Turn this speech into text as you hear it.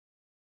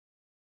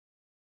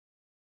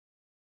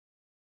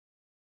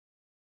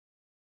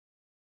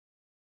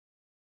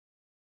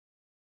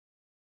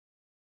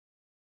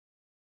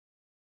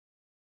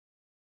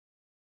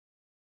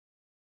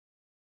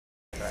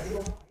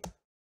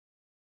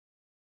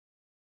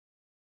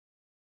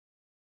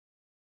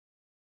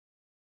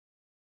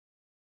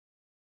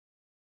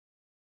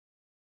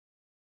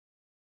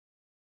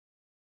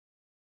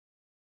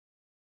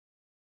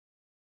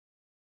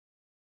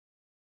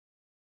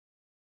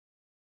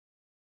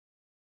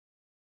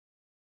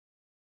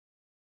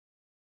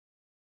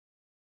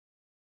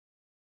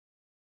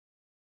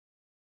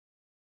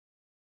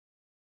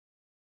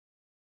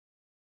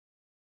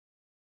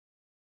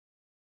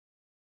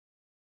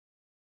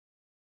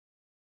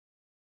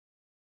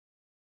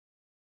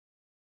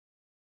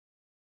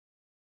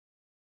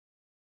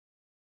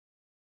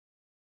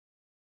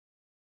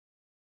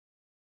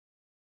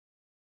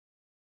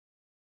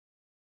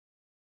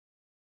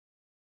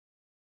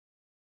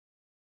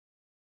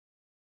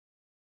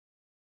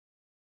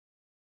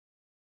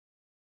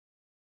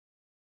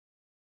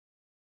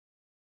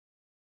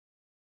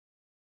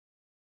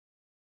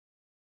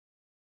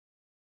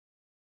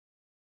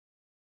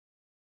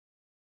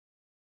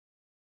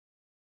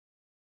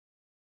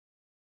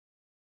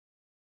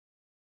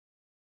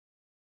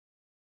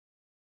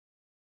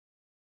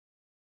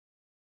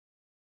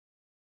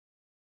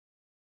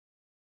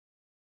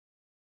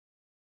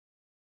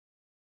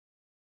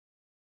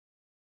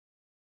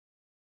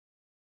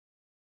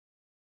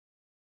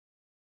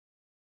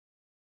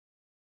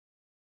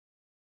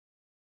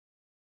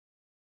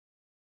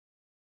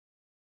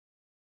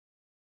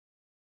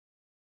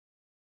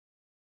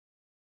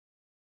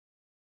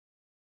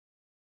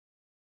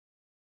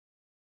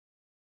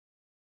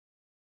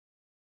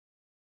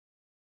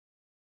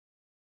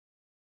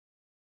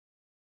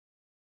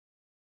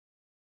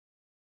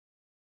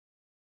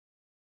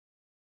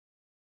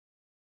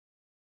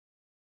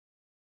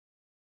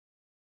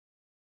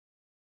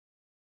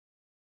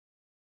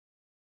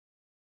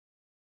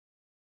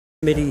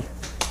Committee,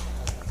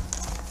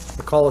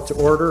 I call it to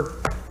order.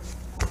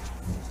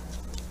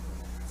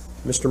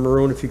 Mr.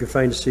 Maroon, if you could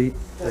find a seat.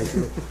 Thank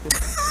you.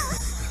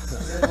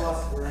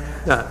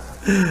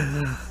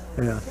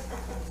 Yeah,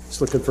 just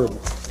looking for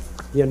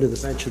the end of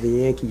the bench of the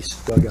Yankees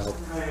dugout.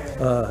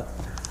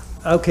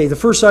 Okay, the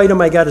first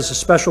item I got is a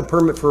special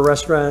permit for a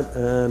restaurant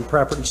and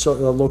property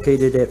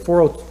located at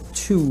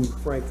 402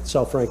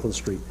 South Franklin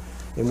Street.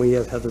 And we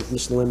have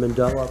Miss Lynn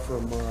Mandela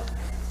from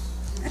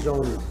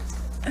zoning.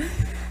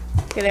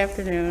 Good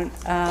afternoon.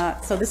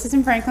 So this is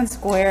in Franklin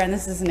Square, and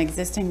this is an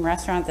existing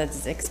restaurant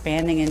that's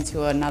expanding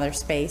into another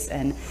space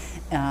and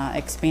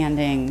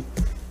expanding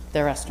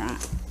the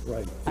restaurant.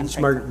 Right. It's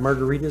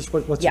Margaritas?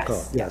 What's yes. it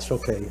called? Yes,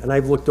 okay. And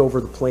I've looked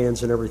over the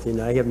plans and everything.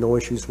 I have no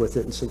issues with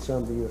it. And since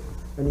I'm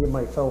any of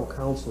my fellow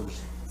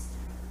counselors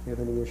have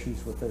any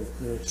issues with it,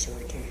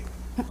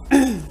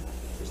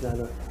 there's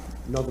not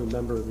another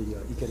member of the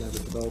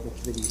Economic Development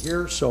Committee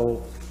here,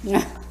 so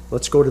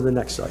let's go to the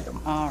next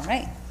item. All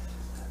right.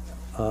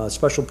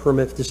 Special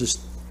permit, this is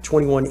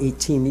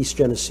 2118 East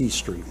Genesee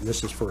Street.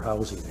 This is for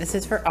housing. This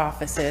is for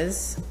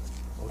offices,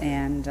 okay.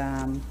 And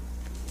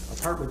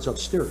apartments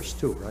upstairs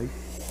too, right?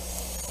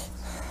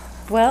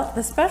 Well,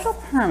 the special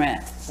permit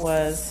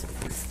was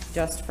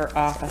just for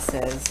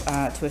offices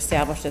to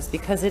establish this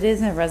because it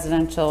is a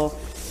residential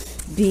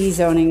B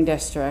zoning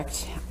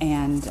district,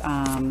 and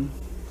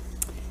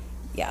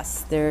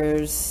yes,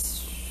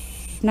 there's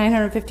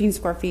 915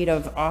 square feet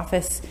of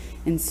office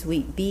in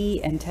Suite B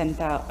and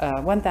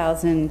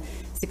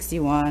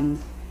 1,061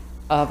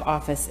 of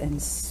office in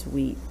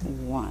Suite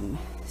 1.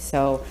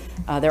 So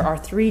there are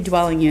 3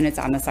 dwelling units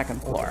on the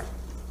second floor.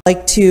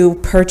 Like to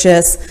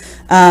purchase,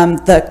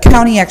 the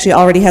county actually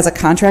already has a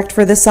contract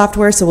for this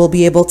software, so we'll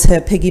be able to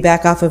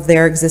piggyback off of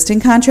their existing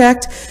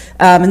contract.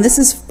 And this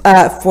is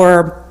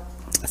for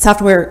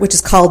software which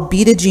is called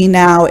B2G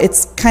now.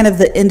 It's kind of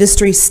the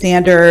industry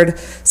standard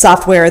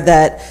software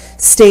that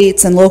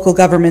states and local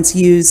governments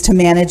use to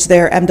manage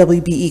their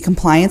MWBE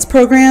compliance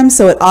programs.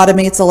 So it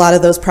automates a lot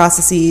of those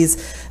processes,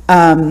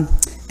 and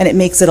it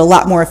makes it a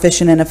lot more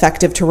efficient and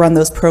effective to run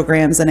those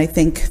programs. And I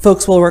think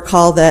folks will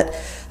recall that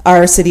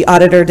our city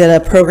auditor did a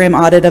program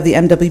audit of the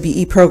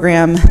MWBE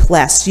program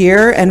last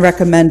year and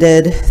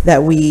recommended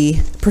that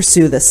we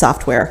pursue this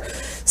software.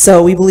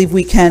 So we believe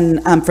we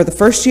can, for the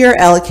first year,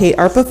 allocate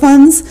ARPA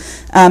funds.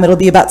 It'll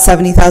be about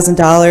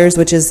 $70,000,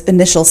 which is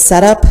initial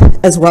setup,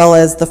 as well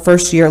as the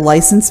first year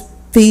license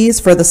fees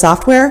for the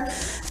software.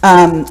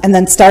 And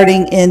then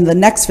starting in the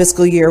next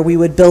fiscal year, we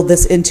would build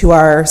this into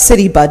our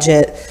city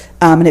budget,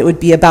 and it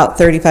would be about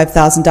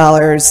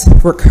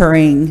 $35,000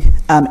 recurring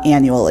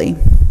annually.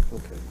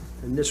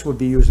 And this would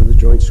be using the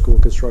Joint School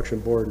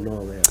Construction Board and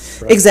all that,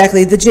 right?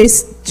 Exactly, the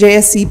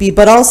JSCB,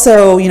 but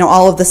also, you know,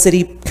 all of the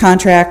city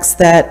contracts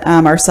that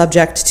are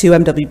subject to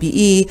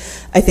MWBE.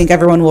 I think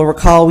everyone will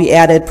recall we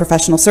added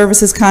professional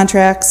services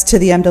contracts to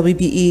the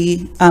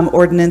MWBE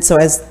ordinance, so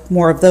as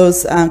more of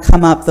those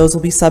come up, those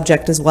will be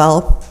subject as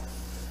well.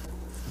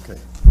 Okay.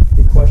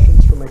 Any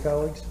questions from my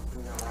colleagues?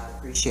 No, I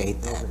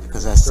appreciate that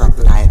because that's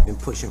something I have been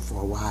pushing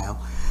for a while.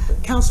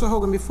 Councilor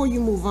Hogan, before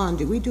you move on,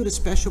 did we do the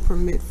special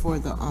permit for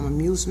the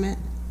amusement?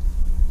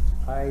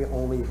 I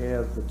only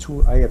have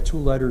I have two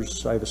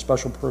letters. I have a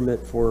special permit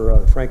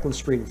for Franklin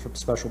Street and a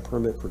special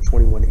permit for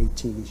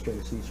 2118 East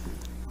Genesee Street.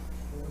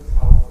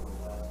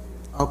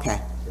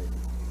 Okay.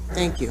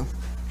 Thank you.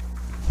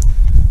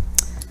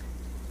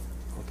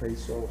 Okay,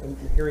 so I'm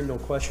hearing no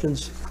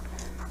questions.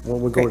 Well,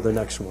 we'll go to the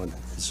next one.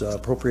 It's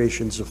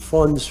appropriations of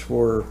funds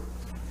for,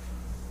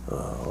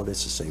 oh,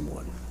 that's the same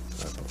one.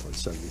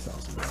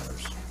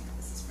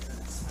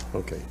 $70,000.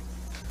 Okay.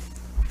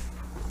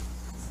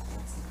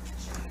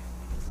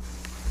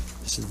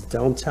 This is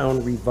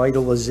Downtown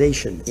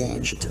Revitalization Dan.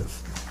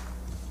 Initiative.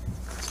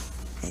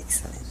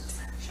 Excellent.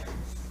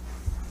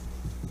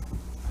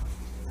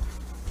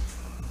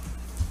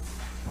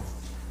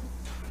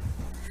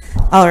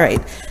 All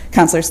right,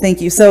 counselors,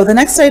 thank you. So the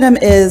next item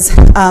is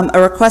a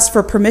request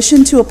for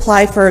permission to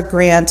apply for a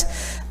grant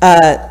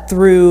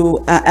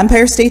through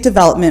Empire State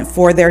Development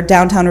for their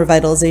Downtown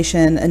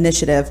Revitalization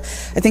Initiative.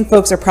 I think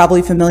folks are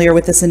probably familiar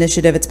with this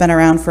initiative. It's been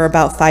around for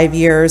about 5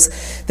 years.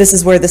 This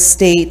is where the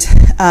state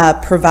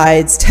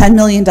provides $10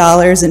 million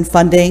in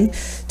funding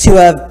to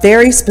a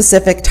very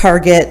specific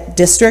target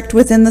district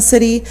within the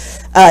city,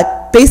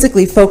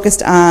 basically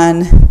focused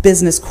on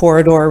business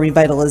corridor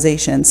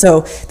revitalization.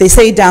 So they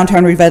say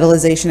downtown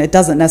revitalization, it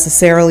doesn't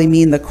necessarily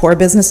mean the core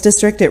business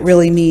district. It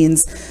really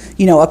means,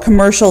 you know, a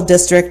commercial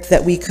district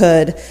that we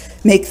could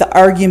make the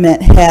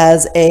argument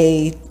has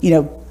a, you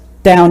know,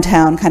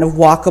 downtown kind of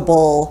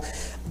walkable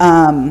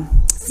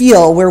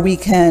feel where we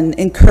can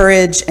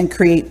encourage and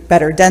create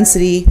better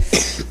density.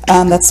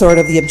 That's sort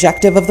of the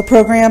objective of the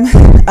program.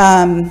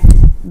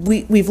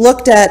 We've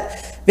looked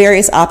at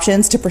various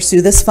options to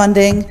pursue this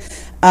funding,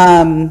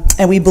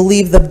 and we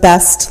believe the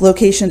best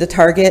location to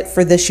target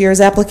for this year's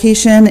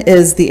application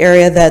is the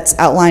area that's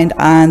outlined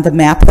on the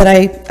map that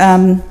I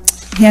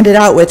handed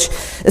out, which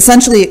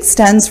essentially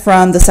extends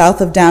from the south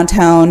of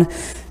downtown,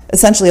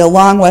 essentially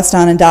along West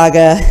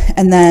Onondaga,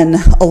 and then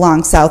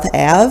along South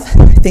Ave.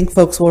 I think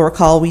folks will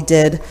recall we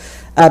did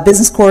a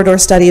business corridor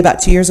study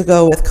about 2 years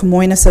ago with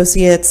Camoin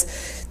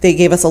Associates. They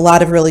gave us a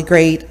lot of really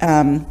great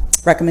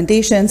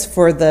recommendations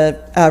for the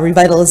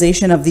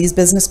revitalization of these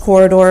business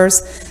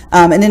corridors.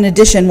 And in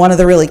addition, one of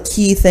the really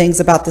key things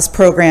about this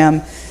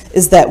program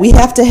is that we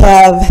have to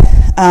have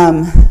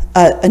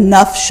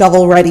enough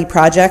shovel-ready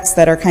projects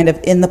that are kind of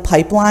in the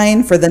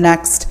pipeline for the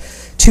next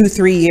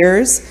 2-3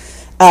 years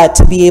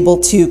to be able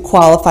to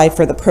qualify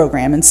for the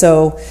program. And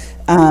so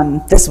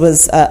this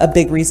was a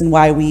big reason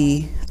why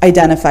we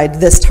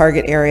identified this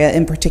target area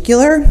in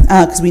particular,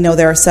 because we know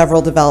there are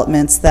several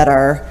developments that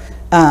are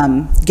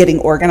getting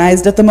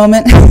organized at the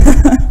moment.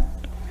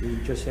 We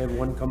just had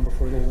one come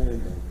before the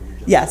land bank.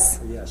 Yes.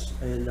 Yes,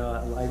 and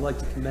I'd like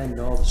to commend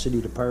all the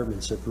city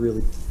departments that have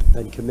really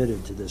been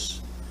committed to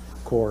this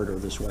corridor,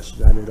 this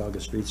West Onondaga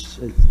Street.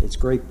 It's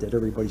great that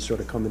everybody's sort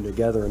of coming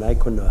together, and I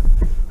couldn't,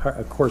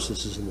 of course,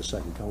 this is in the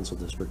second council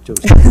district too,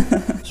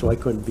 so I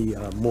couldn't be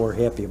more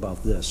happy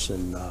about this.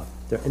 And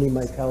do any of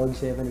my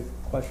colleagues have any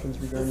questions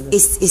regarding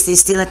this? Is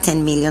this still a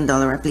 $10 million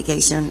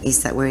application?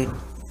 Is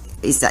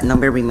that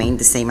number remain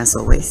the same as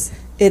always?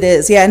 It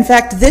is, yeah. In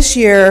fact, this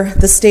year,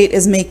 the state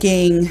is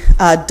making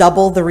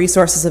double the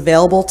resources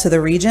available to the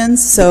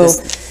regions. So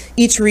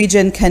each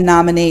region can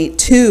nominate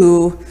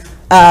 2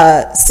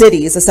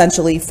 cities,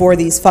 essentially, for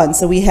these funds.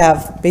 So we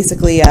have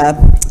basically a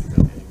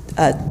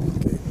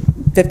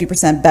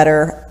 50%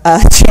 better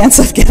chance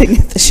of getting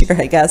it this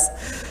year, I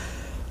guess.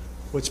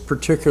 What's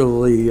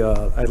particularly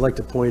I'd like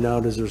to point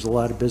out is there's a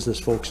lot of business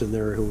folks in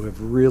there who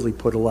have really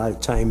put a lot of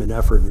time and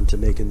effort into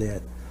making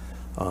that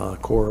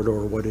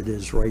corridor what it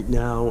is right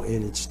now,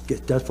 and it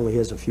definitely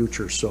has a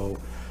future. So,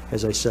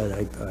 as I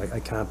said, I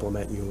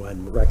compliment you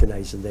on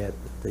recognizing that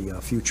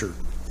the future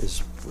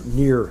is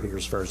near here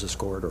as far as this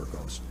corridor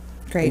goes.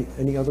 Great.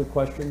 Any other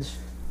questions?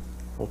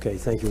 Okay,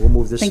 thank you. We'll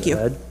move this Thank you.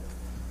 ahead.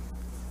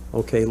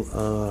 Okay,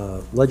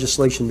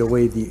 legislation to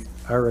waive the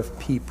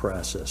RFP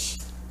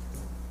process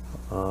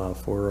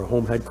for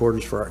home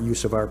headquarters for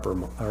use of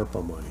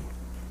ARPA money.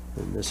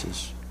 And this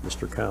is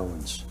Mr.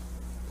 Collins.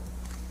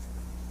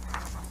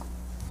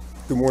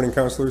 Good morning,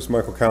 councilors.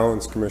 Michael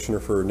Collins, Commissioner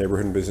for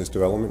Neighborhood and Business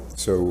Development.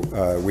 So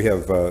we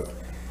have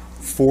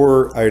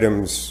 4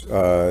 items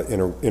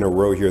in a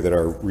row here that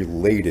are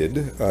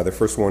related. The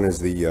first one is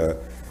the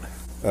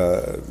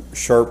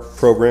SHARP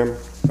program,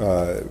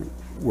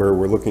 where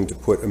we're looking to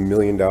put $1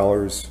 million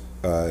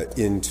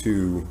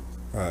into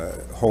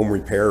home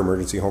repair,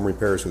 emergency home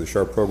repair. So the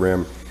SHARP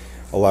program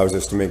allows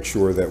us to make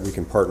sure that we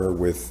can partner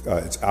with,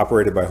 it's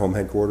operated by home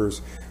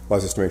headquarters,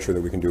 allows us to make sure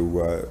that we can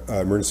do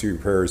emergency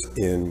repairs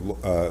in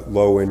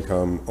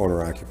low-income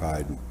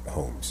owner-occupied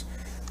homes.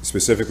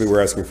 Specifically,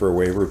 we're asking for a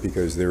waiver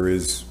because there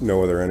is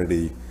no other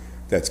entity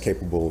that's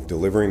capable of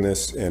delivering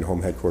this, and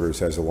home headquarters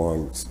has a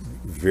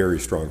very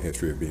strong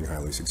history of being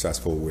highly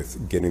successful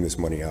with getting this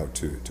money out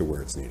to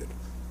where it's needed.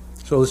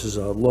 So this is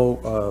a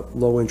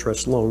low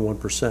interest loan,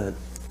 1%,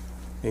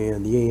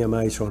 and the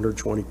AMI is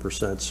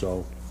 120%.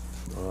 So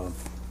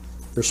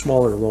they're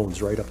smaller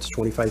loans, right, up to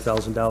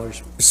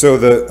 $25,000. So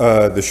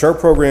the SHARP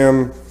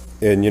program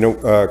And you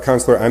know,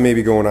 Counselor, I may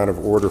be going out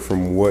of order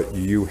from what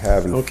you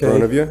have in Okay,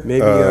 front of you. maybe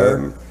you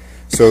are.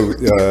 So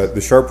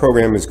the SHARP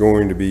program is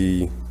going to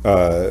be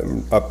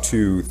up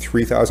to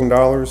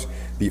 $3,000.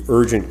 The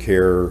urgent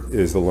care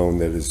is the loan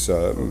that is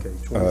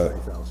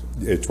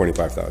 $25,000.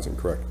 25,000,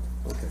 correct.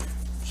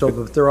 So,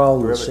 but they're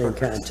all in the same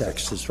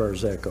context as far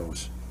as that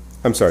goes.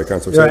 I'm sorry,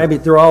 Counselor. I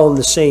mean, they're all in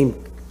the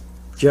same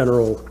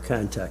general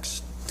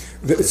context.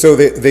 So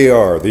they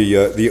are.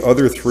 The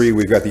other three,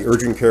 we've got the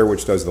urgent care,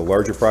 which does the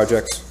larger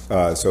projects.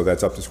 So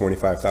that's up to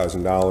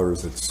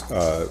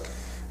 $25,000.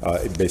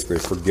 It's basically a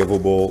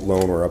forgivable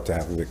loan, or up to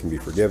half of it can be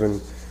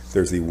forgiven.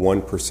 There's the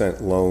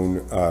 1%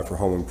 loan for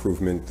home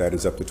improvement that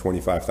is up to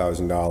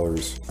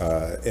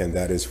 $25,000, and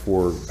that is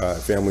for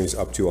families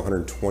up to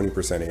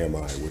 120%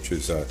 AMI, which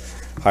is a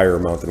higher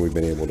amount than we've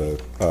been able to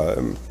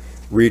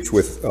reach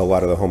with a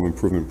lot of the home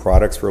improvement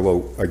products for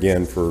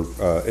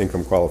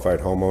income qualified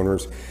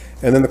homeowners.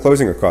 And then the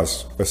closing of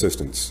costs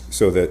assistance,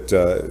 so that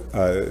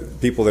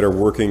people that are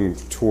working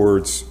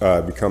towards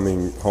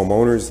becoming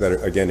homeowners that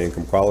are, again,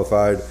 income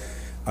qualified,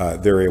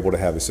 they're able to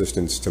have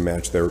assistance to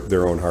match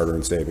their own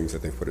hard-earned savings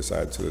that they've put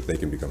aside so that they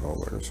can become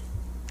homeowners.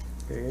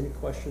 Okay, any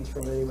questions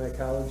from any of my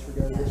colleagues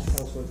regarding this,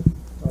 Councilor,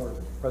 or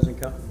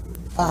President Hudson?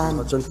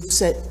 You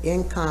said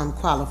income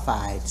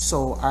qualified,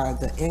 so are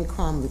the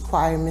income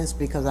requirements,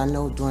 because I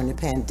know during the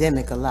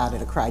pandemic, a lot of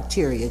the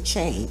criteria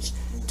changed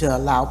to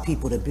allow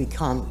people to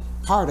become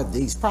part of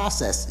these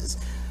processes.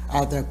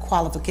 Are the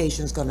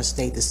qualifications going to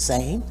stay the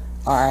same,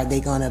 or are they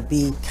going to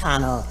be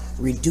kind of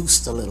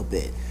reduced a little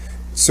bit?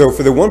 So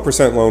for the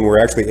 1% loan,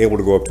 we're actually able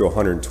to go up to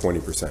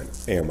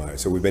 120% AMI.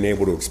 So we've been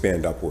able to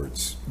expand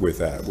upwards with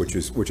that, which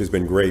has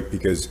been great,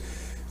 because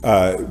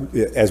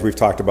as we've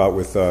talked about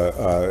with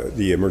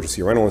the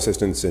emergency rental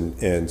assistance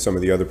and some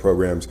of the other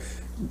programs,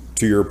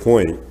 to your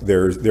point,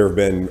 there have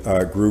been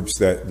groups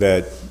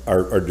that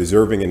are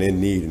deserving and in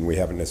need, and we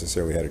haven't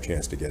necessarily had a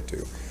chance to get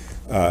to.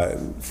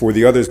 For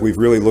the others, we've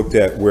really looked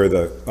at where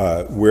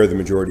the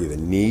majority of the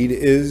need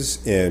is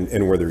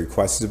and where the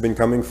requests have been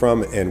coming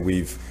from, and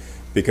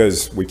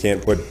because we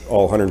can't put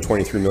all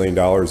 $123 million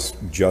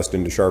just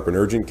into SHARP and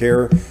urgent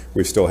care,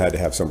 we've still had to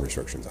have some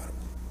restrictions on it.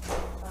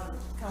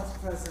 Council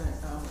President,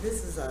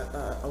 this is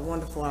a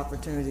wonderful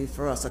opportunity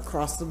for us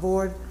across the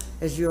board.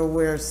 As you're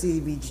aware,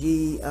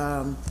 CDBG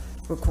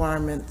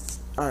requirements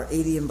are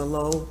 80 and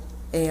below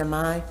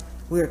AMI.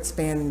 We're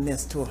expanding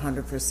this to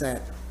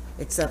 100%,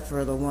 except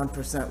for the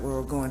 1% where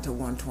we're going to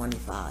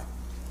 125.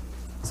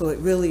 So it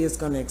really is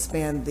going to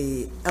expand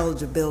the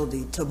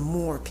eligibility to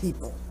more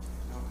people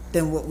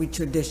than what we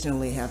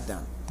traditionally have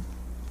done.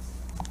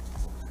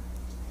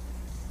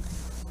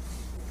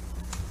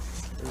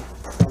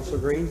 Councilor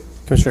Green?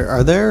 Commissioner,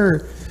 are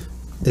there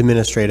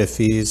administrative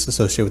fees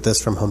associated with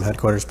this from home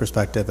headquarters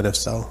perspective, and if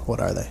so,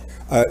 what are they?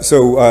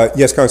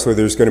 Yes, Councilor,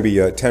 there's going to be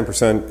a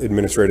 10%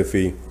 administrative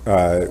fee,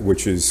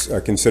 which is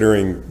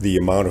considering the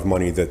amount of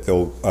money that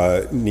they'll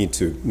need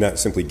to not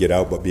simply get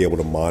out, but be able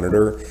to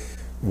monitor.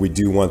 We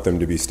do want them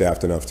to be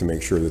staffed enough to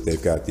make sure that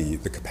they've got the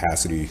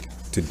capacity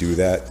to do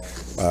that.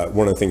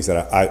 One of the things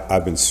that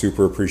I've been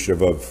super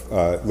appreciative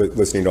of,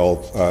 listening to all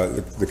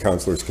the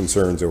councilors'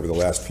 concerns over the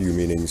last few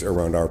meetings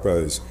around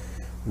ARPA, is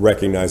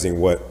recognizing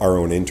what our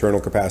own internal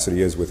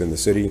capacity is within the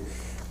city.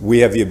 We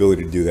have the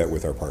ability to do that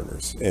with our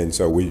partners. And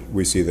so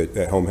we see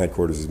that Home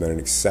Headquarters has been an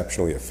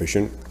exceptionally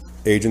efficient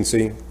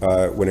agency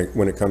when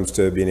it comes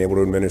to being able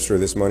to administer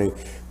this money.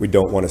 We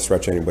don't want to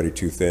stretch anybody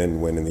too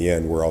thin, when in the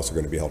end we're also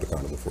going to be held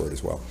accountable for it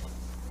as well.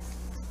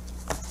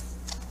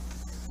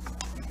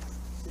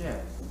 Yeah,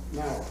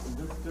 now,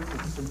 just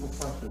a simple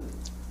question.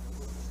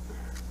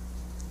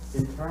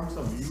 In terms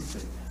of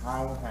usage,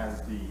 how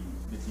has the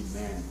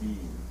demand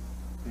been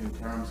in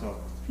terms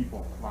of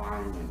people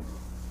applying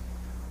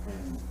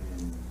and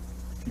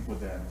people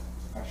that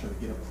actually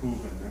get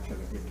approved and actually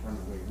get turned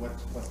away?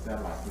 What's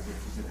that like?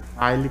 Is it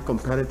highly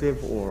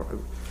competitive, or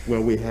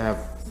where we have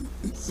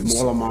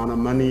small amount of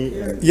money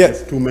and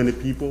just too many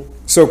people?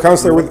 So,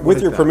 Councilor,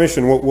 with your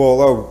permission, we'll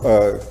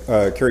allow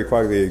Carrie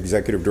Quagg, the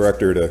Executive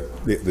Director,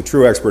 the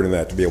true expert in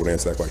that, to be able to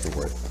answer that question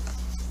for you.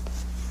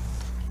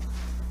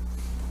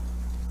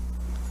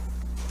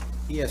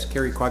 Yes,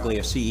 Kerry Quaglia,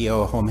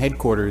 CEO of Home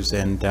Headquarters,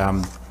 and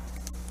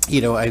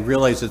I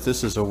realize that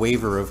this is a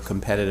waiver of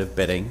competitive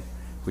bidding,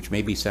 which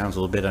maybe sounds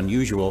a little bit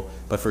unusual,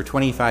 but for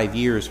 25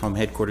 years, Home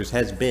Headquarters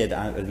has bid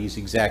on these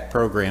exact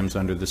programs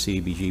under the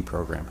CDBG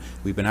program.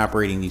 We've been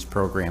operating these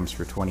programs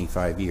for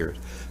 25 years.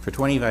 For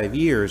 25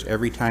 years,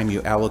 every time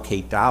you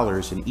allocate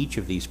dollars in each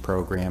of these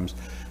programs,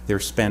 they're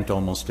spent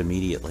almost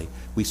immediately.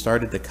 We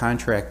started the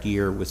contract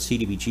year with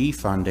CDBG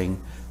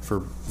funding for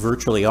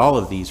virtually all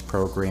of these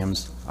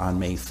programs on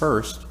May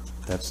 1st.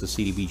 That's the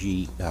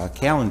CDBG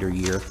calendar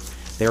year.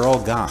 They're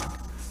all gone.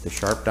 The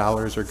SHARP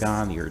dollars are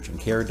gone, the urgent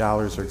care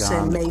dollars are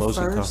gone, the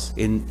closing costs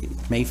in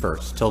May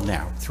 1st till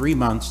now. 3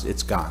 months,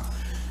 it's gone.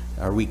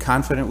 Are we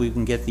confident we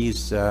can get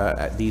these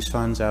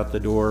funds out the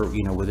door,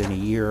 within a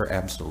year?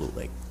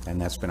 Absolutely,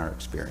 and that's been our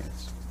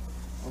experience.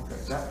 Okay,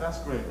 that's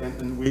great,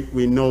 and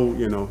we know,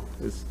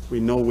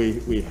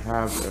 we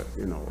have,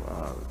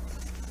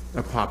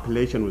 a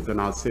population within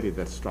our city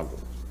that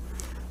struggles.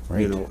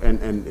 Right. You know,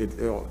 and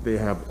they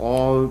have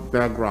all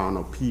background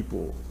of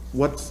people.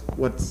 What's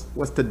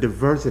the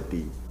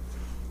diversity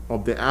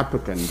of the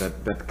applicant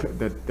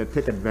that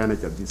take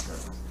advantage of these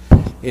services?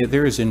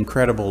 There is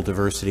incredible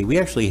diversity. We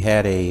actually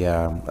had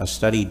a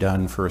study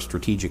done for a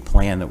strategic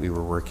plan that we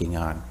were working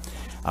on.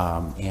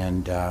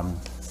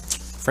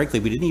 Frankly,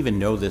 we didn't even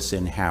know this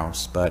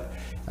in-house, but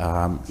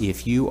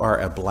if you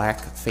are a black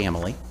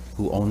family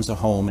who owns a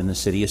home in the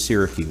city of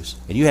Syracuse,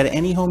 and you had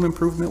any home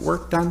improvement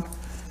work done,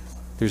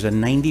 there's a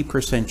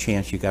 90%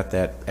 chance you got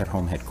that at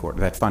home headquarters,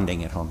 that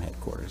funding at home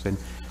headquarters. And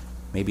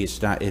maybe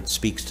it's not, it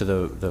speaks to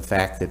the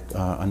fact that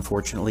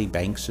unfortunately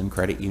banks and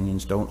credit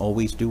unions don't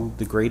always do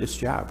the greatest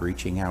job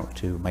reaching out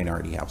to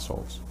minority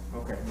households.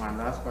 Okay, my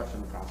last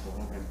question,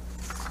 Councilwoman.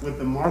 With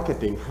the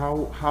marketing,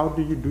 how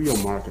do you do your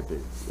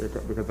marketing?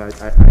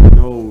 Because I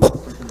know,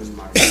 especially in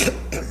my,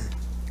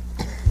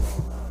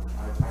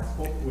 I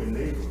spoke to a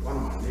neighbor, one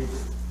of my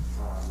neighbors,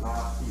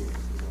 last year,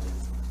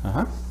 you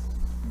know.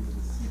 You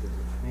can see that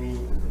the paint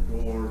and the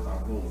doors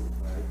are going,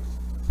 right?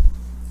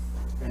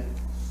 And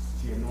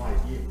she had no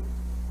idea.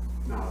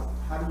 Now,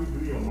 how do you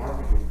do your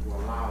marketing to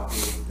allow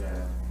those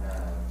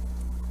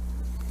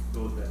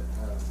that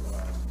have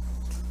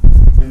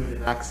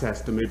limited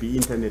access to maybe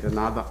internet and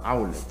other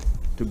outlets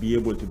to be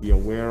able to be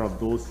aware of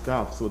those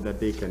stuff so that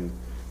they can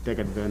take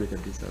advantage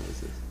of these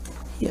services?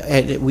 Yeah,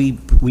 and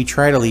we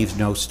try to leave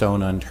no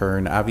stone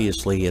unturned.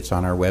 Obviously, it's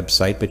on our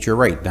website, but you're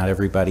right, not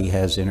everybody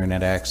has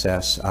internet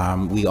access.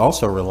 We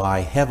also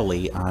rely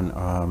heavily on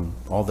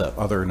all the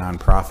other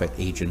nonprofit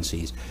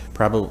agencies.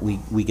 Probably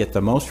we get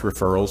the most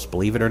referrals,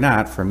 believe it or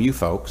not, from you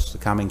folks. The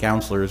Common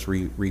Councilors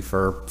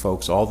refer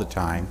folks all the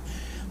time.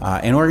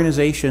 And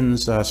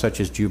organizations such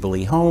as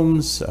Jubilee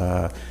Homes,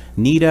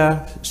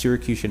 NIDA,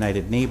 Syracuse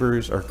United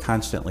Neighbors are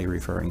constantly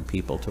referring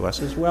people to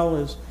us, as well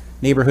as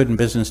neighborhood and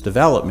business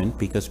development,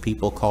 because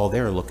people call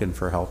there looking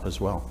for help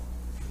as well.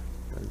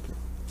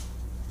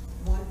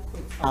 One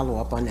quick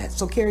follow-up on that.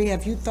 So Carrie,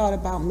 have you thought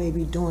about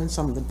maybe doing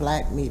some of the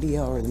black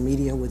media or the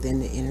media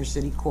within the inner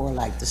city core,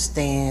 like The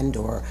Stand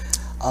or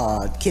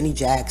Kenny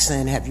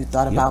Jackson? Have you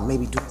thought about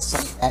maybe doing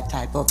some of that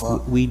type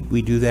of? We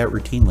do that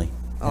routinely.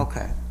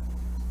 Okay.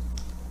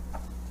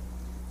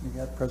 You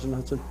got President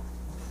Hudson?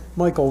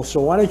 Michael, so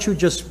why don't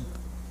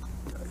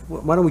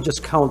we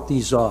just count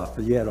these off?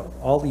 You had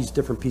all these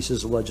different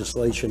pieces of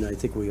legislation. I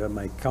think we have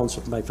my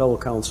fellow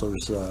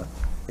councilors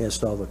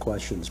asked all the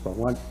questions, but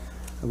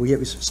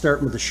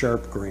starting with the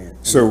SHARP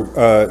grant. So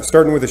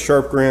starting with the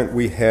SHARP grant,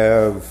 we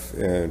have,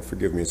 and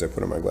forgive me as I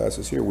put on my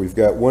glasses here, we've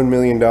got $1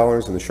 million in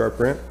the SHARP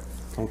grant.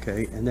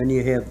 Okay, and then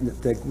you have,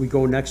 we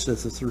go next to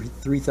the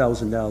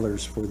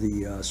 $3,000 for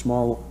the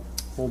small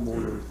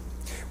homeowner.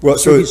 Well,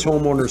 so city's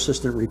homeowner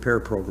assistant repair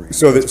program.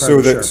 So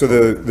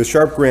the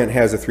SHARP grant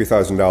has a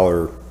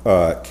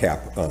 $3,000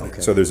 cap on it.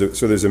 Okay. So there's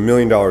 $1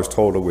 million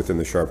total within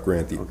the SHARP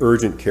grant. The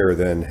urgent care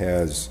then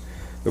has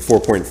the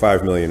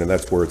 $4.5 million, and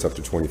that's where it's up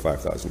to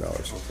 $25,000.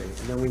 Okay,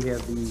 and then we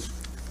have the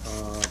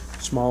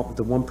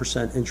the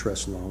 1%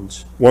 interest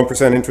loans.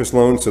 1% interest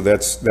loan, so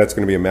that's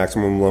going to be a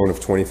maximum loan of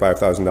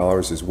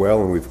 $25,000 as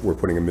well, and we're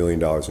putting $1 million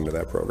into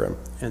that program.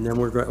 And then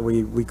we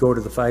go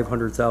to the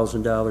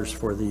 $500,000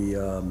 for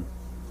the.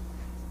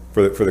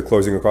 For the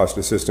closing cost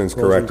assistance,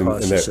 correct, and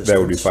that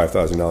would be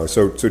 $5,000.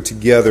 So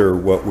together,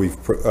 what we've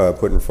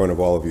put in front of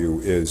all of you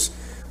is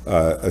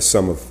a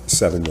sum of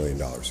 $7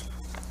 million.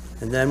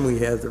 And then we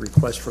have the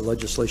request for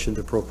legislation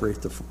to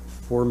appropriate the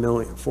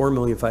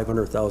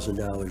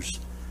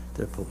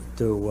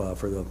 $4,500,000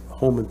 for the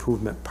home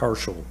improvement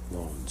partial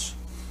loans.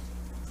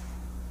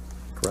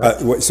 Correct.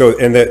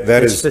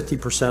 That is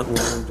 50%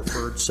 loan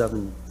deferred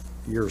 7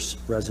 years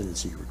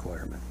residency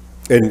requirement.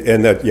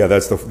 And that's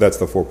the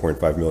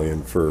 $4.5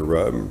 million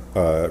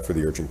for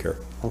the urgent care.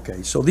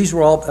 Okay, so these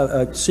were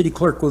all, City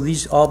Clerk, will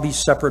these all be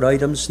separate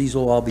items? These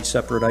will all be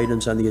separate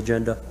items on the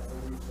agenda?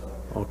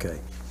 Okay.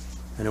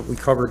 And we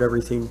covered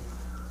everything,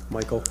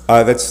 Michael?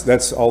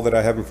 That's all that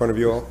I have in front of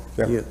you all.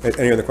 Yeah.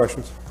 Any other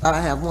questions?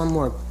 I have one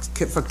more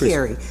for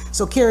Carrie.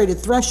 So Carrie, the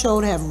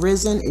threshold have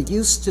risen. It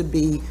used to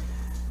be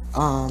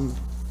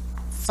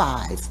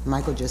 5.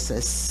 Michael just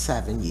says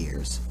 7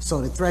 years. So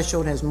the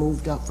threshold has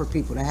moved up for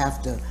people to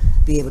have to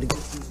be able to get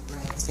these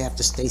grants. They have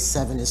to stay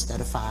 7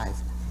 instead of 5.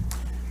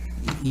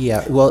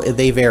 Yeah, well,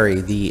 they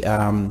vary.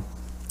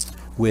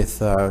 With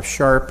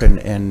SHARP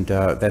and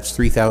that's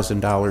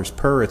 $3,000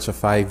 per. It's a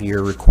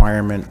 5-year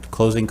requirement.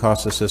 Closing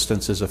cost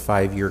assistance is a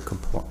 5-year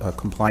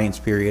compliance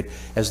period.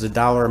 As the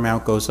dollar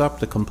amount goes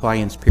up, the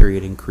compliance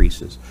period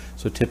increases.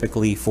 So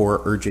typically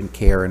for urgent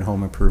care and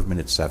home improvement,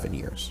 it's 7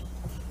 years.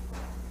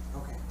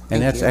 Okay.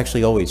 And that's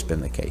actually always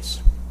been the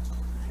case.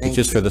 It's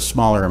just for the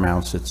smaller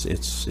amounts,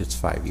 it's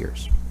 5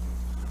 years.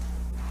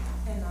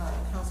 And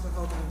Councilman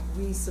Hogan,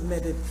 we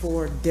submitted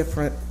 4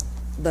 different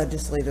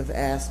legislative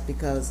asks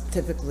because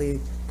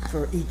typically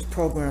for each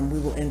program we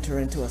will enter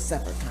into a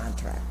separate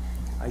contract.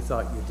 I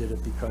thought you did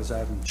it because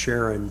I'm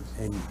Sharon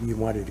and you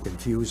wanted to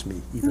confuse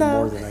me even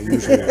more than I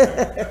usually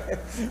do.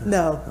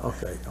 No.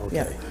 Okay.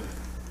 Yeah.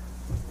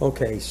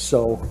 Okay,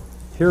 so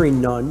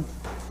Hearing none.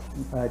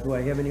 Do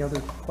I have any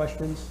other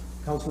questions?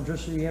 Councilor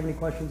Driscoll, do you have any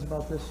questions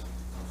about this?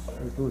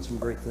 We're doing some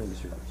great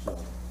things here, so.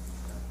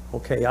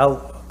 Okay, I'll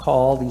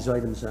call these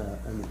items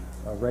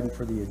ready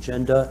for the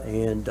agenda,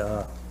 and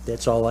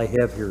that's all I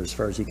have here as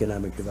far as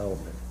economic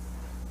development.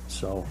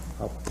 So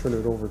I'll turn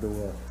it over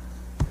to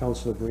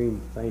Councilor Green,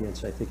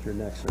 Finance. I think you're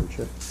next, aren't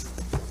you?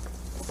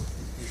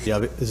 Yeah,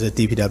 is it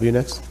DPW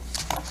next?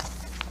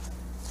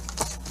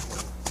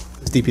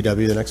 Is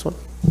DPW the next one?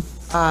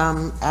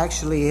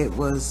 Actually,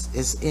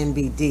 it's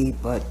NBD,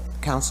 but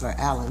Counselor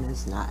Allen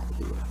is not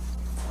here.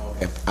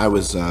 Okay. I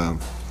was going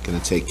to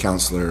take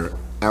Counselor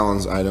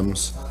Allen's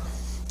items.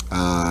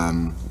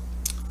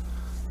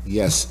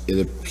 Yes, it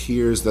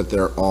appears that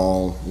they're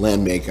all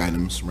land bank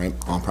items, right?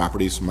 All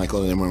properties.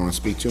 Michael, anyone want to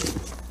speak to?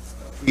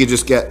 You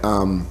just get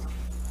on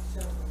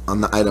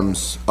the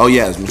items. Oh,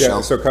 yes, Michelle.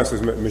 Yeah, so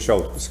Councilor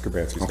Michelle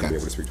Scarpansky is going to be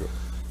able to speak to it.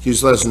 Can you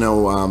just let us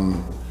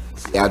know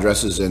the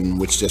addresses and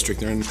which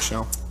district they're in,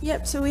 Michelle?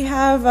 Yep, so we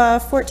have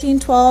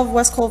 1412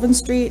 West Colvin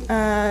Street,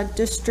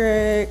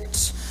 District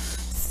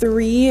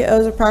 3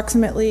 owes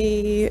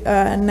approximately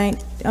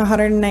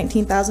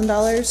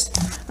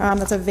 $119,000.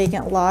 That's a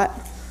vacant lot.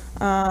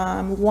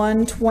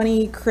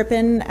 120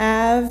 Crippen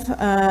Ave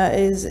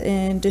is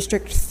in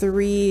District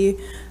 3.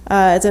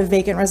 It's a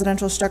vacant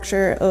residential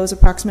structure, owes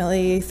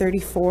approximately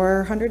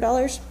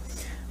 $3,400.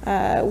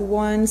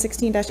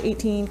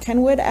 116-18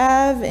 Kenwood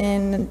Ave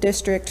in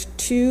District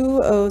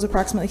 2 owes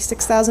approximately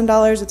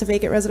 $6,000. It's a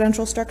vacant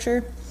residential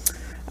structure.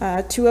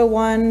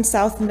 201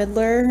 South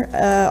Midler,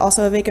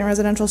 also a vacant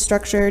residential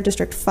structure.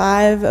 District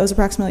 5 owes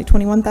approximately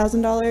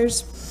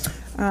 $21,000.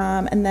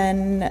 And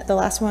then the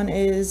last one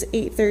is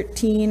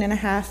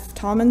 813.5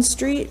 Tallman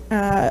Street,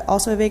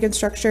 also a vacant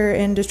structure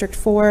in District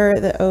 4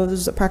 that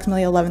owes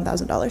approximately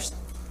 $11,000.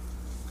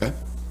 Okay.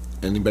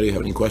 Anybody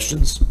have any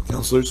questions,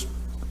 councilors?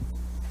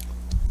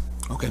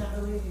 Okay. I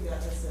believe you got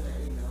this in an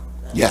email.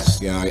 Yes,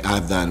 yeah, I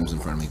have the items in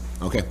front of me.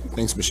 Okay,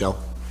 thanks, Michelle.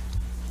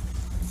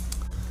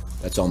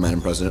 That's all, Madam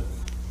President.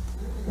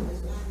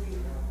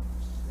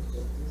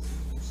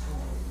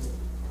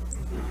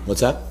 What's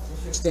that?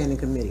 Standing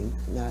committee,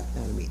 not a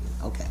meeting.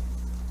 Okay.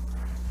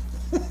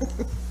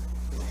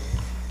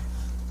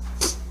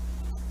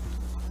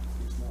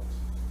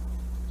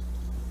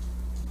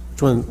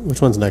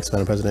 Which one's next,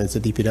 Madam President? Is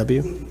it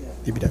DPW?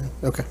 DPW.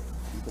 Okay.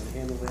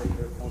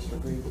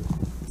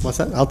 What's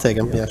that? I'll take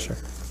them. Yeah, sure.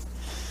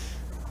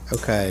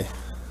 Okay.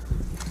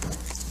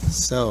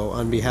 So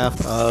on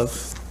behalf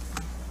of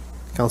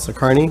Councilor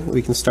Carney,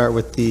 we can start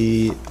with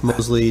the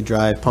Mosley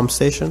Drive Pump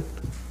Station.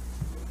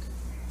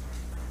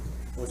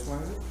 Which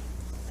one is it?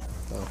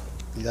 Oh,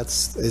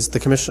 is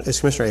Commissioner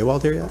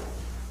Awald here yet?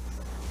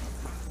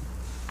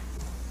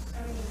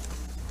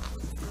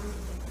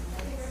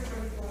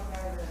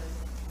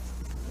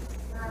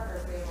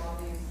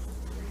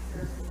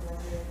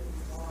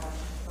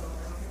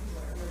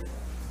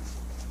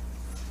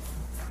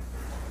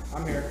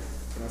 I'm here.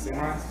 Can I say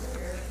mine?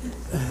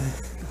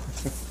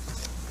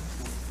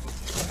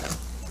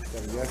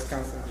 Yes,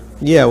 Councilor?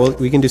 Yeah, well,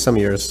 we can do some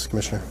of yours,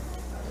 Commissioner.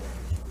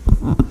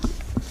 All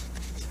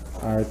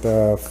right,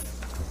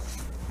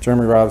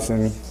 Jeremy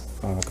Robinson,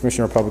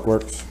 Commissioner of Public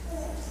Works.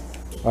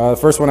 The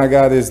first one I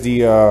got is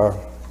the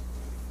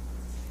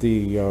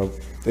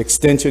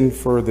extension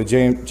for the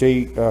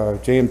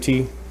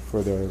JMT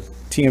for the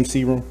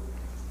TMC room,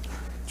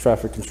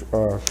 Traffic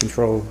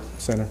Control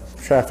Center,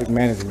 Traffic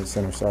Management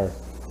Center, sorry.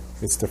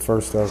 It's the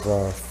first of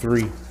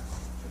 3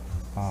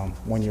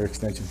 one-year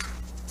extensions.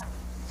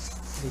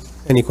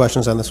 Any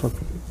questions on this one?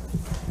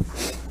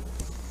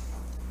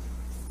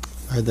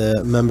 Are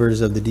the members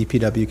of the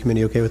DPW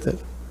committee okay with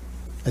it?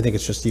 I think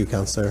it's just you,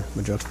 Councilor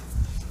Majuk.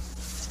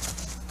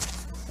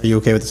 Are you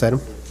okay with this item?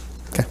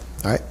 Okay,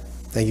 all right.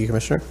 Thank you,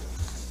 Commissioner.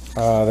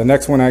 The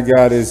next one I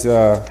got is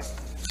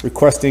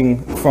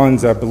requesting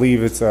funds, I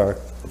believe it's to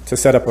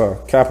set up a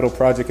capital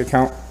project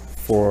account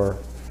for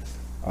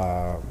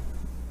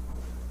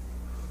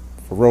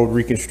road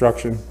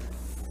reconstruction,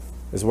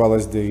 as well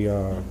as the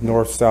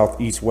north,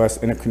 south, east,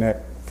 west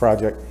interconnect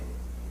project.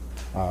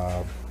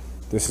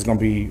 This is going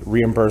to be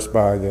reimbursed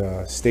by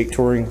the state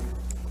touring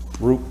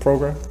route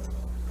program.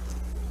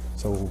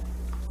 So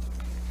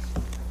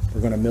we're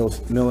going to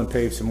mill and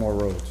pave some more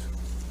roads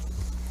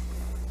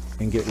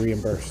and get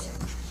reimbursed.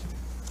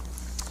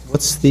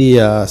 What's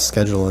the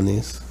schedule on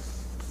these?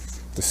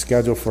 The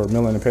schedule for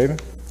milling and paving?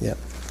 Yep.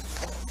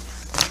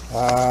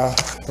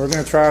 We're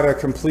going to try to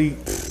complete,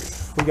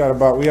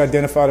 we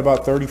identified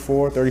about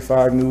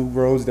 35 new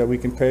roads that we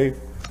can pave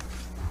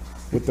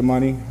with the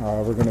money.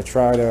 We're going to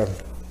try to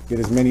get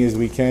as many as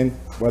we can,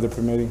 weather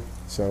permitting.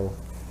 So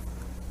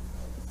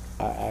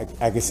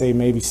I could say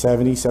maybe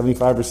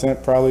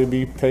 75% probably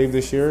be paved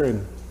this year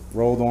and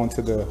rolled on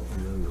to the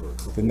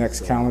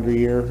next calendar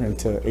year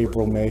into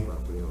April, May,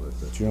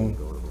 June.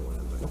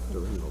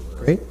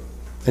 Great.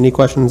 Any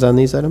questions on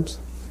these items?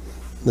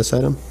 This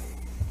item?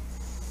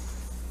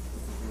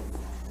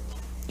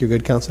 You're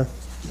good, Counselor?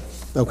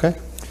 Okay.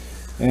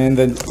 And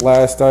the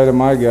last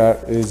item I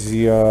got is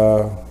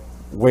the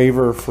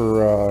waiver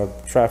for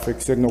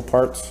traffic signal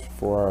parts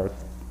for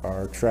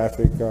our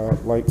traffic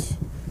lights.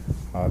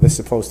 This is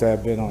supposed to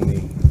have been on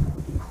the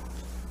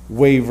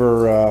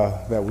waiver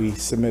that we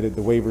submitted,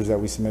 the waivers that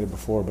we submitted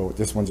before, but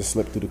this one just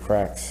slipped through the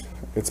cracks.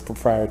 It's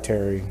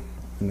proprietary.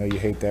 I know you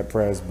hate that,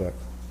 Prez, but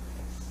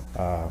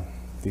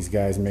these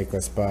guys make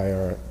us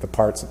buy the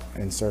parts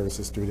and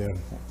services through them,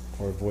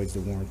 or avoids the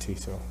warranty.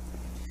 So,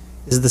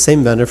 Is it the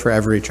same vendor for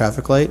every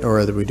traffic light,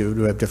 or do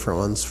we have different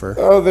ones for?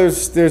 oh,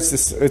 there's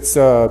this. It's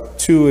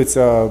two. It's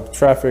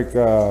traffic.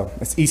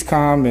 It's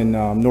Eastcom and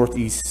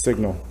Northeast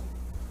Signal.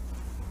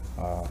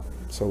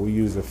 So we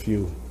use a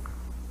few.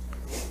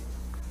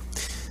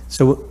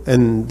 So,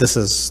 and this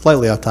is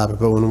slightly off topic,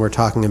 but when we're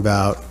talking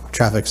about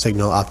traffic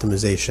signal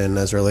optimization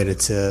as related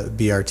to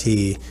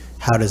BRT,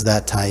 how does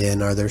that tie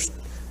in?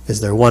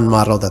 Is there one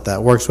model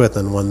that works with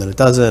and one that it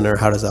doesn't, or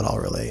how does that all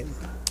relate?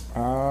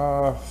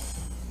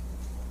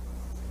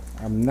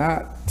 I'm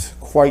not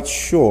quite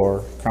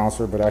sure,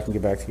 Counselor, but I can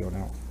get back to you on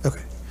that.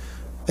 Okay.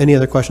 Any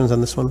other questions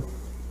on this one?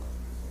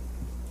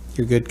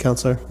 You're good,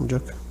 Counselor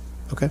Majuk?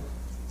 Okay.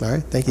 All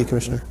right. Thank you,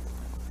 Commissioner.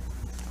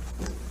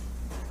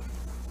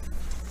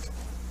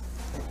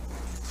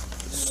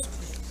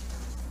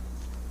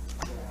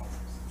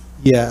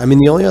 Yeah, I mean,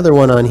 the only other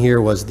one on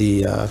here was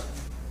the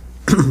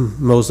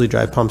Mosley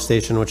Drive Pump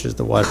Station, which is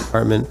the water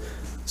department.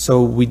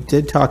 So we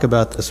did talk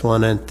about this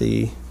one at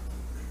the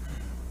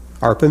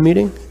ARPA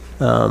meeting.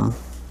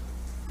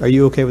 Are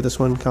you okay with this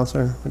one,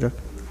 Counselor Majuk?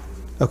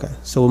 Okay,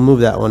 so we'll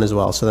move that one as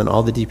well. So then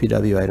all the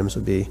DPW items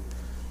would be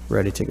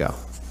ready to go.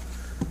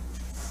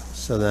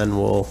 So then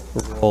we'll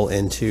roll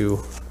into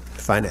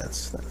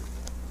finance then.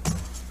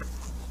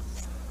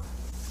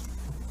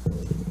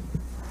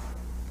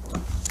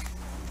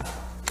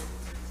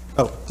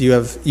 Oh, you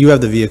have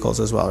the vehicles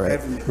as well, right?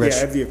 I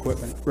have the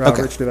equipment.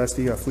 Okay. Rich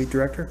DeVesti, Fleet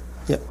Director.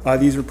 Yep.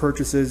 These are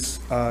purchases,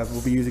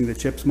 we'll be using the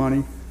CHIPS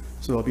money,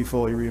 so they'll be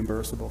fully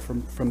reimbursable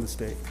from the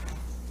state.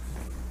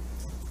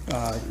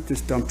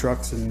 Just dump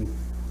trucks and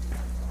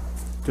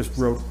just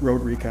road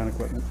recon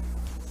equipment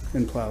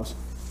and plows.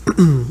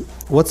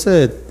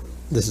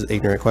 This is an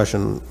ignorant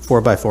question,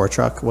 4x4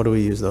 truck, what do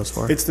we use those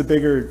for? It's the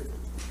bigger,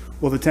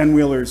 well, the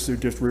 10-wheelers are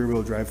just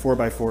rear-wheel drive,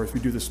 4x4s. We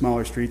do the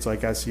smaller streets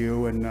like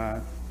SU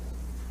and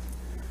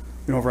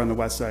over on the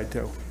west side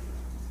too.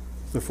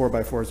 The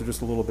 4x4s are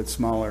just a little bit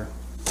smaller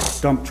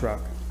dump truck.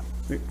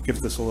 It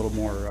gives us a little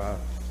more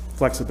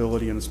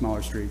flexibility in the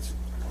smaller streets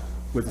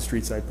with the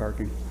street side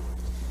parking.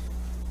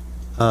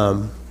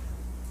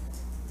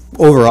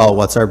 Overall,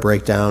 what's our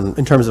breakdown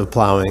in terms of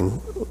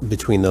plowing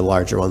between the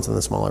larger ones and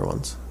the smaller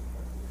ones?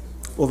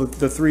 Well,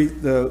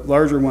 the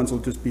larger ones will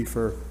just be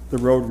for the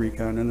road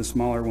recon, and the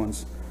smaller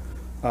ones,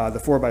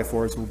 the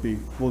 4x4s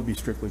will be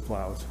strictly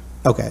plows.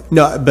 Okay,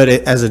 no, but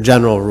as a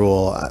general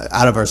rule,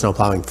 out of our snow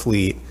plowing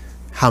fleet,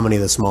 how many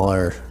of the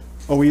smaller?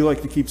 Oh, we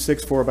like to keep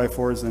 6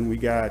 4x4s, and we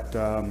got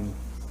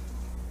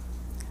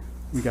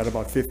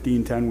about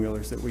 15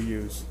 10-wheelers that we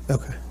use.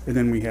 Okay. And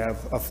then we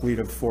have a fleet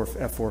of 4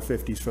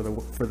 F450s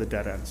for the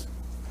dead ends.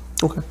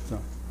 Okay. So.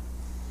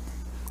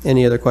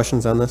 Any other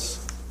questions on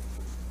this?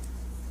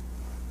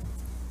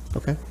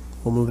 Okay,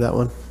 we'll move that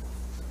one.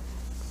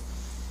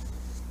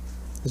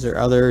 Is there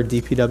other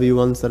DPW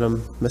ones that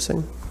I'm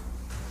missing?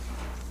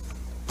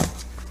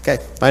 Okay,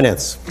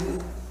 finance.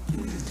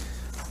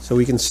 So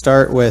we can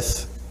start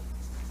with,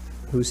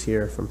 who's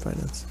here from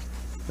finance?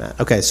 Matt.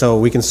 Okay, so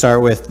we can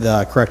start with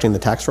correcting the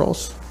tax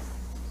rolls.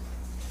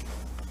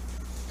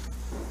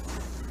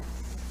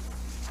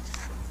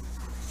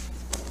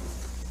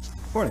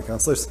 Morning,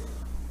 councilors.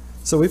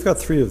 So we've got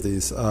 3 of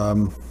these.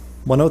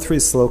 103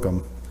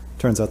 Slocum.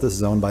 Turns out this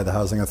is owned by the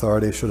Housing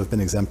Authority, should have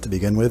been exempt to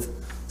begin with,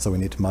 so we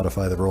need to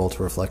modify the roll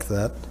to reflect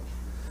that.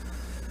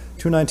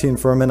 219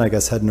 Furman, I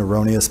guess, had an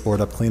erroneous board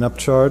up cleanup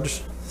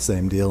charge.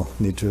 Same deal,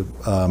 need to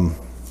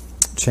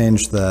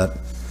change that.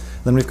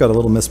 Then we've got a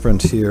little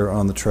misprint here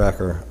on the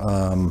tracker.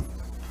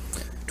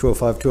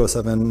 205,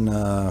 207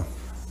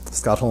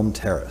 Scottholm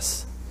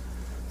Terrace,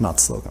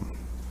 not Slocum.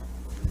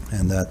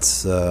 And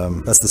that's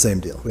the same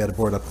deal. We had a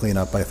board up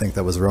cleanup, I think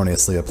that was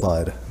erroneously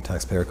applied. The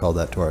taxpayer called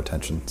that to our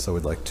attention, so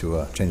we'd like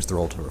to change the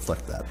roll to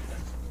reflect that.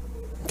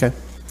 Okay,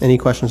 any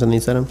questions on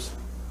these items?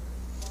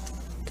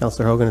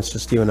 Councilor Hogan, it's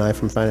just you and I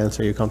from finance.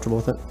 Are you comfortable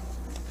with it?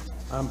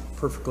 I'm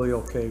perfectly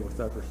okay with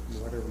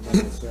whatever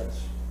Michael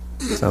says.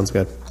 Sounds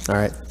good. All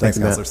right. Thanks,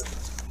 Matt. councilors.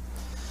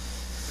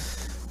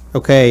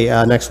 Okay,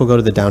 next we'll go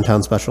to the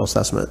downtown special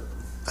assessment.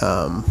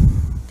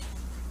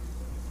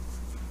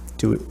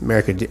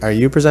 America, are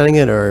you presenting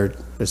it, or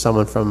is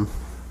someone from,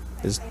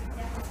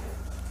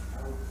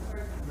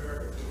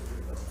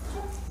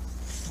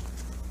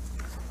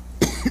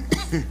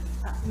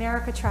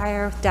 America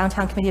Trier,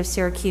 Downtown Committee of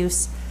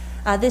Syracuse.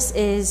 This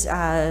is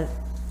an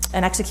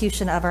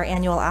execution of our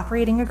annual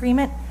operating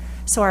agreement.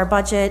 So our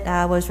budget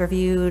was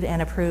reviewed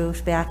and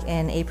approved back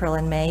in April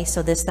and May.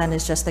 So this then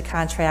is just the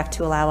contract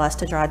to allow us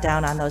to draw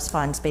down on those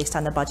funds based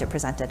on the budget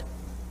presented.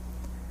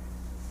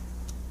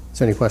 Is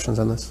there any questions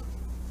on this?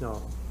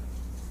 No.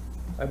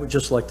 I would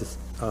just like to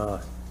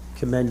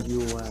commend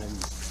you on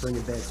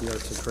bringing back the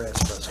Arts and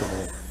Crafts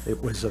Festival. It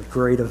was a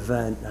great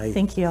event.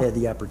 Thank you. I had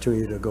the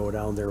opportunity to go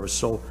down there. It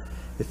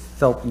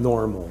felt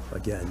normal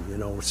again,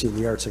 seeing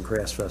the Arts and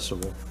Crafts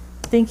Festival.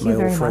 Thank you very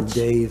My old friend much.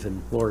 Dave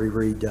and Lori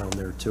Reed down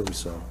there too,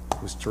 so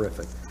it was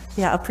terrific.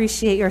 Yeah,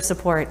 appreciate your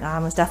support. It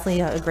was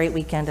definitely a great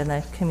weekend and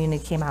the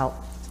community came out.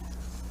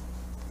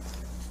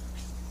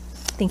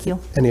 Thank you.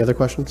 Any other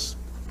questions?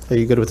 Are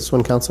you good with this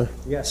one, Counselor?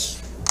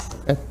 Yes.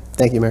 Okay,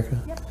 thank you, America.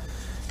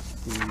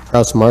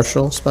 Cross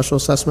Marshall Special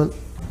Assessment.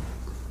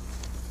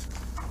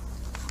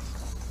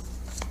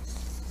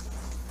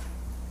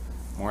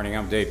 Morning,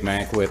 I'm Dave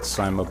Mankiewicz.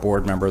 I'm a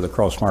board member of the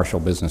Cross Marshall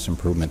Business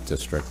Improvement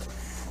District.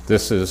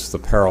 This is the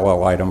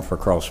parallel item for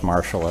Cross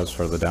Marshall as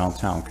for the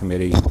Downtown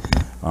Committee.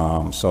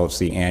 So it's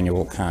the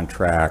annual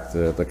contract.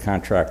 The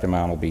contract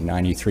amount will be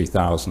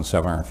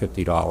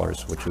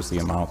 $93,750, which is the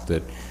amount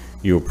that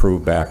you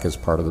approved back as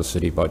part of the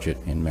city budget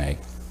in May.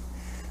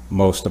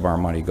 Most of our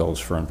money goes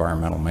for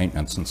environmental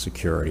maintenance and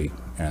security,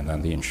 and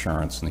then the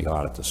insurance and the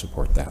audit to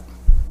support that.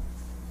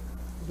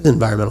 What does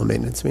environmental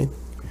maintenance mean?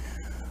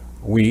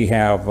 We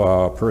have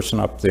a person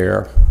up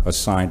there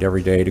assigned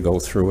every day to go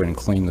through and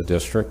clean the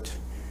district.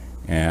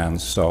 And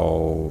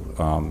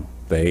so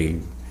they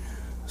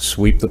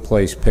sweep the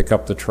place, pick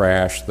up the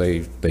trash,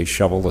 they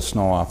shovel the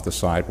snow off the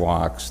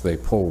sidewalks, they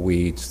pull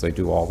weeds, they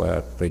do all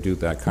that, they do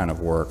that kind of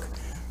work.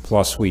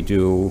 Plus we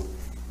do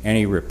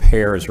any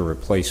repairs or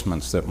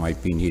replacements that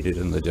might be needed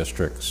in the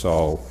district.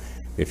 So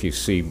if you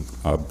see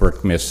a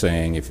brick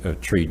missing, if a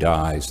tree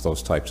dies,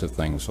 those types of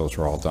things, those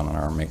are all done in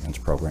our maintenance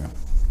program.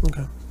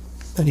 Okay.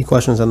 Any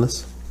questions on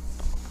this?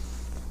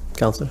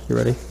 Counselor, you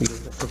ready?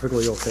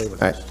 Perfectly okay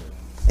with All right. this.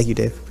 Thank you,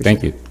 Dave.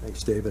 Thank you.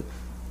 Thanks, David.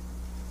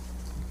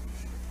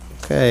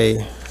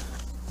 Okay.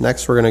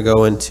 Next, we're going to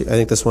go into, I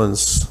think this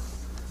one's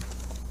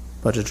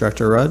Budget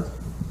Director Rudd.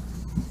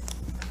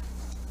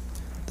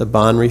 The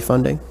bond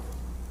refunding.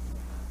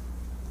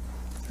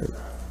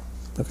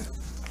 Okay.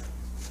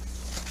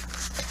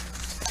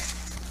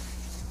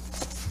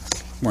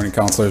 Morning,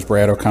 Councilors.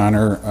 Brad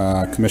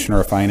O'Connor,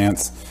 Commissioner of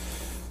Finance.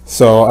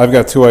 So I've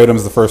got two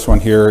items. The first one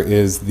here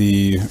is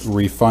the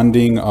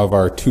refunding of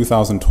our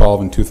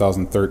 2012 and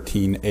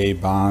 2013 A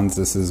bonds.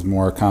 This is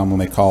more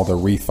commonly called a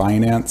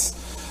refinance.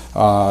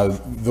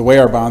 The way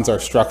our bonds are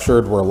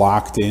structured, we're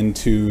locked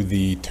into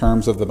the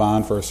terms of the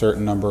bond for a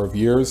certain number of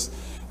years.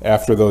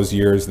 After those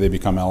years, they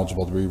become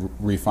eligible to be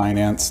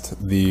refinanced.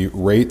 The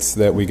rates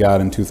that we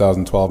got in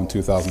 2012 and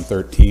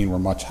 2013 were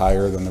much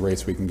higher than the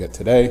rates we can get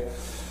today.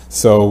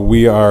 So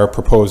we are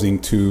proposing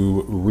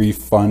to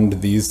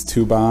refund these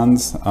two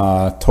bonds.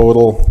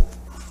 Total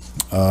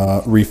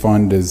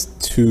refund is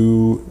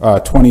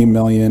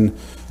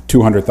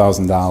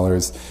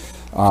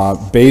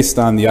 $20,200,000. Based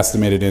on the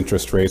estimated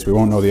interest rates, we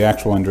won't know the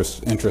actual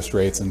interest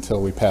rates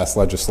until we pass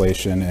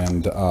legislation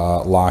and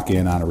lock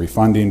in on a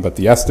refunding, but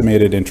the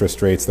estimated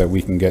interest rates that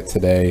we can get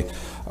today,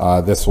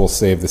 this will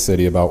save the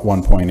city about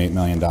 $1.8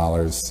 million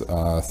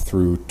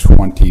through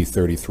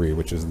 2033,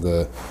 which is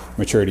the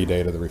maturity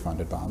date of the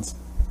refunded bonds.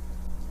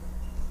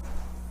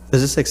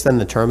 Does this extend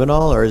the term at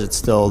all, or is it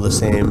still the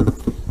same?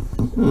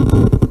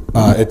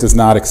 It does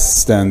not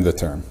extend the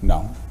term,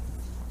 no.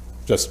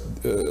 Just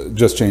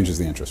changes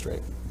the interest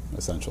rate,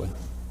 essentially.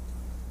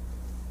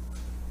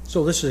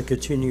 So this is a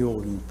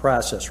continuing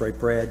process, right,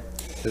 Brad?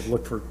 To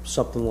look for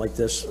something like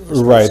this?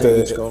 Right,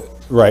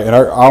 right. And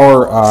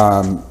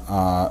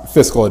our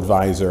fiscal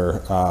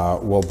advisor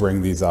will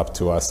bring these up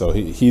to us. So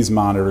he's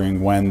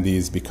monitoring when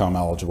these become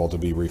eligible to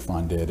be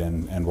refunded,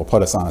 and will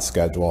put us on a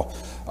schedule.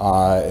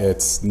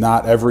 It's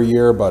not every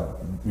year,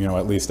 but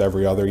at least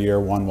every other year,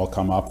 one will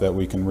come up that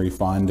we can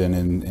refund.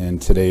 And in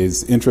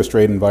today's interest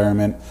rate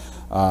environment,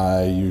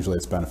 usually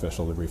it's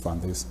beneficial to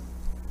refund these.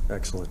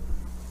 Excellent.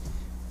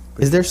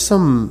 Is there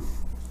some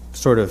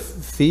sort of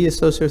fee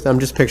associated with that? I'm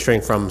just picturing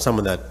from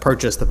someone that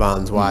purchased the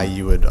bonds why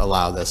you would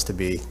allow this to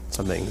be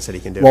something the city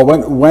can do. Well,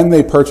 when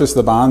they purchase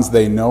the bonds,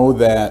 they know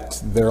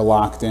that they're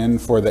locked in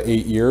for the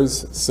 8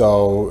 years.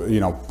 So,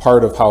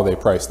 part of how they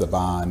price the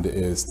bond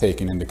is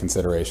taking into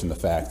consideration the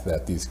fact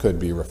that these could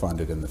be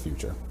refunded in the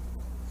future.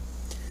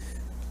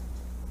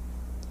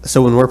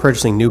 So when we're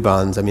purchasing new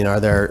bonds, I mean, are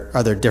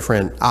there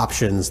different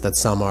options that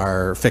some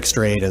are fixed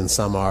rate and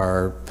some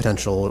are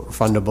potential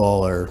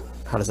refundable, or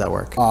how does that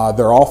work?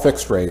 They're all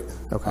fixed rate,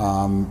 okay.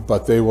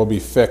 But they will be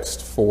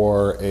fixed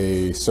for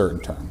a certain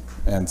term.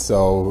 And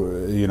so,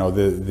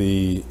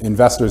 the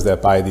investors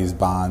that buy these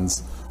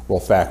bonds will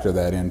factor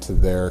that into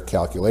their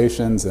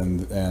calculations,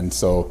 and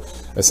so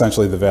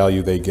essentially the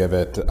value they give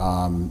it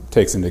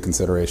takes into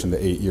consideration the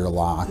 8-year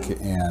lock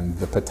and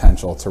the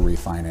potential to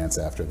refinance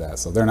after that.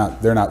 So they're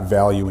not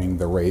valuing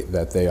the rate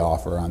that they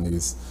offer on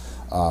these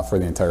for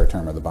the entire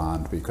term of the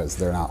bond, because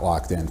they're not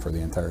locked in for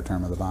the entire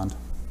term of the bond.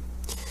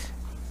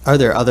 Are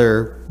there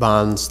other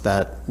bonds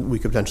that we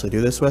could potentially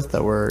do this with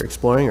that we're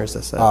exploring, or is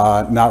this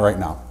not right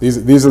now?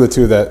 These are the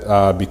two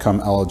that become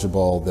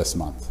eligible this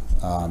month.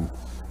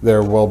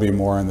 There will be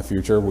more in the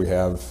future. We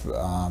have,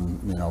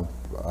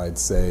 I'd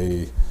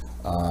say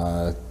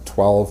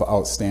 12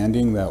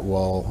 outstanding that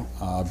will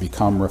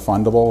become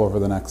refundable over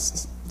the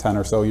next 10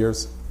 or so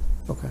years.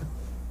 Okay.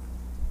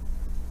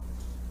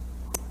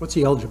 What's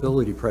the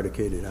eligibility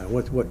predicated on?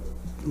 What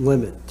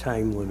limit,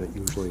 time limit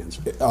usually is?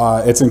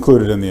 It's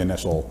included in the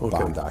initial Okay.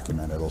 bond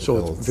document. So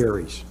it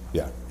varies?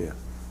 Yeah. Yeah.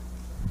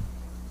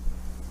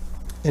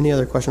 Any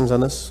other questions on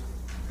this?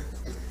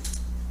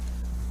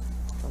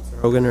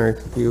 Councilor Hogan, are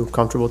you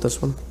comfortable with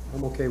this one?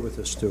 I'm okay with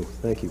this too.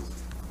 Thank you.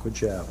 Good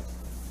job.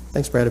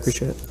 Thanks, Brad,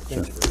 appreciate it.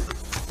 Thanks.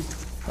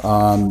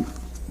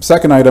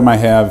 Second item I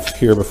have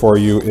here before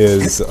you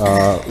is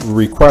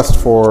request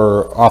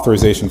for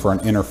authorization for an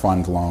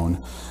interfund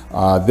loan.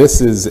 This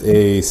is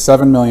a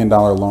 $7 million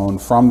loan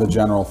from the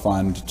general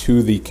fund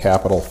to the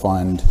capital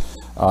fund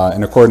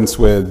in accordance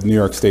with New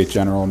York State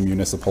General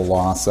Municipal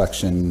Law,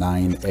 Section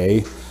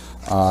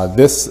 9A.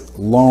 This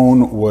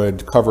loan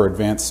would cover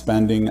advanced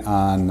spending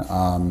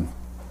on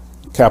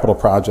capital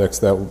projects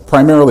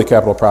primarily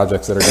capital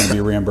projects that are going to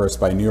be reimbursed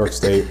by New York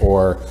State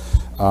or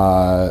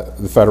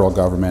the federal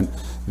government.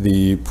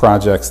 The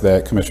projects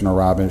that Commissioner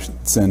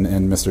Robinson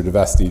and Mr.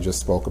 DeVesti just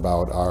spoke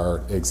about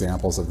are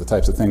examples of the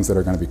types of things that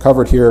are going to be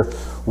covered here.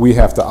 We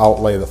have to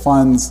outlay the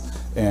funds,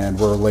 and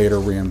we're later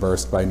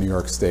reimbursed by New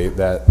York State.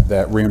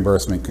 That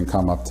reimbursement can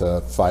come up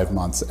to 5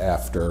 months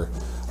after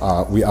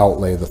we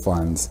outlay the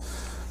funds.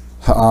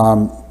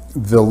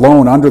 The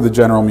loan under the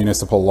general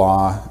municipal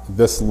law,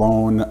 this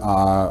loan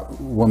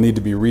will need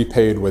to be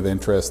repaid with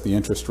interest. The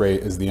interest rate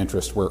is the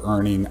interest we're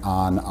earning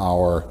on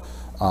our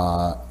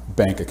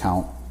bank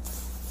account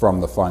from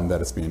the fund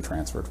that it's being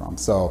transferred from.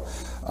 So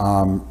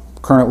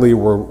currently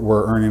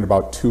we're earning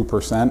about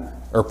 2%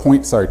 or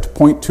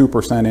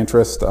 0.2%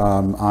 interest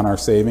on our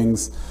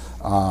savings.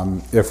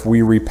 If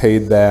we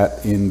repaid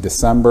that in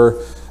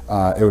December,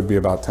 it would be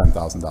about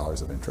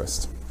 $10,000 of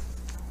interest.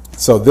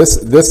 So this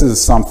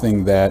is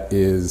something that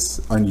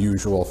is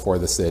unusual for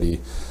the city.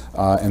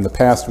 In the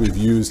past, we've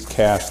used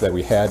cash that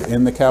we had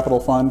in the capital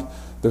fund.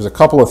 There's a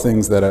couple of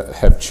things that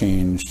have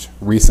changed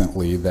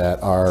recently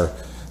that are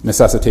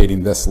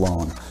necessitating this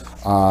loan.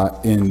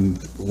 In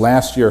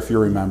last year, if you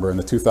remember, in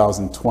the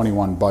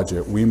 2021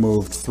 budget, we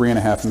moved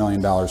 $3.5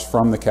 million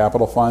from the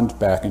capital fund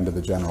back into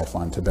the general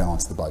fund to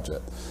balance the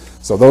budget.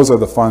 So those are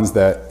the funds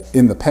that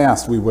in the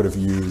past we would have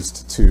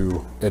used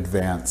to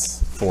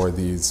advance for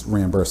these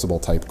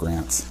reimbursable type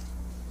grants.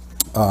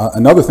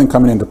 Another thing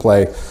coming into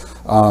play,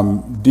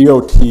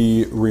 DOT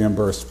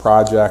reimbursed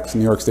projects,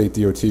 New York State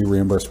DOT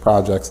reimbursed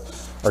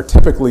projects are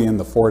typically in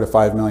the $4 to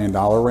 $5 million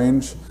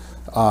range.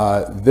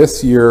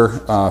 This year,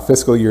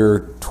 fiscal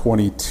year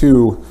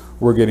 22,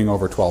 we're getting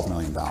over $12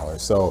 million.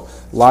 So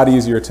a lot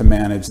easier to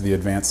manage the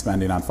advanced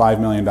spending on $5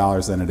 million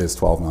than it is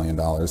 $12 million.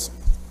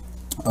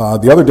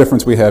 The other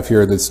difference we have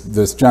here,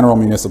 this general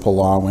municipal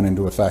law went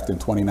into effect in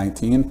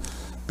 2019.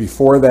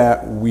 Before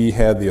that, we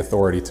had the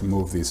authority to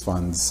move these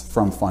funds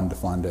from fund to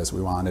fund as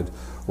we wanted.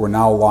 We're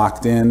now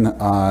locked in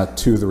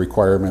to the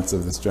requirements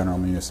of this general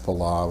municipal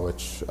law,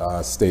 which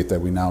state that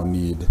we now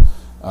need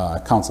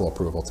council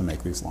approval to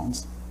make these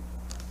loans.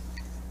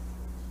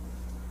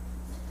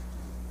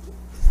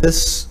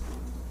 This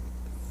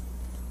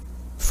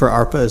for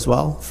ARPA as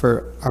well?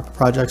 For ARPA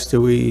projects,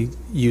 do we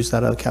use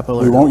that out of capital?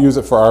 We won't use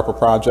it for ARPA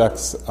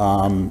projects.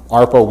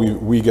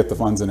 ARPA, we get the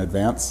funds in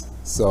advance,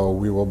 so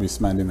we will be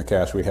spending the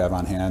cash we have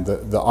on hand.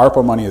 The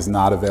ARPA money is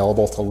not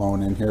available to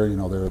loan in here,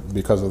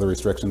 because of the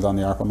restrictions on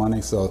the ARPA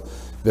money, so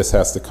this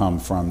has to come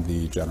from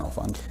the general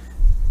fund.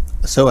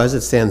 So as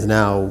it stands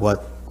now,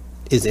 what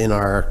is in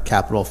our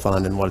capital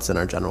fund and what's in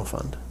our general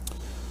fund?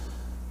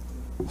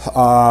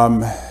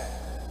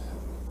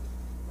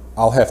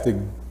 I'll have to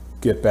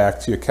get back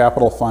to you.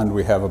 Capital fund,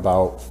 we have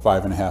about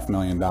 $5.5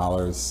 million.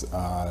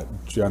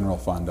 General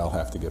fund, I'll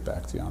have to get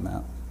back to you on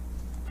that.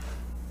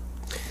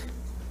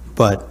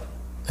 But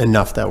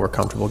enough that we're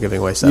comfortable giving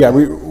away 7? Yeah,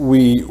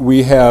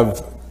 we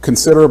have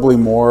considerably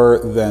more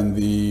than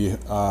the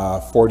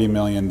 $40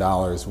 million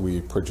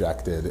we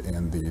projected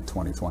in the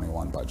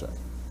 2021 budget.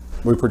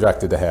 We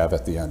projected to have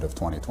at the end of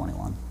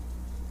 2021.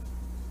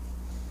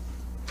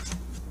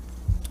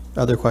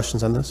 Other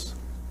questions on this?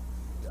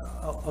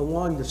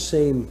 Along the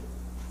same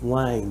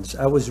lines,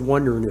 I was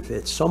wondering if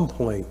at some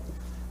point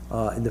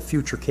in the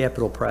future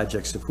capital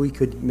projects, if we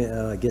could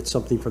get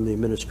something from the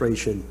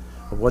administration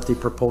of what they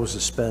propose to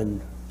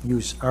spend,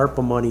 use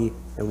ARPA money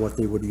and what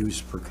they would use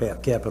for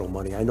capital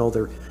money. I know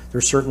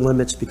there's certain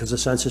limits because of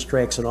census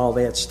tracts and all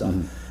that stuff,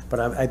 but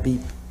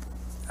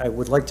I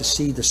would like to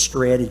see the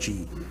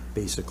strategy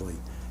basically.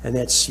 And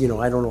that's,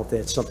 I don't know if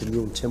that's something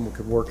you and Tim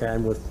could work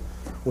on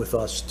with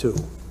us too.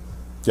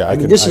 Yeah, I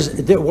mean,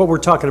 what we're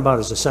talking about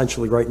is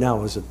essentially right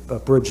now is a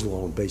bridge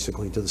loan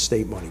basically until the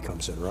state money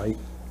comes in, right?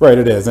 Right,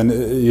 it is, and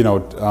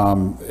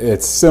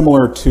it's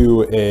similar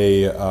to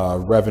a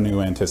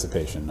revenue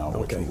anticipation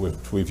note,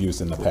 which we've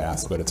used in the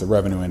past, but it's a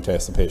revenue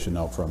anticipation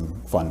note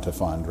from fund to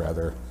fund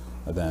rather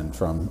than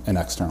from an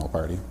external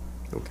party.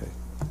 Okay.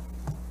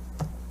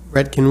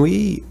 Red, can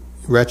we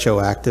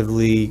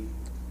retroactively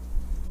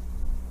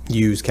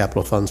use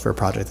capital funds for a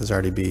project that's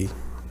already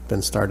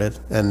been started?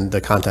 And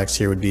the context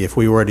here would be if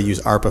we were to use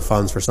ARPA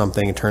funds for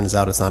something, it turns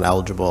out it's not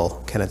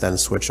eligible, can it then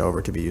switch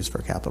over to be used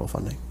for capital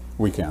funding?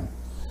 We can.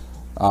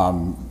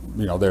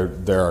 You know,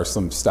 there are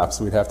some steps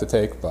we'd have to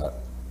take, but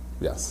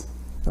yes.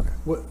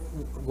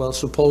 Well,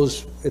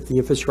 suppose if the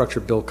infrastructure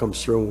bill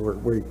comes through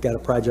and we've got a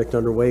project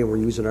underway and we're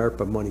using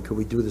ARPA money, could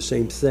we do the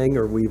same thing,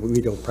 or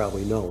we don't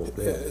probably know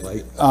that,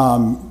 right?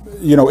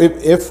 You know,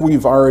 if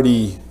we've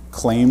already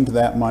claimed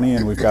that money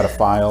and we've got to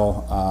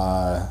file,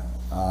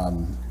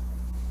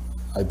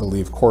 I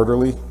believe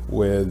quarterly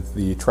with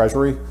the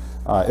Treasury,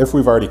 if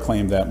we've already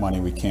claimed that money,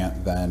 we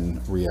can't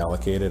then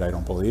reallocate it, I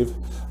don't believe.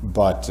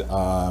 But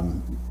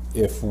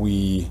if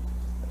we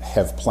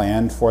have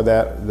planned for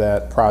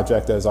that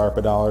project as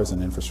ARPA dollars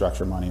and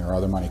infrastructure money or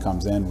other money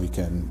comes in, we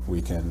can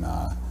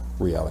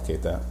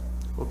reallocate that.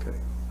 Okay.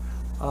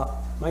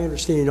 My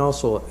understanding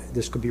also,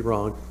 this could be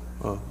wrong,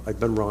 I've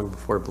been wrong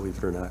before, believe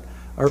it or not.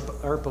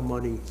 ARPA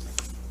money,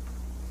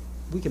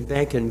 we can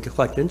bank and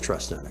collect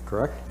interest on it,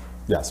 correct?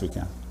 Yes, we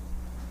can.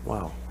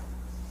 Wow.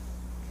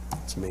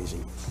 That's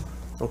amazing.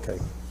 Okay.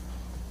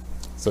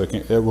 So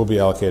it will be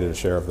allocated a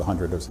share of the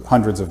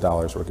hundreds of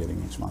dollars we're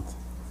getting each month.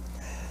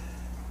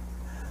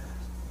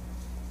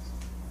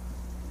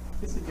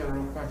 It's a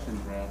general question,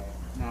 Brad.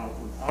 Now,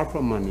 with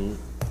ARPA money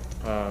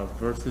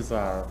versus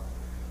our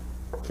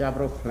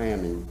capital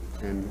planning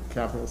and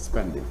capital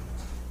spending,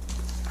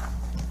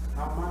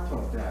 how much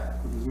of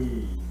that could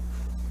we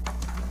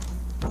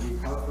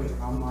calculate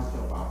how much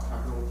of our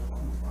capital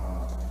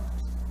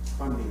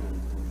funding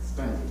and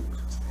spending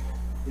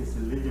is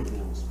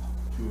eligible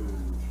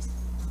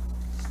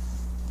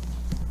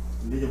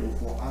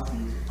for us to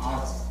use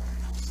ours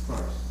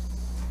first,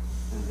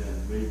 and then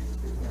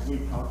have we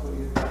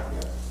calculated that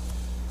yet?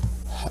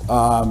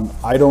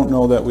 I don't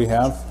know that we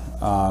have,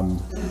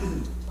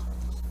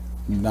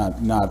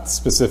 not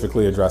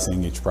specifically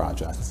addressing each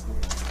project.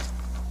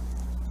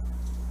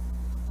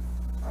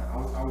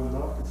 I would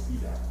love to see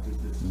that, to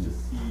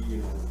see, you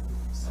know,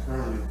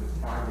 currently the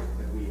project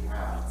that we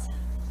have,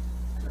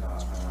 that are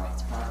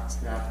tax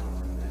capital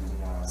and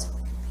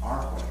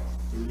ARPA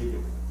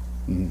illegal.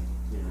 You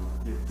know,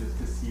 just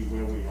to see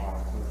where we are,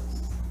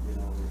 because, you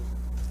know.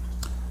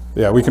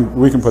 Yeah, we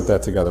can put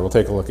that together. We'll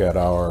take a look at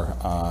our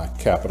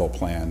capital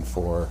plan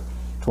for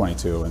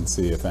 22 and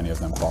see if any of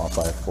them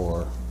qualify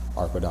for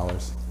ARPA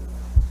dollars.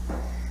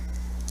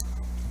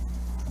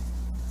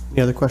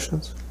 Any other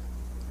questions?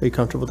 Are you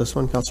comfortable with this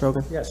one, Councilor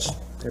Hogan? Yes,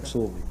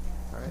 absolutely.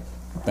 All right.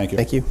 Thank you.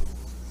 Thank you. All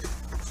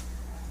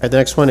right, the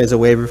next one is a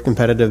waiver of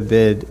competitive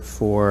bid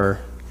for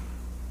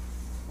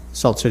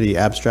Salt City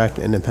Abstract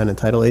Independent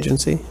Title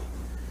Agency.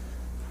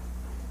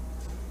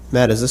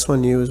 Matt, is this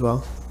one you as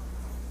well?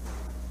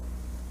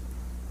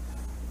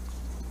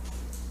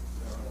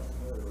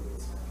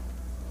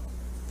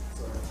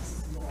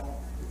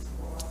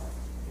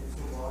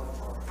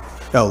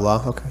 Oh,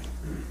 law, okay.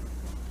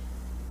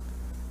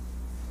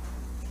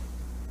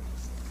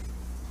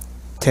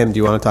 Tim, do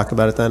you want to talk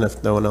about it then,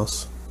 if no one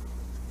else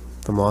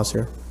from law's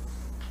here?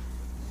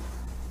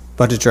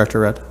 Budget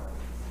Director Rudd.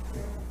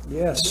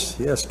 Yes,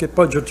 get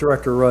Budget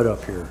Director Rudd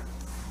up here.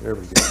 There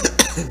we go.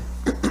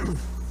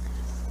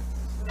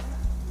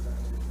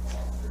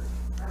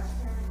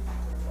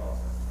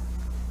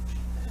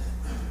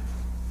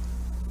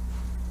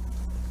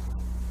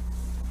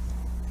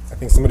 I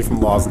think somebody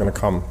from law is going to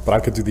come, but I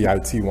could do the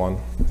IT one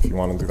if you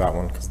want to do that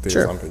one because Dave's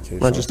on vacation.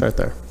 Why don't you start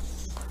there?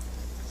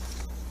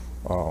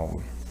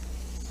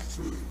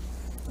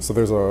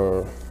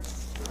 So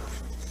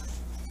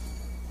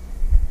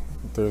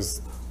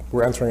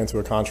we're entering into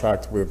a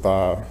contract with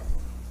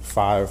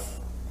 5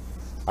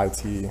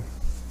 IT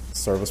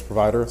service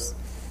providers,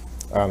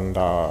 and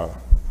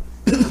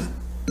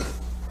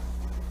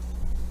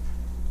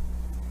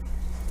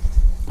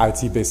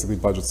IT basically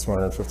budgets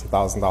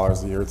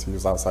 $250,000 a year to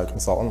use outside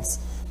consultants.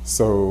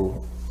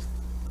 So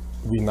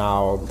we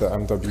now, the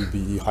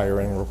MWBE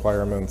hiring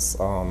requirements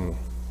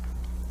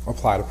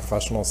apply to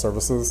professional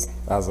services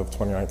as of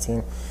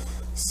 2019.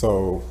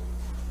 So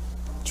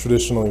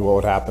traditionally what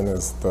would happen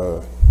is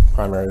the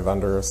primary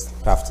vendors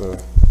have to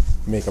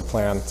make a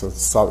plan to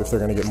sub, if they're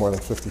going to get more than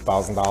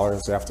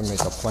 $50,000, they have to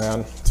make a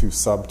plan to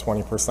sub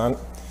 20%.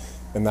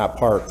 And that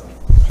part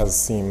has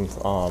seemed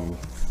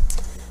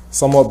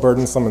somewhat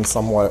burdensome and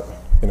somewhat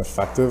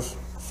ineffective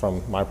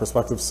from my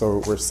perspective.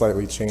 So we're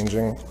slightly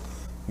changing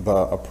the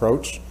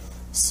approach.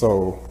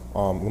 So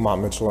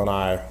Lamont Mitchell and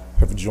I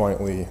have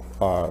jointly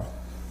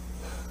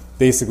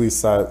basically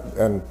said,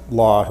 and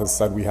law has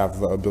said we have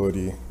the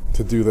ability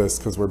to do this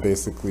because we're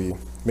basically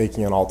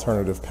making an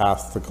alternative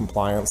path to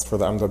compliance for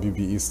the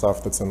MWBE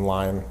stuff that's in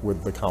line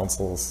with the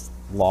council's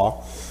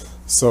law.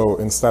 So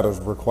instead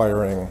of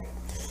requiring,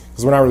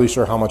 because we're not really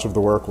sure how much of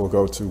the work will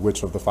go to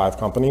which of the 5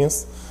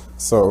 companies,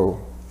 so,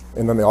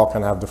 and then they all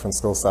kind of have different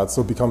skill sets,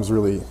 so it becomes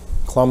really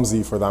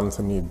clumsy for them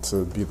to need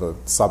to be the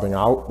subbing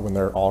out when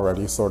they're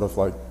already sort of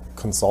like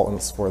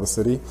consultants for the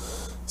city.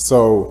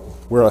 So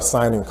we're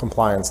assigning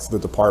compliance to the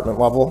department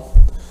level.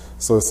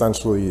 So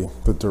essentially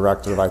the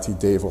director of IT,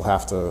 Dave, will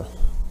have to,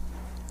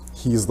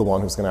 he's the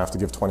one who's going to have to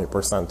give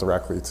 20%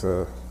 directly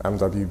to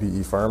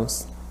MWBE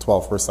firms,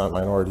 12%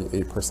 minority,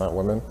 8%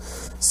 women.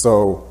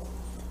 So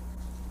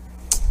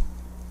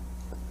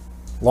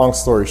long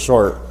story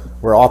short,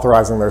 we're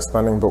authorizing their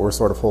spending, but we're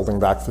sort of holding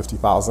back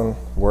 50,000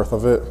 worth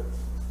of it,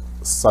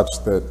 such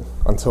that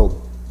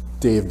until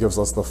Dave gives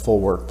us the full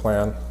work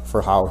plan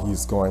for how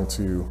he's going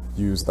to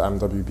use the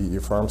MWBE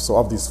firm. So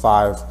of these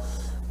 5,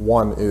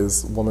 1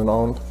 is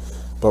woman-owned,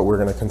 but we're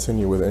going to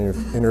continue with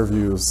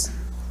interviews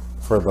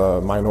for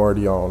the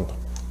minority-owned,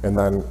 and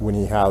then when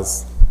he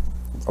has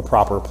a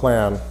proper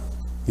plan,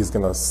 he's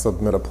going to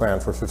submit a plan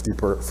for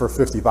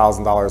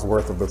 $50,000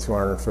 worth of the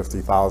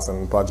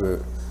 $250,000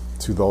 budget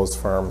to those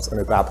firms, and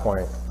at that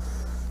point,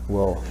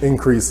 we'll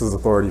increase his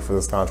authority for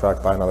this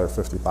contract by another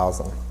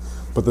 $50,000.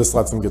 But this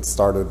lets him get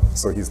started,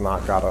 so he's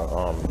not got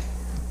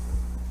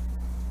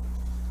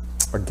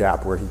a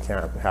gap where he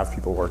can't have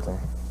people working.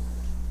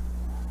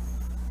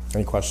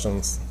 Any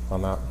questions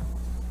on that?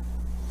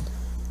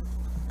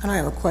 I don't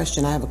have a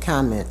question, I have a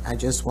comment. I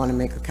just want to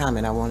make a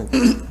comment. I want to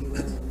thank you and the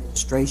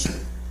administration,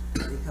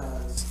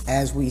 because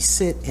as we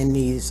sit in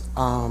these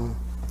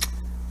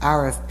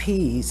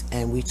RFPs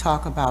and we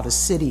talk about a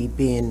city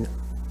being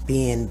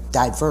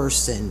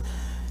diverse and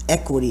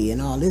equity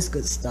and all this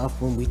good stuff,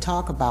 when we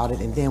talk about it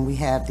and then we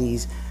have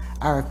these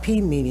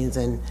RFP meetings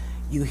and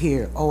you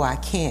hear, oh, I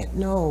can't.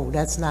 No,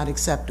 that's not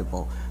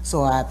acceptable.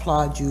 So I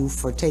applaud you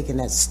for taking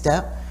that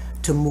step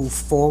to move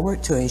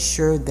forward to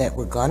ensure that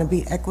we're going to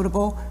be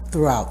equitable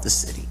throughout the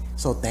city.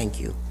 So thank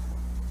you.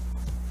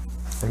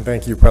 And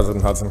thank you,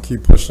 President Hudson.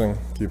 Keep pushing,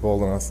 keep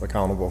holding us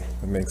accountable.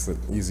 It makes it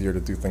easier to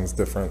do things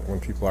different when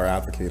people are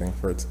advocating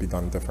for it to be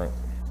done different.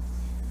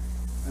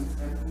 And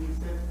you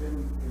said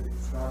then it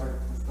started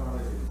in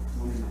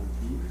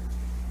 2019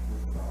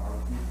 with the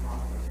RFP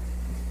process.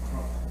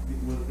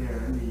 Was there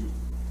any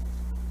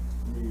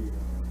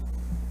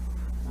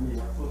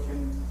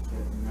applicants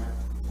that met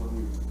what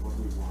we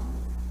wanted?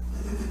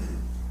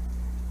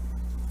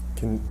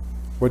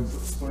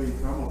 So in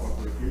terms of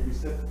application, you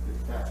said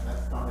that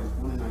started in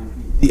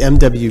 2019. The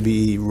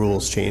MWBE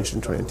rules changed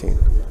in 2019.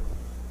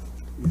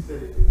 You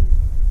said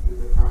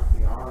the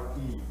RFP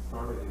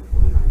started in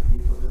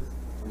 2019 for this,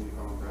 and you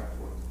come back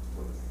what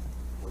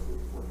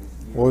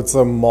Well, it's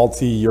a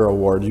multi-year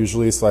award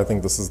usually, so I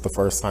think this is the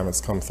first time it's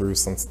come through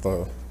since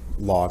the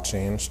law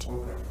changed.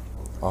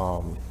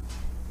 Okay.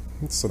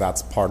 So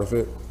that's part of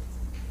it,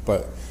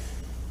 but.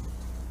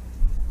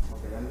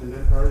 Okay, and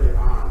then early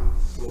on,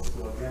 so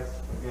I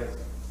guess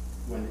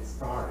when it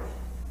started,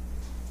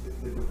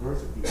 the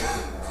diversity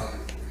wasn't there,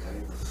 obviously,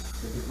 right?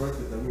 The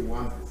diversity that we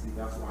wanted to see,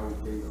 that's why we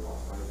gave it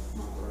off, right? It's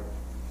not correct.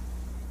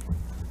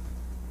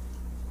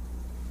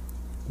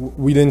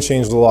 We didn't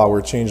change the law,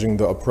 we're changing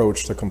the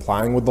approach to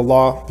complying with the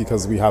law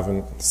because we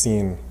haven't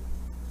seen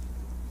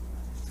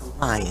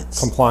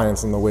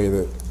compliance in the way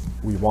that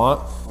we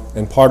want.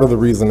 And part of the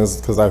reason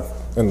is because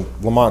and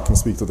Lamont can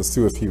speak to this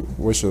too if he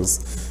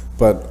wishes,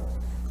 but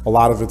a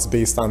lot of it's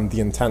based on the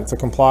intent to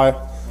comply.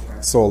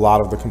 So a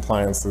lot of the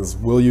compliance is,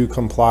 will you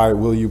comply,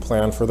 will you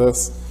plan for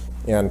this?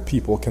 And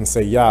people can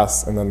say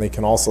yes, and then they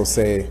can also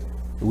say,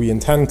 we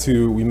intend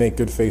to, we make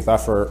good faith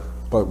effort,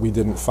 but we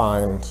didn't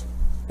find,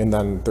 and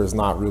then there's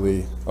not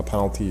really a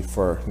penalty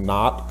for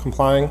not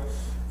complying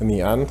in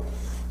the end.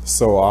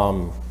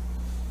 So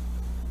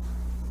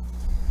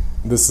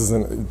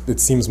it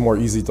seems more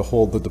easy to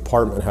hold the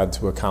department head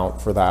to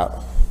account for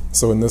that.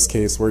 So in this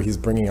case, where he's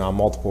bringing on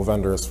multiple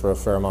vendors for a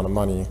fair amount of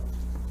money,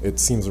 it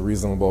seems a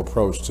reasonable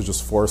approach to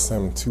just force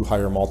him to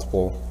hire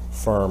multiple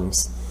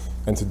firms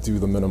and to do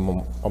the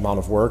minimum amount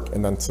of work,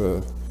 and then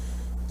to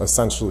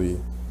essentially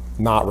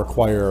not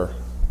require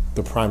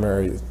the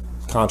primary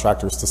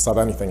contractors to sub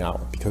anything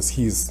out because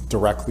he's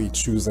directly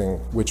choosing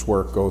which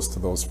work goes to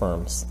those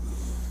firms.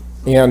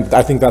 And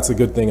I think that's a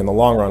good thing in the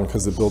long run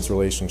because it builds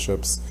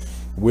relationships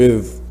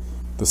with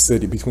the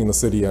city, between the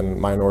city and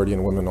minority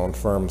and women-owned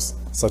firms,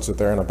 such that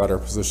they're in a better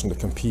position to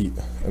compete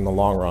in the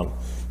long run.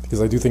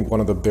 Because I do think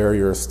one of the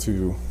barriers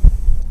to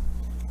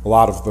a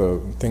lot of the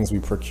things we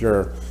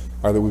procure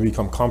are that we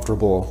become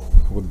comfortable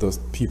with the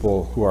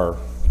people who are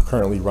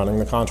currently running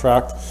the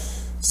contract.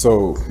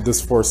 So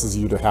this forces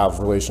you to have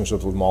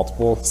relationships with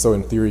multiple. So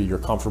in theory, you're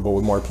comfortable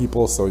with more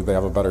people, so they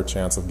have a better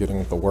chance of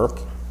getting the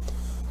work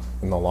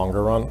in the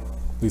longer run.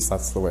 At least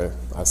that's the way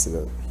I see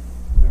it.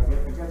 I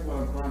guess what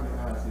I'm trying to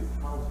ask is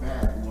how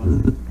bad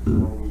was it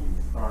before we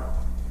start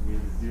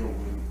with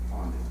zeroing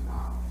on it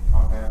now?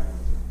 How bad was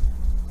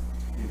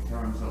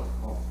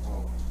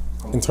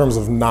it in terms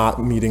of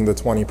not meeting the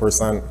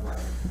 20%?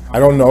 I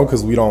don't know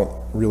because we don't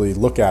really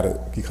look at it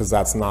because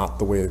that's not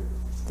the way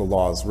the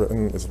law is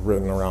written. It's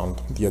written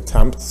around the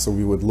attempt, so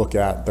we would look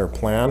at their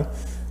plan,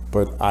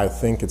 but I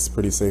think it's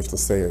pretty safe to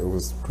say it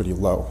was pretty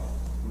low.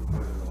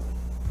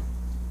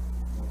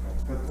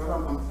 But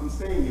I'm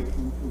saying if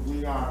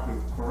we are to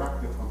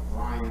correct the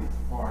compliance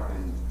part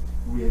and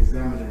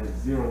re-examine it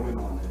and zero in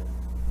on it,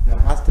 there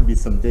has to be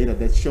some data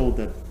that showed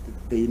that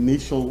the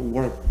initial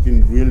work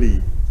didn't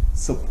really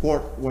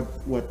support what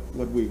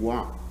we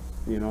want,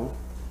 you know?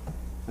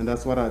 And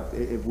that's what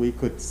if we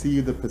could see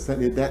the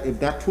percent, if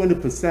that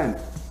 20%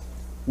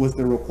 was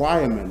the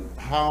requirement,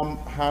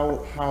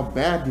 how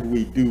bad did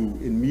we do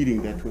in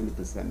meeting that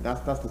 20%?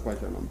 That's the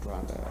question I'm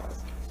trying to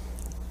ask.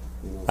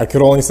 I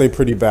could only say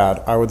pretty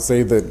bad. I would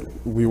say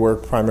that we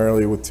work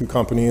primarily with two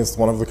companies.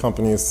 One of the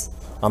companies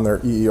on their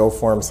EEO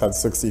forms had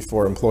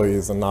 64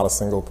 employees and not a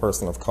single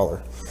person of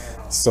color.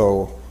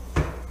 So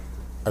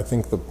I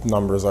think the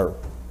numbers are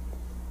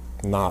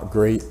not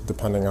great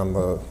depending on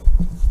the,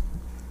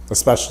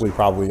 especially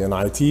probably in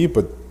IT,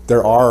 but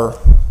there are,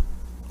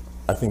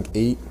 I think,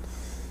 8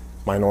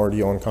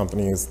 minority-owned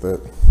companies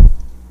that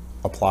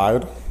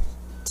applied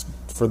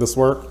for this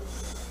work.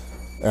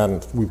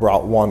 And we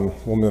brought one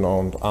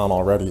woman-owned on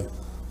already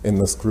in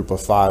this group of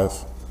 5.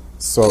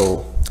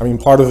 So, I mean,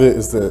 part of it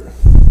is that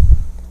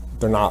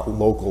they're not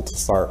local to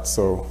start.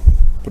 So,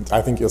 but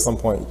I think at some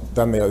point,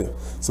 then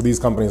so these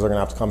companies are gonna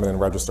have to come in and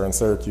register in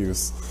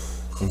Syracuse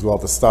and do all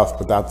this stuff,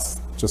 but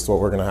that's just what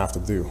we're gonna have to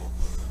do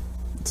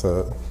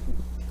to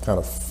kind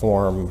of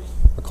form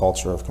a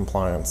culture of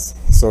compliance.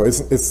 So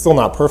it's still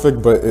not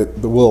perfect, but it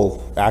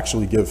will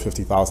actually give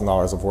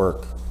 $50,000 of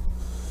work.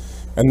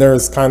 And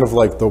there's kind of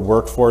like the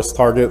workforce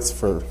targets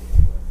for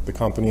the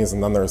companies,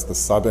 and then there's the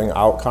subbing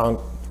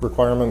out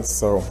requirements.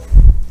 So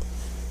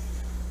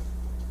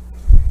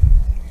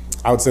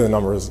I would say the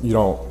numbers, you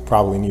don't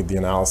probably need the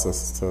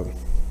analysis to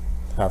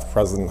have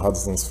President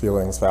Hudson's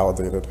feelings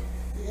validated.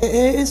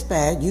 It's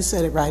bad. You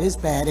said it right. It's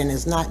bad, and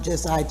it's not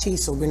just IT,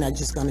 so we're not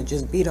just going to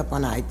just beat up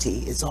on IT.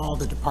 It's all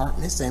the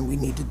departments, and we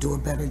need to do a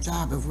better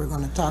job. If we're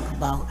going to talk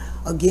about,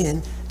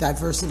 again,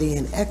 diversity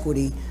and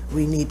equity,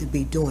 we need to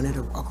be doing it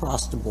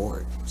across the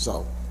board.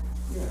 So,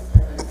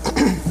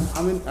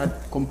 I mean, I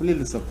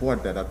completely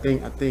support that. I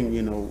think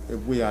you know, if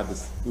we are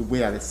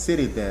the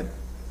city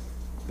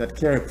that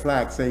carry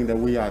flags saying that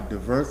we are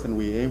diverse and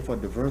we aim for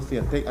diversity,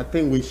 I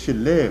think we should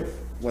live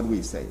what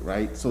we say,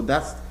 right? So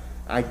that's,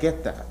 I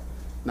get that.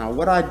 Now,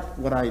 what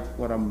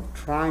I'm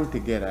trying to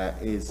get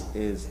at is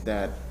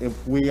that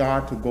if we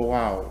are to go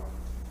out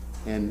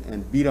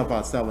and beat up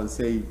ourselves and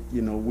say,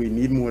 you know, we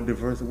need more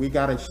diversity, we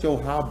got to show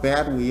how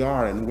bad we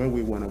are and where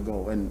we want to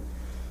go. And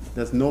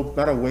there's no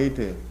better way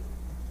to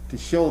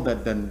show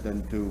that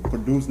than to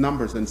produce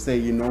numbers and say,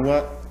 you know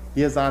what,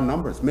 here's our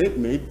numbers.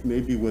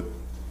 Maybe with,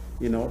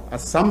 you know,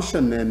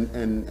 assumption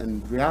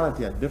and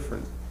reality are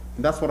different.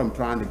 And that's what I'm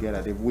trying to get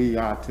at. If we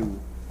are to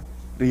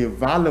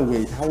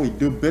reevaluate how we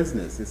do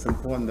business, it's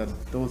important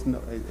that those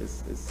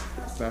it's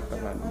backed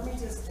up. Let me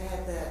just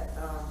add that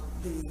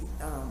the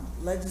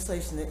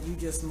legislation that you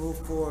just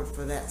moved forward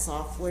for that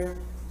software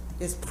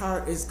is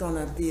going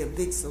to be a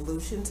big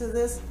solution to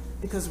this,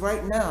 because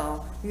right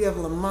now you have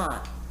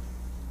Lamont,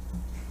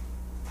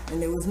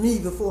 and it was me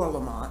before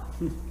Lamont,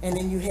 and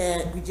then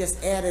we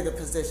just added a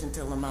position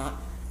to Lamont.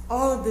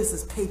 All of this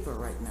is paper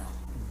right now.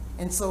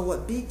 And so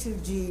what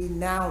B2G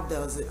now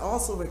does, it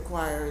also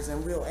requires,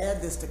 and we'll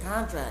add this to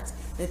contracts,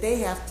 that they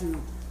have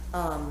to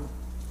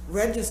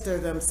register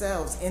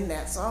themselves in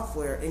that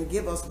software and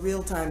give us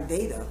real-time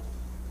data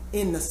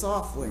in the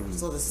software.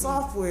 So the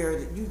software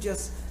that you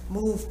just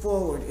moved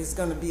forward is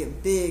going to be a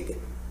big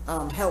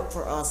help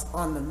for us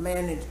on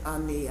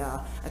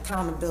the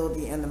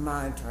accountability and the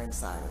monitoring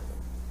side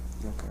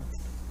of it. Okay.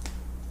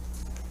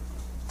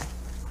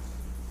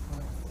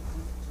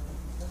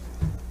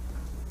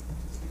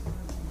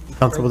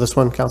 Comfortable with this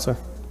one, Counselor?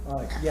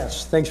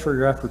 Yes, thanks for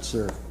your efforts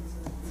there,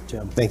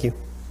 Jim. Thank you.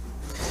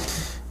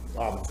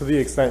 To the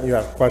extent you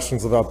have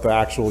questions about the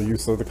actual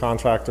use of the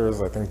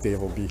contractors, I think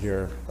Dave will be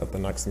here at the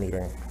next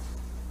meeting.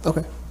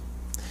 Okay.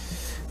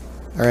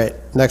 All right,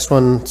 next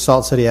one,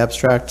 Salt City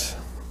Abstract,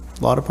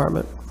 Law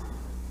Department.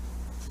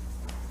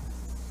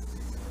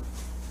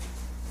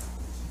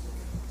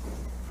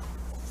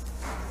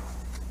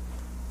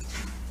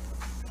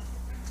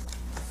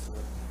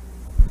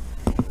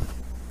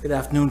 Good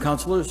afternoon,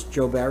 councilors.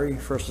 Joe Barry,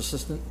 First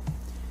Assistant.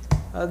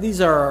 These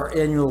are our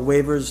annual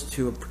waivers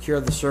to procure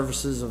the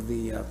services of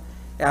the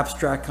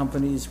abstract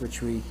companies,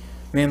 which we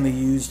mainly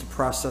use to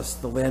process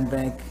the land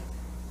bank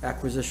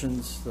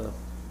acquisitions,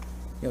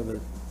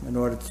 in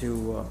order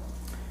to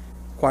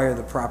acquire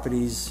the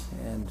properties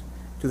and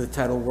do the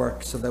title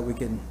work so that we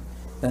can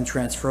then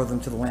transfer them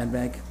to the land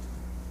bank.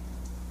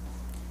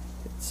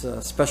 It's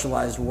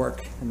specialized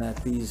work in that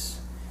these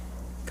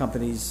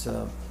companies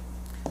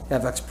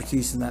have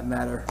expertise in that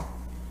matter,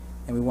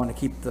 and we want to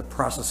keep the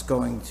process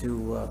going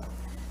to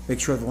make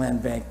sure the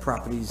land bank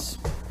properties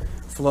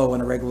flow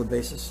on a regular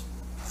basis.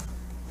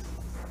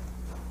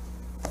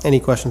 Any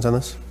questions on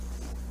this?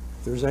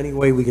 If there's any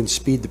way we can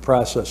speed the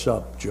process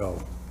up,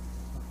 Joe,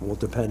 we'll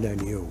depend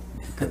on you,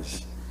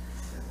 because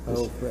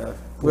we'll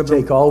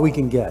take all we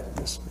can get,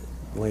 this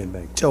land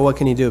bank. Joe, what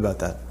can you do about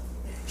that?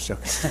 Just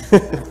joking.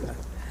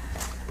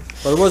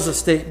 Well, there was a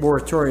state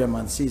moratorium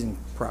on seizing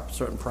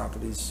certain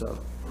properties, so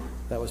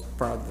that was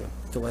part of the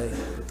delay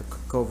with the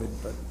COVID,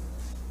 but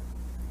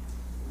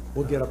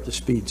we'll get up to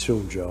speed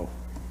soon, Joe.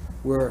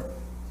 We're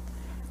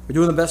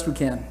doing the best we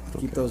can to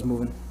keep those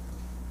moving.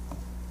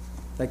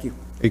 Thank you.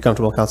 Are you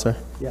comfortable, Counselor?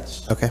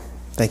 Yes. Okay.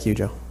 Thank you,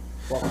 Joe.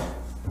 Welcome.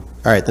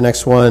 All right, the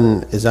next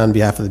one is on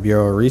behalf of the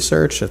Bureau of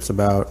Research. It's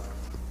about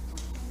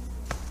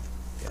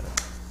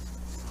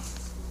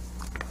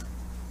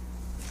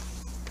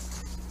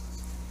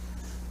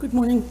Good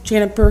morning,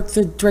 Janet Burke,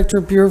 the Director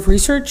of Bureau of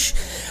Research.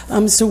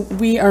 So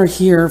we are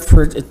here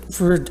for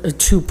a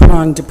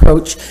two-pronged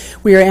approach.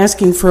 We are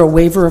asking for a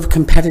waiver of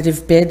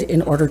competitive bid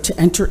in order to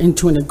enter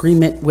into an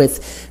agreement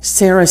with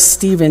Sarah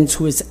Stevens,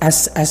 who is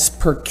SS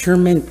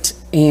Procurement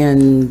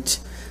and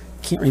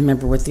can't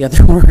remember what the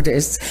other word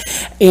is.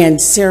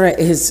 And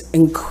Sarah has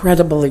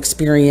incredible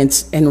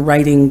experience in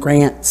writing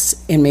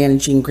grants and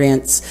managing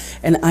grants.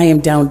 And I am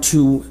down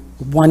to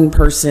one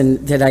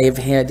person that I have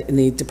had in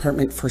the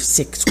department for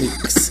 6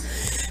 weeks.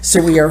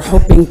 So we are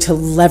hoping to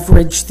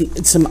leverage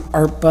some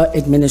ARPA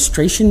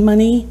administration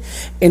money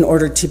in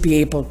order to be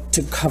able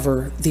to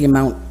cover the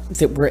amount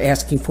that we're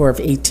asking for of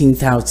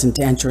 $18,000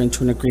 to enter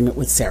into an agreement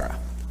with Sarah.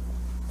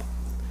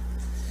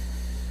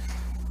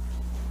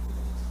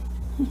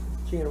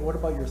 Janet, what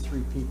about your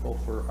 3 people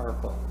for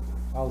ARPA?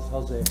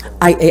 How's that going?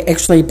 I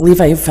actually believe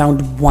I have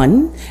found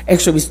one.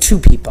 Actually, it was 2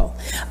 people.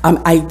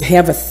 I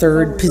have a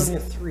third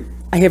position.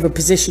 I have a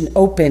position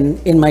open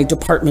in my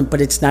department,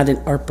 but it's not an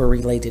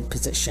ARPA-related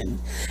position.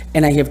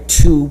 And I have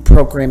 2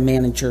 program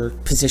manager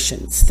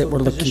positions that we're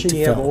looking to fill. The position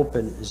you have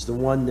open is the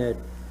one that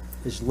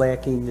is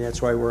lacking, that's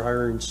why we're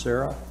hiring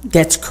Sarah?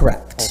 That's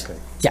correct. Okay.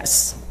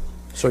 Yes.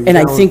 So and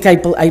I think, I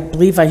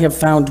believe I have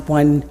found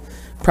one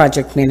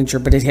project manager,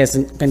 but it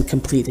hasn't been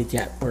completed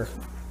yet. We're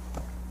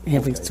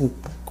having some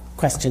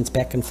questions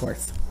back and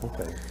forth.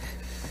 Okay.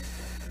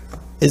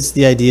 Is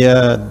the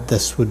idea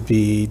this would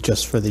be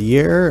just for the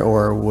year,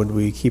 or would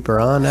we keep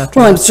her on after?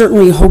 Well, that? I'm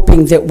certainly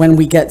hoping that when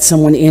we get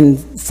someone in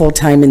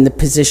full-time in the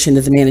position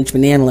of the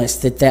management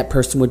analyst, that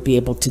person would be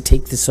able to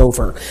take this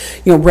over.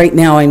 You know, right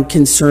now I'm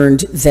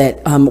concerned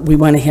that we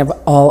want to have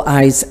all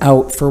eyes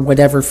out for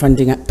whatever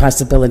funding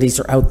possibilities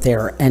are out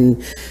there,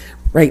 and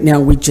right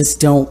now we just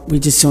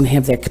don't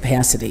have that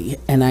capacity.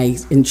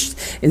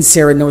 And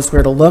Sarah knows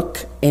where to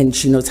look, and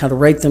she knows how to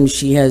write them.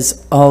 She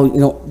has all,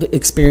 the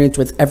experience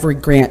with every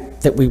grant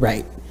that we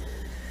write.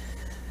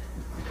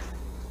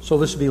 So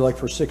this would be like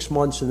for 6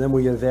 months, and then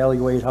we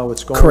evaluate how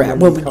it's going? Correct.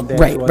 And Well, then come back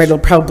right. to us? It'll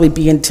probably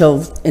be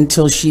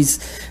until she's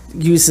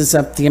uses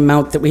up the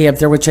amount that we have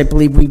there, which I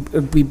believe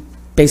would be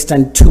based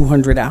on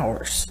 200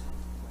 hours.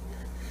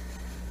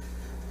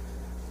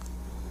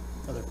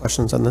 Other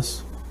questions on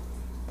this?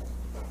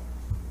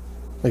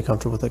 Are you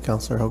comfortable with it,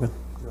 Councilor Hogan?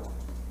 No.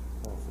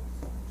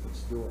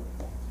 Let's do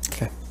it.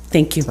 Okay.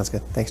 Thank you. Sounds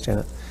good. Thanks,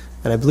 Janet.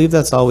 And I believe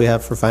that's all we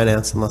have for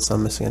finance, unless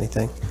I'm missing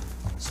anything.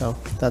 So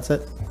that's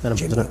it, Madam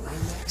President.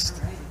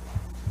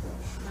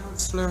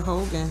 Councilor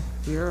Hogan,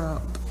 you're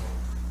up.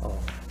 Oh,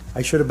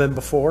 I should have been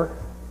before?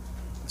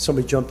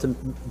 Somebody jumped in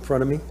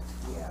front of me?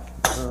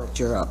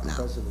 You're up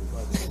now.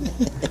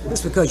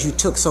 It's because you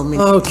took so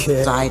many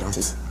Okay.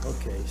 items.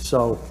 Okay,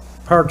 so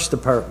Parks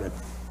Department.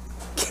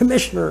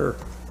 Commissioner.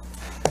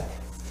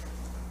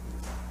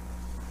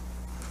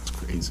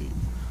 Crazy.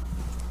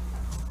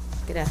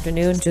 Good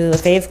afternoon, Julie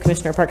LaFave,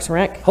 Commissioner of Parks and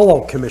Rec.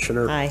 Hello,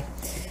 Commissioner. Hi.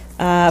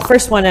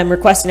 First one, I'm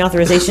requesting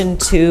authorization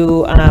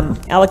to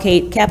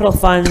allocate capital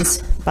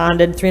funds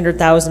bonded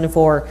 $300,000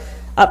 for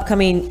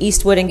upcoming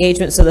Eastwood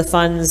engagement. So the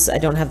funds, I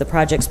don't have the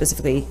project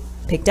specifically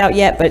picked out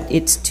yet, but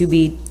it's to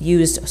be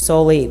used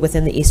solely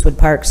within the Eastwood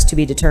Parks to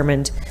be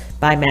determined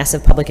by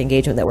massive public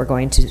engagement that we're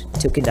going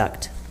to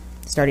conduct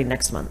starting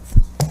next month.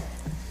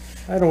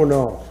 I don't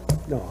know.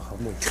 No.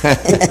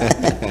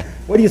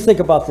 What do you think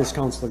about this,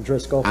 Councilor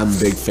Driscoll? I'm a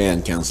big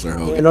fan, Councilor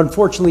Hogan. And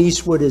unfortunately,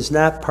 Eastwood is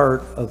not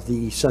part of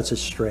the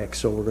census tract,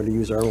 so we're going to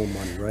use our own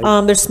money,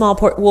 right? There's small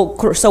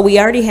so we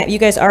already have, you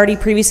guys already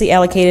previously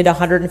allocated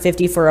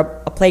 150 for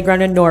a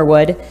playground in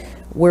Norwood.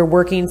 We're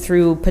working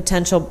through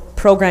potential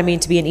programming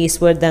to be in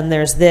Eastwood, then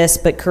there's this,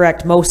 but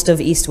correct, most of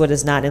Eastwood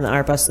is not in the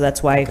ARPA, so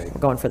that's why we're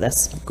going for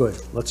this.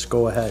 Good, let's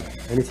go ahead.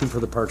 Anything for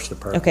the Parks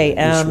Department? Okay,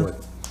 Eastwood.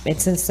 and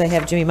since I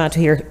have Jimmy Mato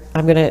here,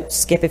 I'm gonna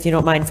skip, if you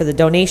don't mind, for the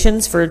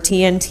donations for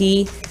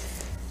TNT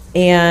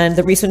and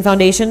the Reisman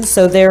Foundation.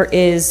 So there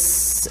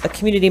is a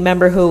community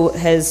member who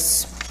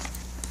has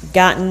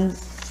gotten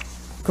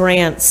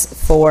grants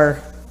for,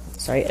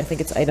 sorry, I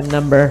think it's item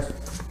number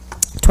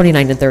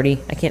 29 and 30,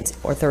 I can't,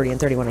 or 30 and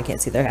 31, I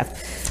can't see their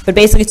half. But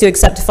basically to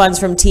accept funds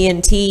from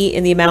TNT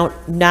in the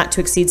amount not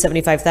to exceed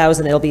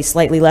 75,000, it'll be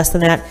slightly less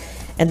than that.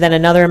 And then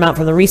another amount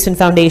from the Reisman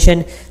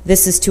Foundation.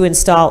 This is to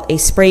install a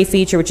spray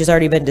feature, which has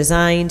already been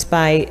designed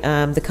by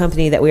the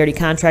company that we already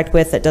contract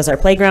with that does our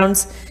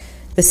playgrounds.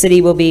 The city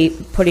will be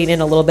putting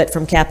in a little bit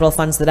from capital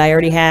funds that I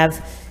already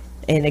have.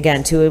 And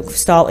again, to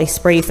install a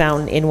spray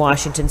fountain in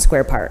Washington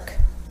Square Park.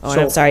 Oh,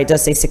 and I'm sorry, it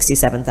does say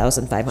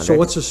 67,500. So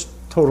what's the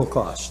total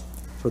cost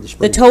for the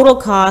spring? The total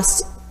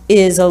cost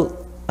is, I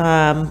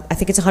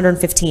think it's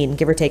 115,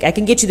 give or take. I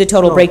can get you the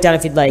total breakdown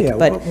if you'd like, yeah,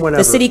 but whenever.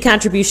 the city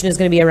contribution is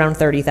going to be around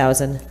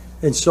 30,000.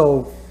 And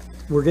so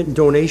we're getting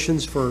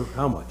donations for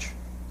how much?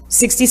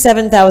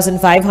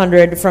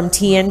 67,500 from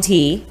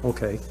TNT.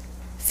 Okay.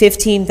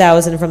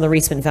 15,000 from the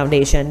Reisman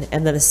Foundation,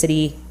 and then the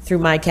city, through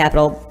my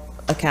capital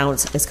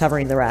accounts, is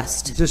covering the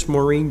rest. Is this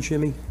Maureen,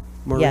 Jimmy?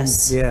 Maureen?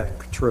 Yes. Yeah,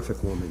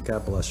 terrific woman.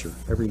 God bless her.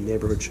 Every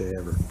neighborhood should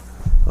have her.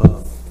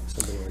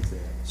 Something like that.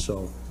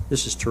 So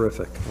this is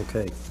terrific.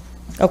 Okay.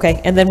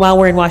 Okay, and then while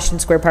we're in Washington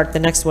Square Park, the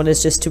next one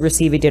is just to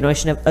receive a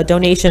donation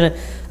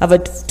of a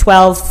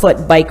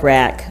 12-foot bike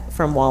rack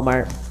from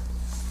Walmart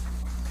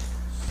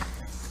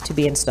to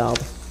be installed.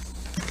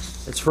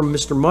 It's from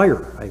Mr.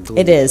 Meyer, I believe.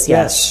 It is,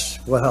 yes.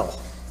 Yes, well,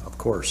 of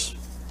course.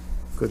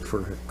 Good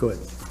for, good.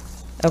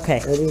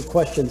 Okay. Any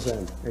questions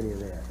on any of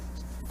that?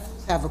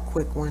 I have a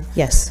quick one.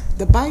 Yes.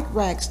 The bike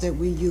racks that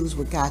we use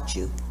with Got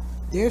You,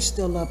 they're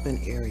still up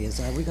in areas.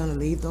 Are we gonna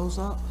leave those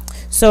up?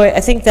 So I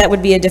think that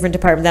would be a different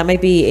department. That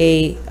might be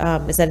a,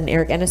 is that an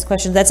Eric Ennis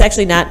question? That's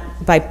actually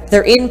not by,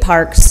 they're in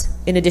parks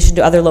in addition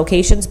to other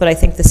locations, but I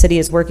think the city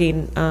is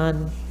working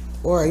on.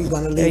 Or are you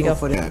gonna There you leave them go.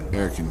 for them? Yeah,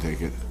 Eric can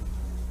take it.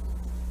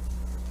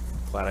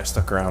 Glad I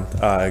stuck around.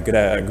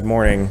 Good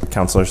morning,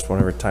 councilors,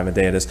 whatever time of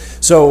day it is.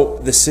 So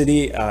the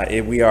city,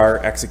 we are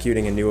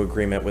executing a new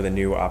agreement with a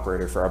new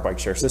operator for our bike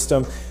share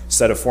system.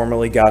 Instead of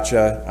formerly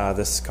Gotcha,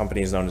 this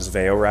company is known as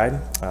Veo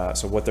Ride.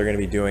 So what they're going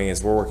to be doing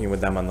is we're working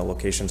with them on the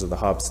locations of the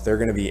hubs. They're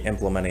going to be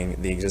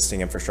implementing the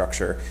existing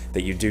infrastructure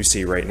that you do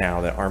see right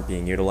now that aren't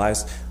being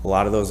utilized. A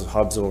lot of those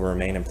hubs will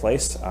remain in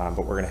place, but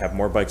we're going to have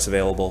more bikes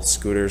available.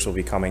 Scooters will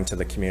be coming to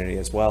the community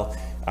as well.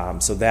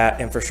 So that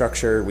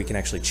infrastructure, we can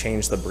actually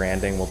change the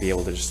branding. We'll be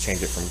able to just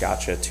change it from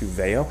Gotcha to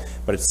Veo,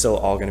 but it's still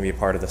all going to be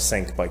part of the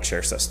synced bike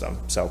share system.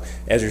 So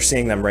as you're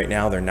seeing them right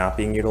now, they're not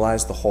being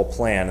utilized. The whole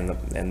plan,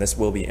 and this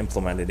will be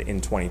implemented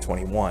in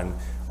 2021.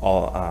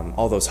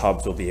 All those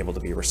hubs will be able to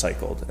be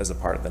recycled as a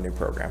part of the new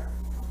program.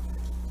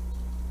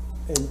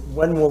 And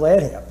when will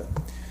that happen,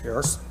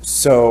 Eric?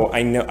 So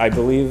I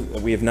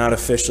believe we have not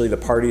officially, the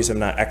parties have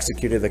not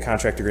executed the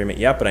contract agreement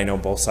yet, but I know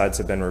both sides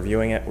have been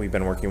reviewing it. We've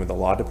been working with the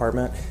law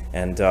department,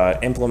 and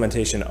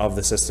implementation of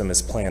the system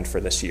is planned for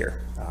this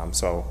year.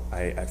 So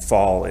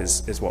fall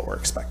is what we're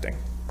expecting.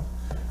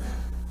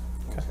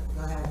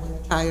 Gonna have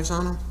winter tires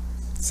on them?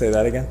 Say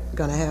that again?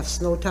 Gonna have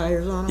snow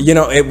tires on them? You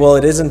know,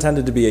 it is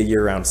intended to be a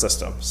year-round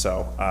system.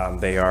 So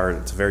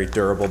it's a very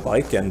durable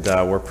bike, and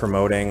we're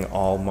promoting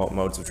all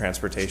modes of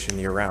transportation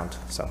year-round.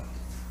 So.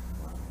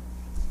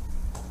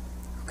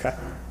 Okay.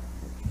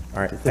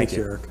 All right, thank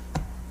you. Eric.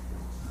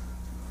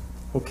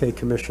 Okay,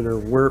 Commissioner,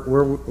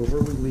 where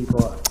we leave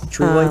off?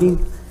 Tree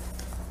lighting?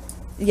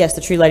 Yes,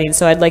 the tree lighting.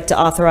 So I'd like to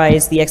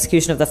authorize the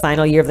execution of the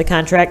final year of the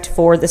contract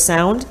for the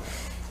sound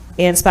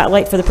and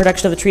spotlight for the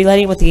production of the tree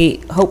lighting with the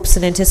hopes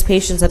and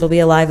anticipations that it'll be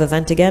a live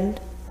event again.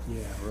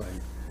 Yeah, right.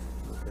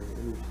 Okay.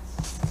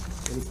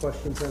 Any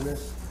questions on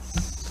this?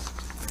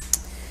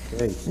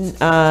 Okay.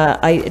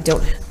 I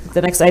don't,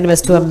 the next item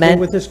is to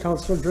amend. With this,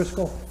 Councilor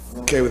Driscoll?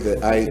 Okay with it.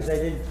 Because I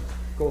didn't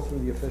go through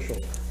the official.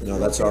 No,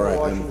 that's all right.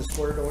 Washington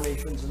Square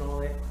donations and all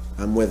that?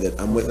 I'm with it.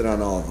 I'm with it on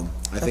all of them.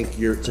 I think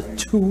you're. It's a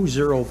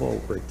 2-0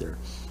 vote right there.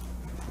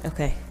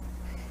 Okay.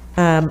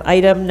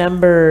 Item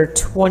number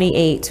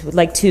 28, would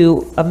like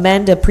to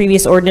amend a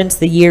previous ordinance.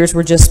 The years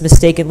were just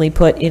mistakenly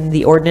put in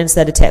the ordinance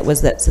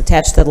that's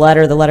attached to the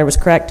letter. The letter was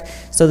correct.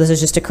 So this is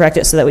just to correct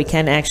it so that we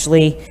can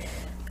actually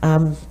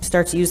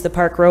start to use the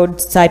Park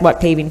Road sidewalk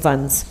paving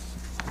funds.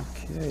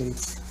 Okay.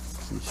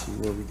 Let's see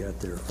where we got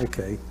there.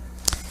 Okay.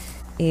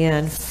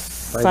 And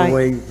by the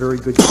way, very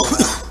good job.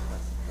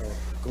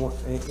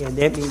 And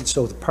that means,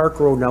 so the Park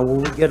Road, now will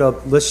we get a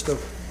list of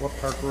what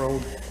Park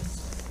Roads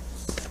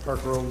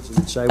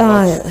and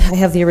sidewalks? I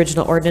have the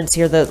original ordinance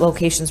here. The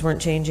locations weren't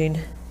changing.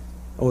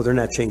 Oh, they're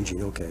not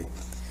changing, okay.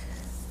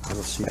 I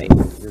don't see the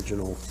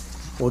original.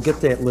 Well, get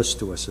that list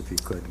to us if you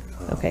could.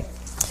 Okay.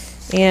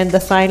 And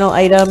the final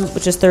item,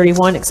 which is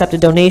 31, accept a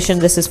donation.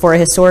 This is for a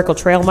historical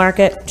trail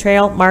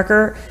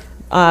marker,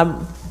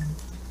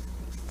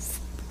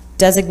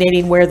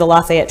 designating where the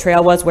Lafayette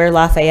Trail was, where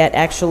Lafayette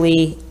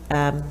actually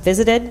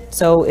visited.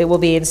 So it will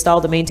be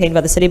installed and maintained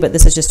by the city, but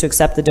this is just to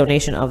accept the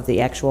donation of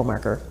the actual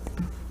marker.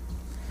 I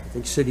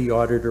think City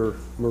Auditor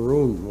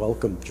Maroon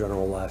welcomed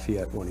General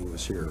Lafayette when he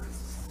was here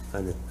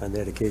on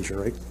that occasion,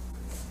 right?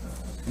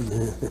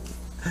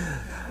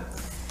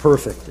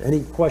 Perfect.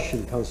 Any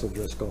question, Councilor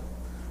Driscoll?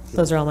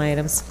 Those are all my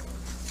items.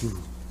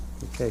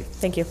 Okay.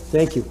 Thank you.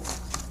 Thank you.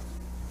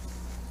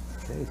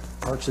 Okay,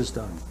 Parks is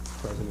done.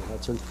 President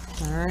Hudson.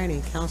 All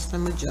righty,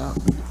 Councilman Majok.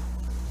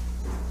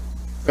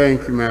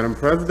 Thank you, Madam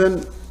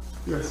President.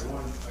 Yes.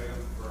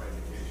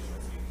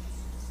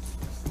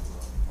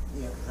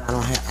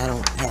 I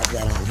don't have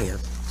that on here.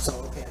 So,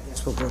 okay, I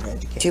guess we'll go to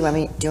education. Do you want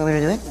me to do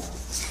it?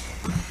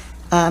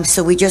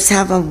 So we just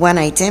have one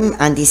item,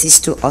 and this is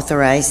to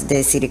authorize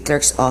the city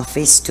clerk's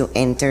office to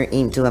enter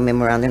into a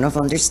memorandum of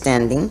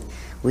understanding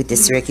with the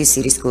Syracuse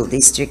City School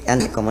District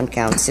and the Common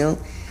Council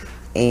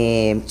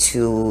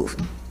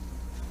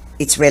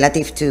it's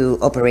relative to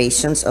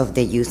operations of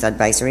the Youth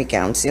Advisory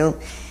Council.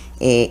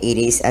 It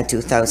is a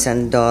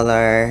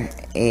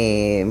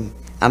 $2,000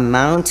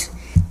 amount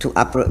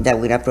that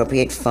will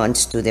appropriate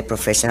funds to the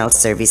professional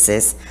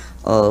services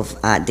of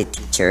the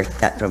teacher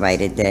that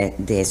provided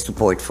the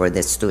support for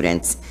the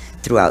students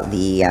throughout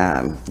the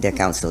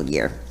council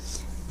year,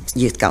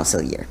 youth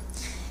council year.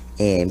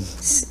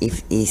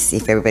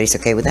 If everybody's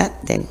okay with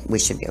that, then we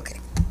should be okay.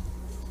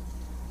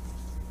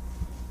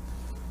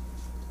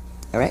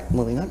 All right,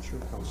 moving on.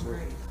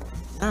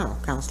 Now,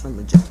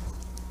 Councilman Majok.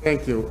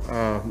 Thank you,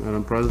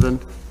 Madam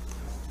President.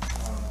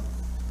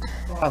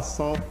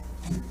 So,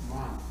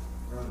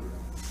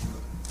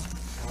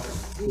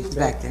 He's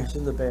back there. He's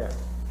in the back.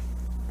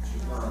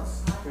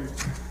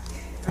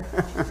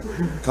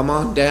 Come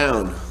on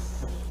down.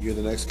 You're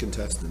the next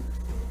contestant.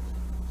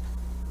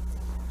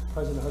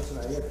 President Hudson,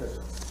 I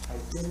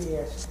didn't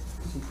ask,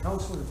 see,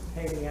 Councilor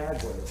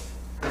Paniagua is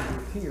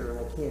here, and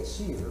I can't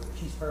see her.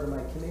 She's part of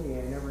my committee.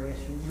 I never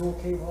asked you, you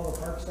okay with all the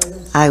parks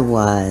items? I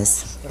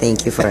was.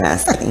 Thank you for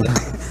asking.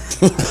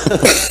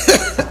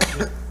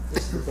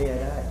 This is a bad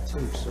eye,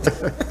 too, so.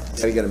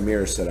 Gotta get a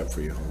mirror set up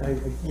for you.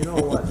 You know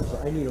what?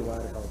 I need a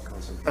lot of help,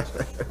 Councilor.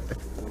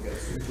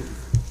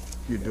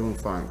 you're doing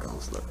fine,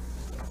 Counselor.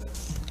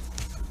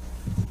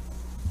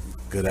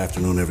 Good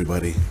afternoon,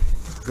 everybody.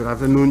 Good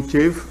afternoon,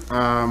 Chief.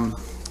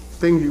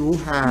 Think you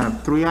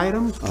have 3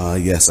 items?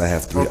 Yes, I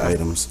have 3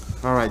 items.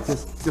 All right,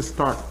 just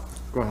start.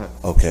 Go ahead.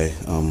 Okay.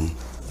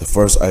 The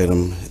first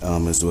item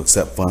is to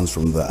accept funds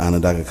from the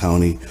Onondaga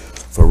County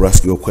for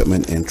rescue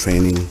equipment and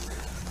training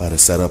to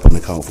set up an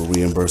account for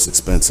reimbursed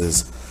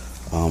expenses.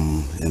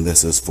 And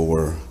this is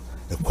for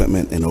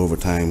equipment and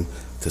overtime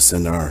to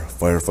send our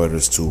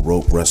firefighters to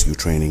rope rescue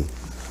training.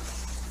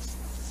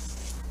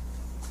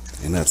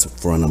 And that's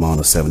for an amount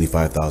of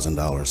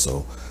 $75,000.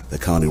 So the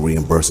county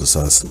reimburses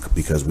us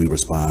because we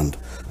respond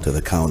to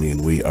the county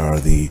and we are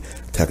the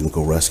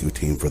technical rescue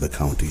team for the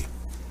county.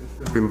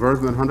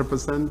 Reimbursement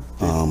 100%?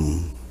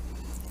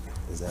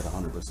 Is that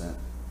 100%?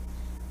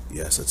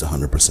 Yes, it's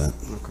 100%.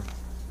 Okay.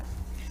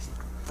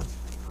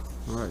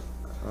 All right.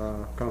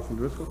 Councilman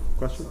Driscoll,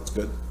 question? That's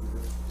good.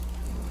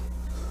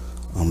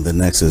 The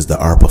next is the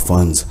ARPA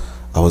funds.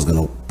 I was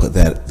going to put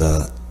that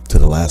to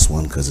the last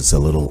one because it's a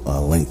little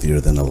lengthier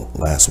than the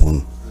last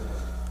one.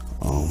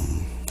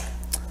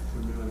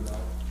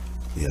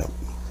 Yep.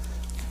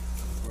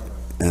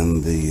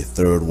 And the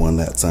third one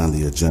that's on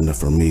the agenda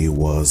for me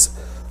was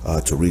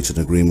to reach an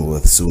agreement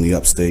with SUNY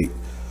Upstate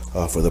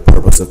for the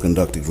purpose of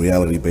conducting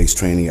reality-based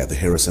training at the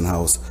Harrison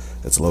House.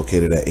 It's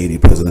located at 80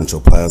 Presidential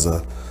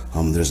Plaza.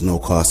 There's no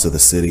cost to the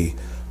city,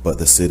 but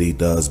the city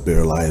does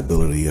bear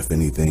liability if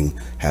anything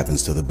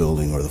happens to the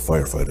building or the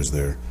firefighters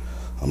there.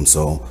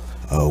 So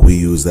we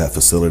use that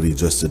facility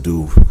just to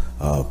do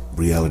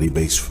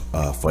reality-based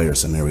fire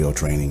scenario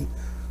training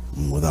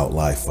without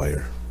live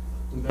fire.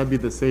 Would that be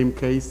the same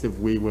case if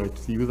we were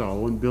to use our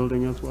own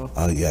building as well?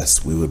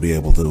 Yes, we would be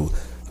able to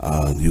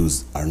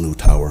use our new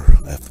tower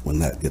when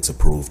that gets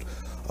approved.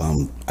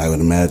 I would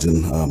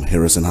imagine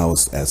Harrison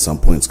House at some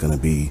point is going to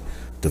be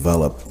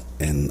developed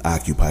and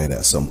occupied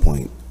at some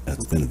point.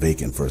 It's been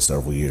vacant for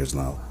several years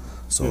now,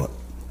 so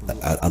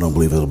I don't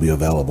believe it'll be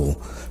available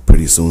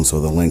pretty soon. So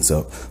the length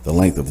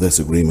of this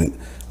agreement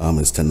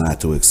is to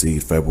not to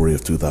exceed February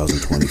of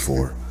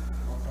 2024.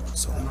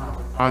 So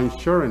our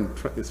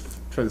insurance is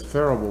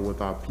transferable with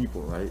our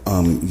people, right?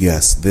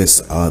 Yes,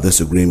 this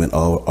agreement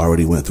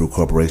already went through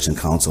Corporation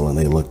Council and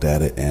they looked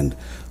at it and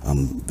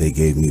they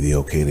gave me the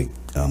okay to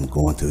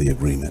go into the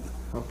agreement.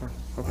 Okay.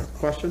 Okay.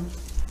 Question?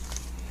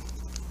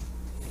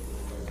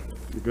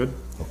 You good?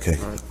 Okay.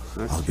 All right.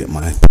 I'll get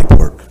my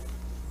paperwork.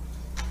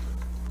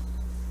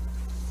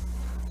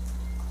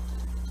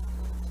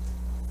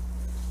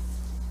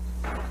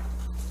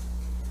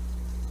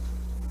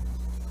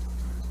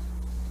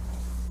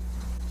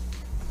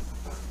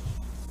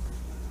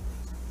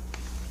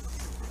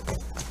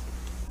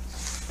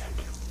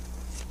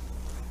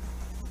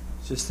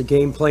 Is this the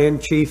game plan,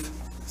 Chief?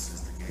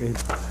 He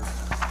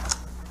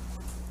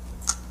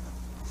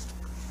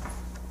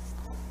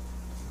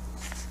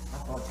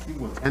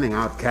was handing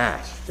out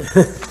cash.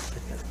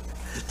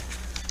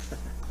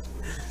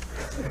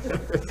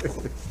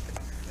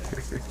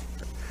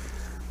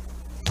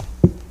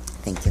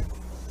 Thank you.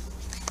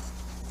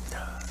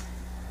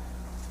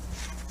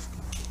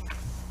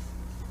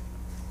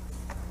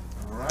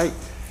 All right.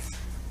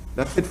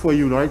 That's it for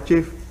you, right,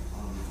 Chief?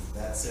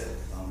 That's it.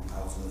 I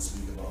was going to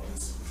speak about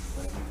this.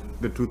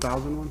 The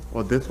 2000 one?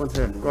 Or this one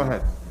here? Go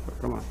ahead.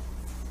 Come on.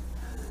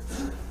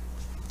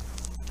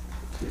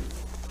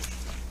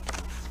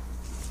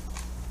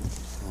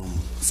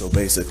 So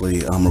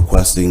basically, I'm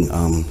requesting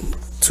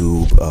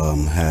to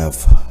have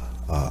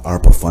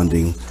ARPA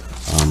funding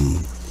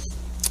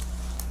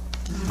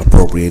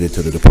appropriated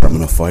to the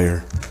Department of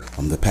Fire.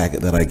 The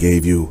packet that I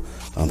gave you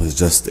is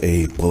just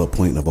a bullet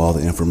point of all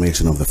the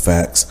information of the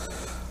facts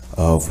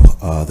of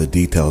the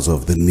details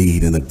of the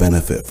need and the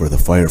benefit for the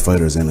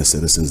firefighters and the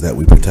citizens that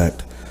we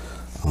protect.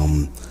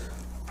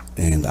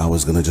 And I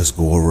was going to just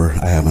go over,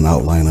 I have an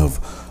outline of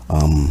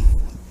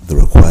the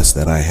request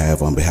that I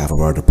have on behalf of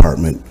our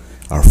department,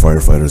 our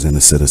firefighters and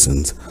the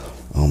citizens.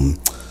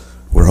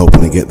 We're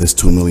hoping to get this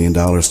 $2 million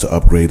to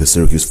upgrade the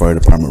Syracuse Fire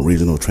Department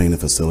Regional Training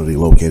Facility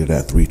located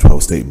at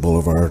 312 State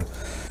Boulevard.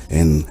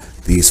 And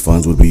these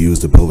funds would be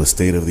used to build a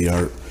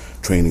state-of-the-art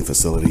training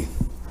facility.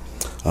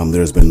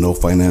 There's been no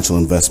financial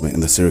investment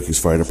in the Syracuse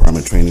Fire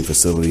Department training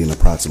facility in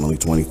approximately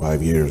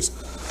 25 years.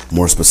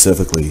 More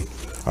specifically,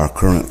 our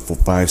current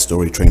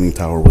 5-story training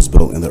tower was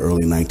built in the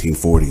early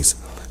 1940s,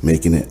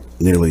 making it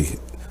nearly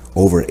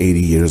over 80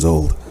 years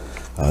old.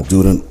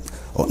 Due to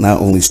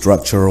not only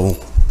structural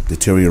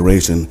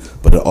deterioration,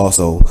 but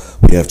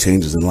we have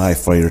changes in live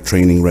fire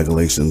training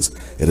regulations.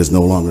 It is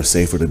no longer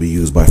safer to be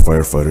used by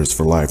firefighters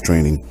for live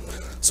training.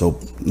 So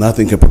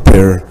nothing can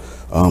prepare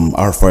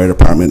our fire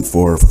department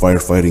for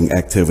firefighting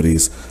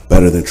activities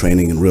better than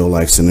training in real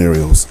life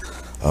scenarios.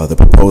 The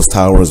proposed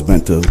tower is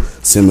meant to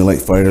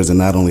simulate fires in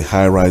not only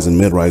high-rise and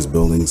mid-rise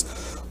buildings,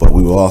 but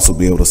we will also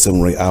be able to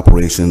simulate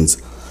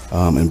operations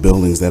in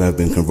buildings that have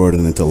been converted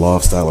into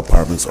loft-style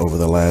apartments over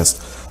the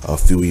last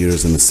few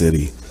years in the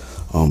city.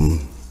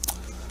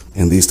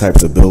 In these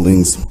types of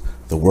buildings,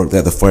 the work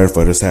that the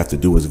firefighters have to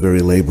do is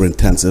very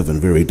labor-intensive and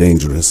very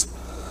dangerous.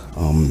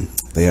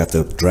 They have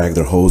to drag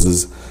their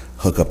hoses,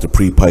 hook up to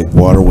pre-piped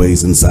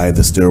waterways inside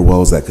the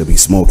stairwells that could be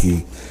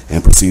smoky,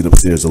 and proceed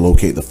upstairs to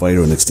locate the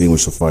fire and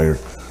extinguish the fire.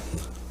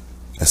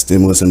 A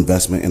stimulus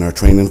investment in our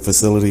training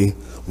facility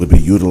would be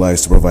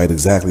utilized to provide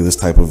exactly this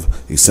type of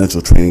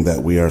essential training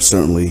that we are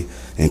certainly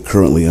and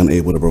currently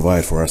unable to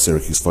provide for our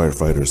Syracuse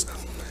firefighters.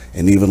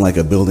 And even like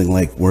a building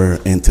like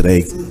we're in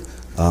today,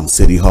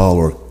 City Hall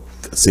or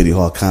City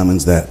Hall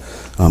Commons that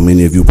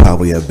many of you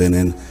probably have been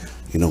in,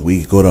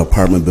 we go to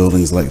apartment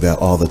buildings like that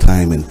all the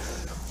time, and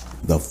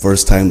the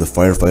first time the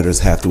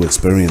firefighters have to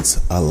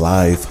experience a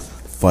live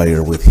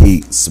fire with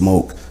heat,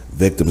 smoke,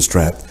 victims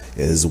trapped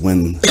is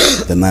when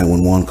the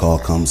 911 call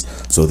comes.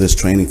 So this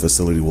training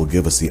facility will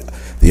give us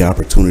the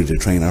opportunity to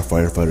train our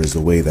firefighters the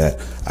way that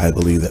I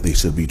believe that they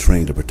should be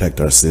trained to protect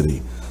our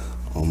city.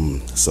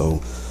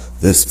 So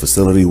this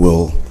facility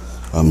will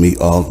meet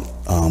all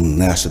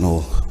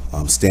national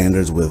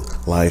standards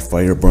with live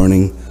fire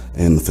burning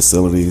in the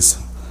facilities,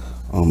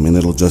 and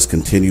it'll just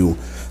continue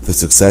the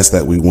success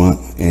that we want,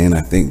 and I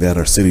think that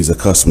our city's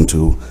accustomed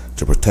to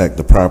protect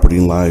the property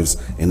and lives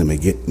and to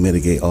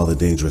mitigate all the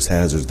dangerous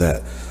hazards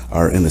that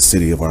are in a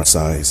city of our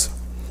size.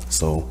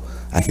 So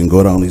I can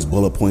go down these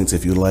bullet points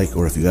if you like,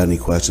 or if you got any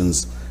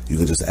questions, you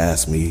can just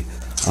ask me.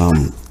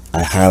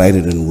 I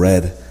highlighted in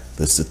red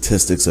the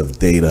statistics of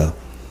data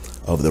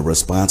of the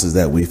responses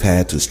that we've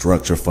had to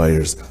structure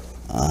fires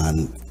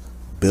on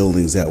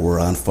buildings that were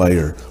on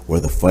fire, where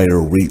the fire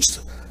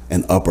reached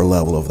an upper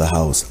level of the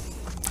house.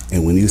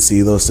 And when you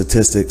see those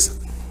statistics,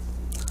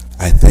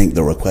 I think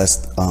the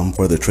request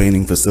for the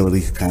training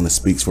facility kind of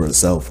speaks for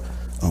itself.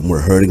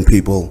 We're hurting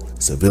people,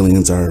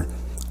 civilians are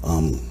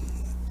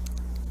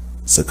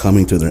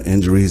succumbing to their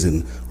injuries,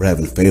 and we're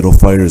having fatal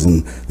fires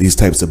in these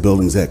types of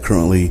buildings that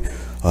currently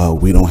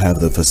we don't have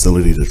the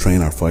facility to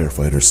train our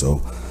firefighters.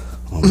 So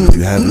if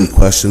you have any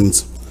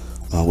questions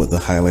with the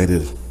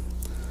highlighted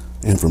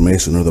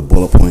information or the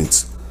bullet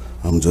points,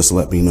 just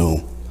let me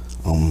know.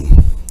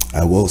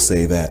 I will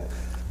say that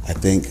I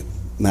think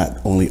not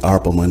only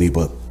ARPA money,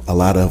 but a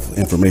lot of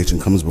information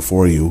comes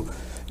before you,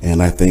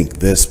 and I think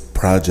this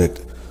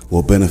project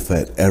will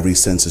benefit every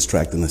census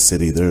tract in the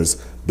city. There's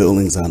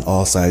buildings on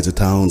all sides of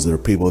towns. There are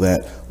people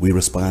that we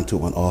respond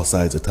to on all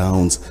sides of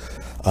towns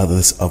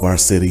of our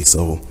city.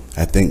 So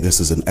I think this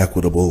is an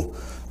equitable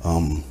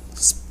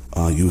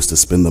use to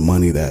spend the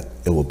money, that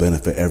it will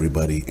benefit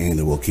everybody and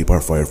it will keep our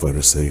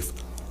firefighters safe.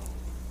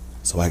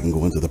 So I can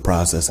go into the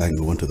process, I can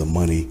go into the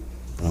money,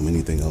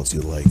 anything else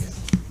you'd like.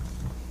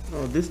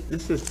 Oh, this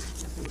is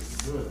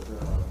good.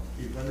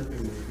 If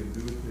anything we can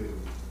do to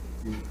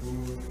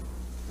improve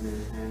and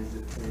enhance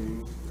the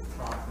training, the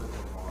process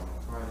of our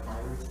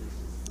firefighters,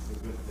 is a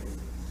good thing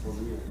for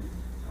me.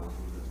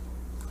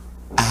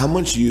 How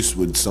much use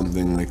would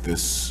something like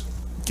this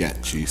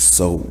get, Chief?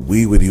 So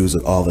we would use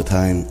it all the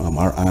time.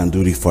 Our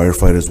on-duty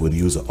firefighters would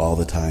use it all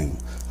the time.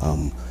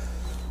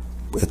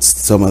 It's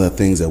some of the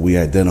things that we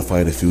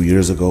identified a few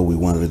years ago. We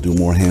wanted to do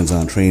more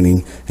hands-on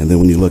training, and then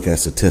when you look at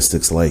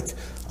statistics like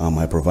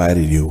I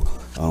provided you,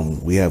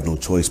 we have no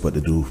choice but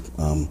to do.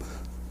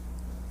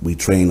 We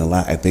train a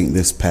lot. I think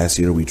this past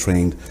year we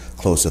trained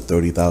close to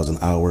 30,000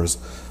 hours.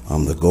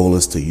 The goal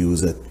is to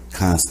use it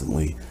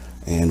constantly,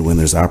 and when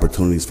there's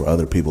opportunities for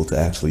other people to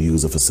actually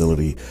use the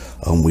facility,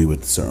 we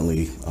would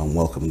certainly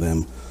welcome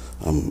them.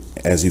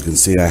 As you can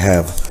see, I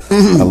have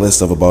a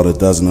list of about a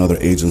dozen other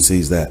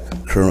agencies that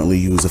currently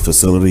use the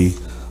facility.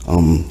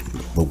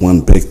 But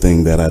one big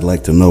thing that I'd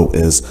like to note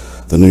is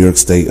the New York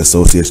State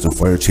Association of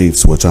Fire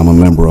Chiefs, which I'm a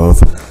member of.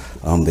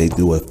 They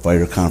do a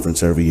fire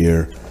conference every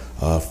year.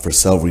 For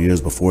several years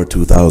before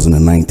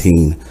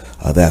 2019,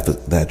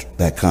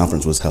 that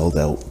conference was held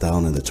out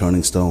down in the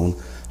Turning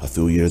Stone. A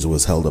few years it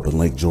was held up in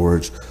Lake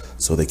George.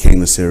 So they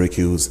came to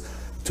Syracuse.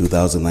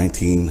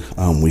 2019,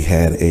 we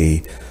had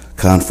a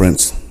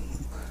conference.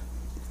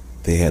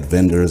 They had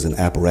vendors and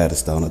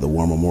apparatus down at the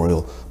War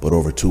Memorial, but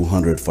over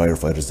 200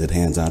 firefighters did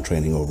hands-on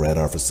training over at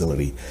our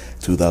facility.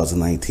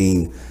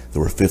 2019,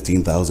 there were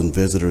 15,000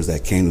 visitors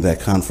that came to that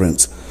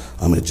conference.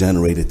 It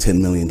generated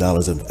 $10 million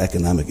of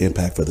economic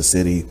impact for the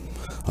city.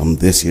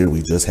 This year,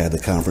 we just had the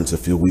conference a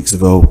few weeks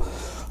ago.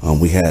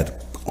 We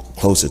had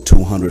close to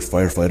 200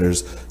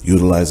 firefighters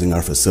utilizing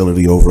our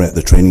facility over at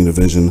the training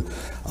division.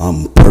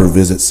 Per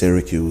Visit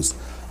Syracuse,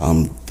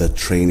 the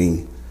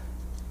training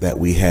that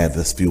we had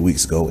this few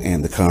weeks ago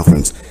and the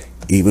conference,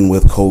 even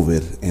with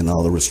COVID and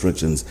all the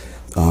restrictions,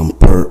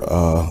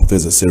 per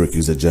Visit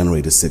Syracuse that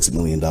generated $6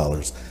 million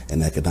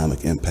in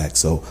economic impact.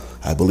 So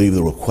I believe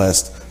the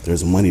request,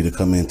 there's money to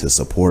come in to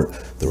support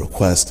the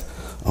request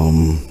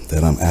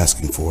that I'm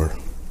asking for.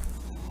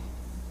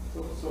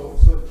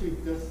 So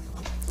Chief, this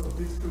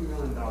 $2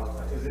 million,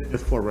 is it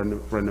just for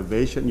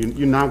renovation?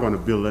 You're not going to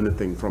build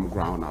anything from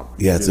ground up?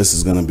 Yes, this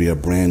is going to be a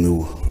brand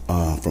new,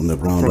 from the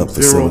ground From up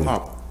facility. zero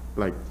up,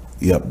 like?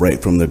 Yep,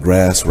 right from the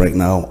grass right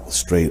now,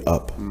 straight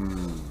up.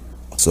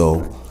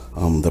 So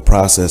the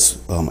process,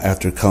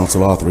 after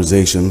council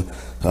authorization,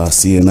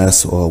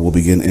 CNS will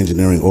begin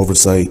engineering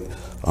oversight.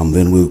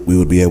 Then we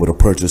would be able to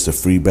purchase the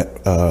free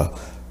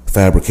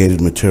fabricated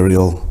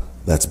material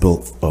that's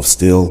built of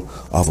steel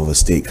off of a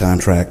state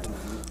contract.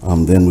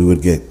 Then we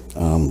would get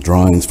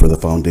drawings for the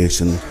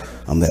foundation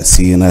that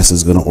CNS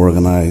is going to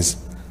organize.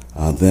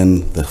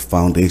 Then the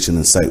foundation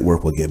and site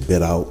work will get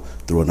bid out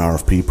through an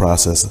RFP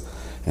process.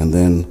 And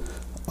then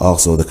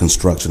also the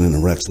construction and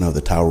erection of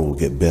the tower will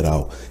get bid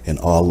out, and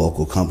all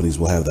local companies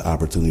will have the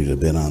opportunity to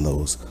bid on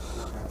those.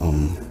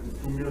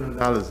 $2 million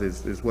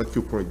is what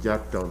you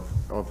project of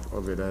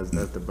it as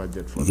the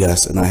budget for?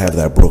 Yes, and I have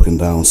that broken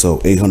down. So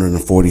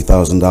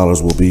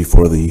 $840,000 will be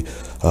for the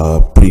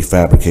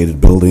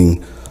prefabricated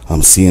building.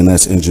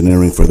 CNS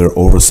Engineering for their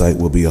oversight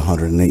will be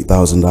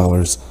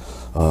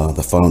 $108,000.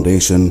 The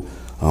foundation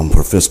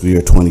for fiscal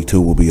year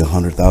 22 will be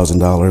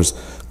 $100,000.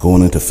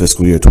 Going into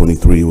fiscal year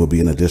 23 will be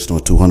an additional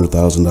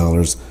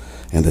 $200,000.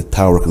 And the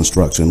tower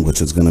construction,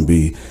 which is going to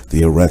be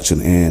the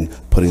erection and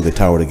putting the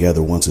tower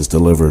together once it's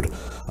delivered,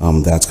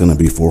 that's going to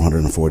be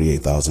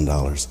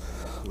 $448,000.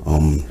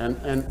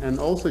 And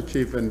also,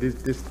 Chief, and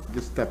this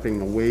stepping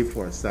away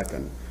for a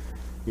second,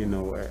 you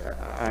know,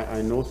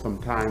 I know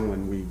sometime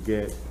when we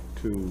get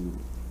to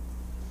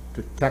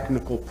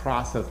technical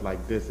process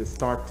like this, it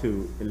start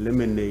to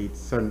eliminate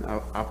certain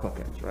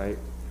applicants, right?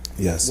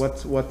 Yes.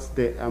 What's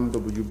the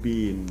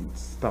MWB and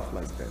stuff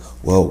like this?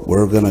 Well,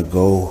 we're gonna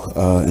go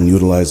and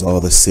utilize all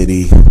the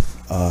city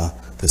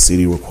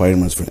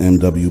requirements for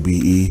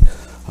MWBE.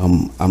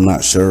 I'm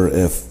not sure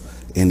if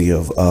any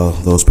of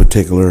those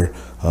particular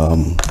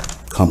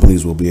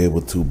companies will be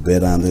able to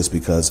bid on this,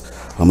 because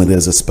it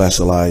is a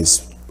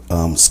specialized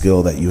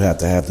skill that you have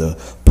to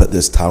put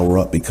this tower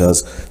up,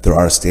 because there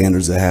are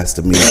standards that has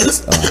to meet.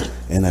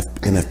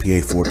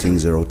 NFPA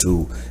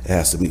 1402, it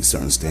has to meet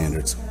certain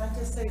standards. Can I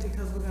just say,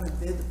 because we're going to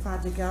bid the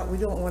project out, we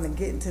don't want to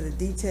get into the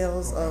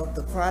details of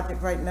the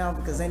project right now,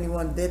 because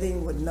anyone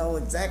bidding would know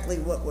exactly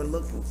what we're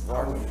looking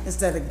for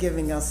instead of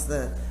giving us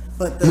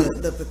but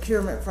the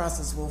procurement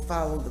process will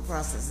follow the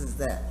processes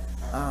that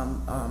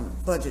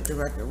Budget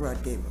Director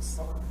Rudd gave us.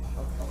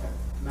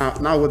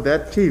 Now with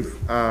that, Chief,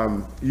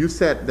 you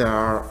said there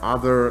are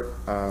other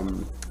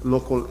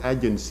local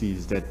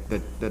agencies that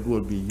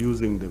will be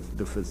using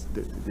the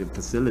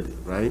facility,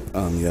 right?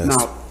 Yes.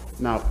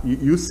 Now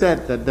you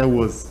said that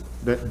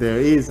there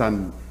is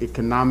an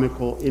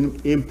economical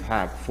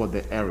impact for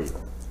the area.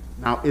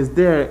 Now, is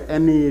there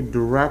any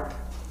direct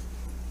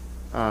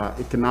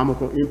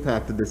economical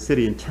impact to the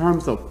city in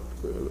terms of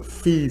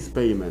fees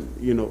payment?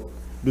 You know,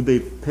 do they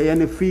pay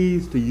any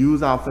fees to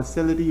use our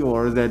facility,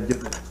 or is that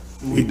just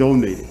we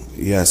donate it?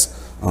 Yes,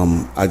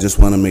 I just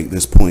want to make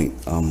this point.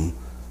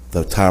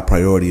 The top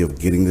priority of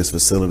getting this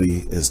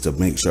facility is to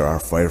make sure our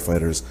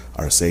firefighters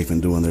are safe in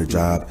doing their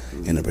job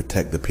and to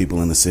protect the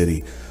people in the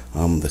city.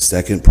 The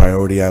second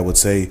priority, I would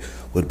say,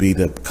 would be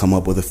to come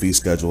up with a fee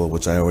schedule,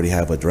 which I already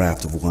have a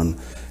draft of one,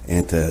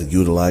 and to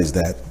utilize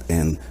that,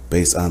 and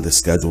based on the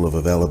schedule of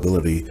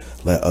availability,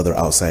 let other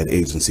outside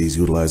agencies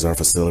utilize our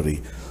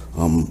facility.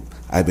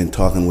 I've been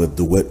talking with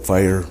DeWitt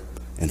Fire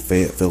and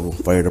Fayetteville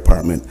Fire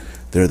Department.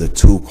 They're the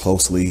two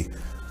closely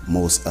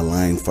most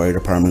aligned fire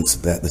departments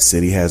that the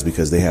city has,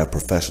 because they have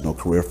professional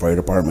career fire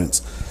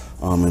departments.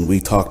 And we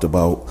talked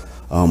about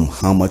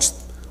how much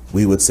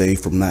we would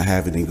save from not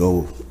having to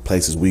go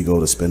places we go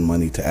to spend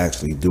money to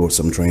actually do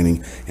some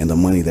training, and the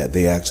money that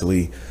they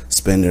actually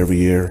spend every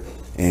year.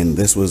 And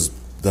this was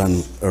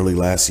done early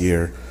last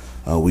year.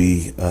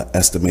 We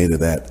estimated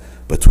that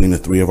between the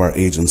three of our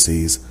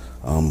agencies,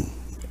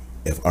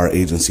 if our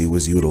agency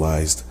was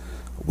utilized,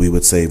 we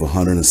would save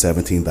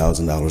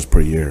 $117,000 per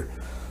year.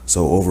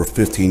 So over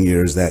 15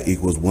 years, that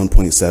equals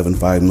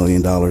 $1.75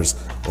 million.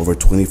 Over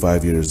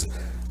 25 years,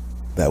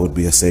 that would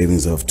be a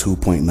savings of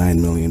 $2.9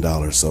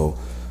 million. So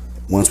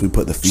once we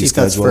put the fee Chief,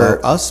 that's schedule for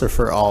out, us or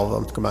for all of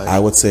them combined? I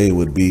would say it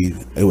would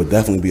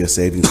definitely be a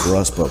savings for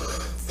us, but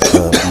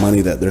the money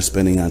that they're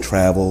spending on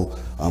travel,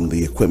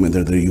 the equipment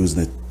that they're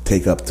using to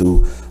take up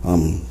to,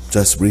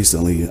 just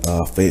recently,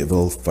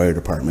 Fayetteville Fire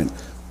Department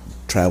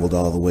traveled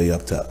all the way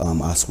up to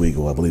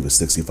Oswego. I believe it's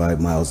 65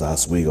 miles to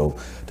Oswego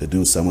to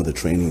do some of the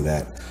training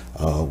that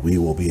we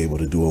will be able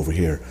to do over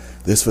here.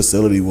 This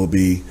facility will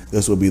be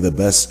the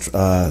best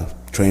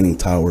training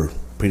tower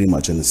pretty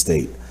much in the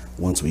state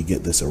once we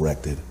get this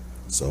erected.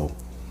 So,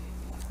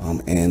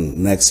 and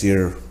next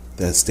year,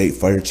 the state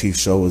fire chief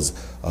show is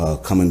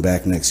coming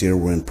back next year.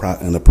 We're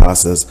in the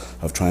process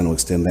of trying to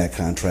extend that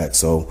contract.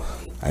 So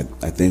I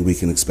think we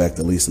can expect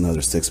at least another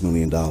 $6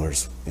 million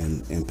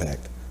in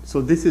impact. So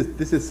this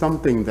is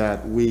something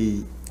that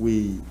we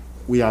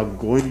are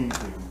going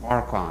to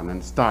embark on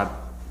and start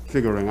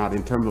figuring out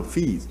in terms of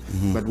fees.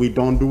 But we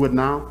don't do it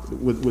now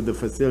with the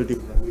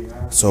facilities that we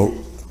have.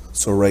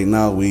 So right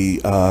now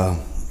we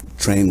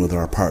train with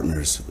our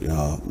partners,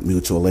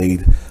 mutual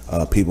aid,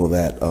 people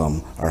that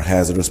our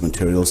hazardous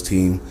materials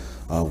team.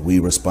 We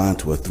respond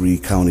to a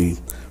 3-county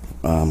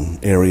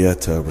area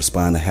to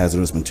respond to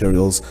hazardous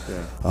materials.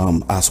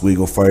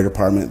 Oswego Fire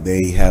Department,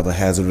 they have a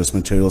hazardous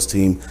materials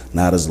team,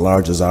 not as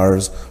large as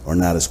ours or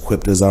not as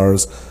equipped as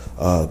ours.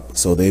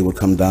 So they would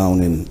come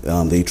down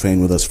and they train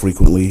with us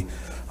frequently.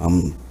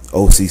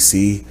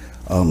 OCC,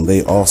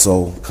 they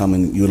also come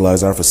and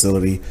utilize our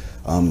facility.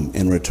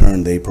 In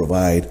return, they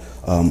provide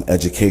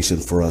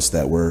education for us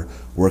that we're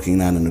working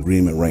on an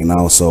agreement right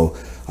now. So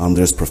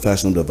there's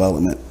professional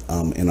development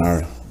in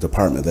our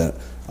department that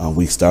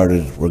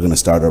we're going to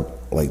start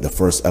the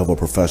first ever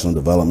professional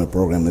development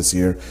program this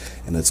year,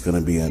 and it's going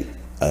to be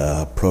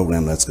a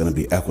program that's going to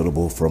be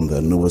equitable from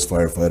the newest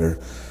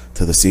firefighter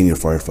to the senior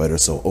firefighter.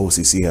 So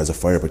OCC has a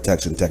fire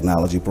protection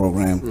technology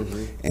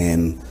program,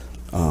 and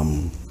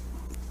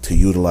to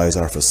utilize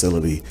our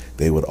facility,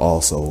 they would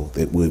also,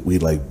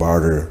 we'd like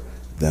barter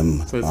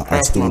them, So it's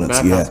our students,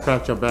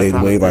 they'd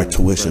waive our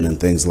tuition and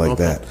things like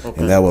that.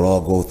 And that would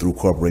all go through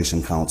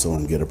Corporation Council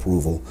and get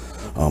approval.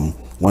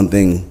 One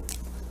thing,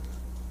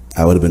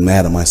 I would have been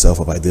mad at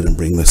myself if I didn't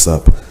bring this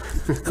up,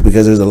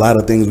 because there's a lot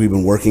of things we've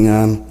been working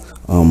on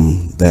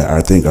that I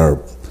think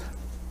are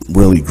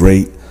really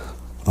great.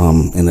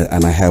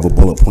 And I have a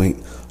bullet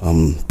point,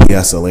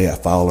 PSLA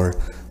at Fowler.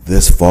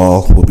 This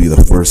fall will be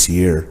the first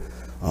year.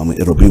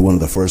 It'll be one of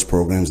the first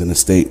programs in the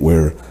state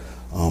where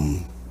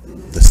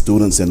the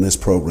students in this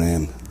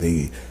program,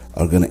 they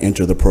are going to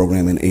enter the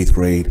program in 8th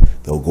grade.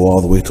 They'll go all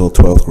the way till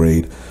 12th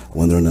grade.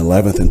 When they're in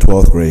 11th and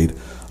 12th grade,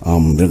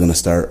 they're going to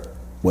start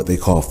what they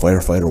call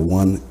Firefighter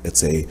 1.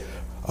 It's a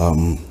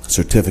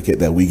certificate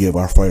that we give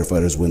our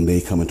firefighters when they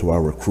come into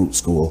our recruit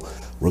school.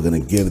 We're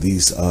going to give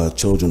these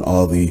children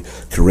all the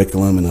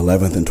curriculum in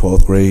 11th and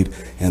 12th grade,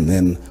 and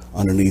then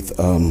underneath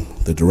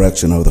the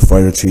direction of the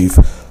fire chief,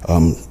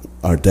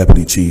 our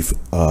deputy chief,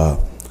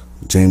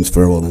 James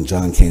Farrell and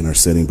John Kane are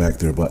sitting back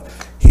there, but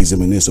he's a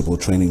municipal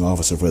training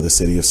officer for the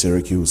city of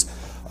Syracuse.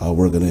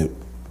 We're going to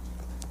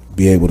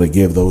be able to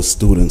give those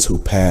students who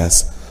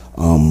pass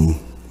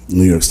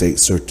New York State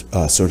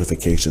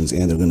certifications,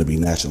 and they're going to be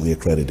nationally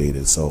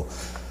accredited. So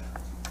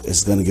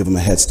it's going to give them a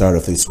head start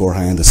if they score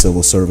high on the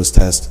civil service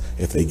test.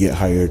 If they get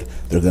hired,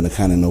 they're going to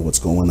kind of know what's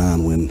going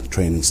on when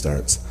training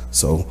starts.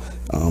 So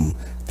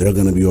they're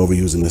going to be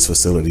overusing this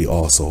facility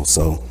also.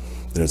 So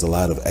there's a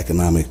lot of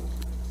economic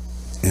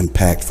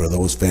impact for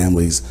those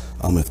families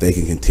if they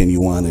can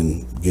continue on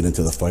and get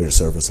into the fire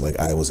service like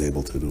I was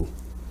able to do.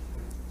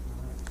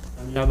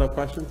 Any other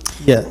questions?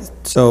 Yeah,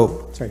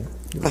 so, sorry.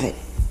 Go ahead.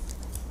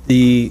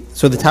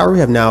 So the tower we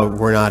have now,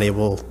 we're not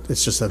able,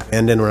 it's just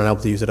abandoned, we're not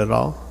able to use it at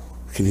all?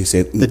 Can you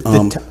say,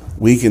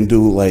 we can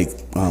do like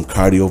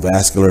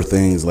cardiovascular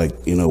things, like,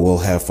 we'll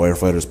have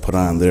firefighters put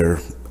on their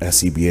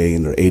SCBA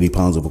and their 80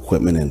 pounds of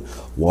equipment and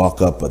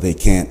walk up, but they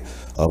can't,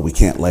 we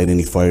can't light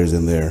any fires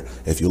in there.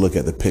 If you look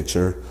at the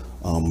picture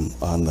on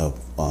the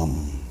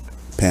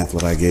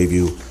pamphlet I gave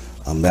you,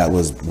 that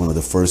was one of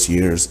the first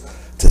years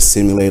to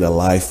simulate a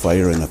live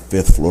fire in a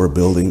 5th floor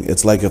building.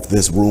 It's like if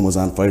this room was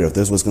on fire, if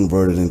this was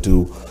converted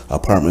into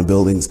apartment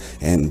buildings,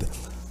 and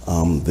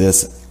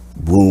this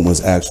room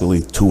was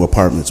actually 2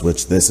 apartments,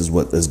 which this is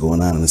what is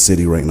going on in the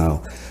city right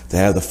now. To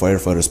have the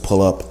firefighters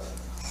pull up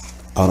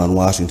out on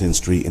Washington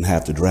Street and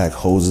have to drag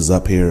hoses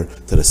up here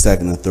to the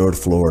 2nd and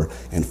 3rd floor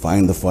and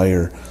find the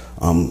fire.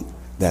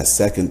 That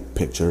second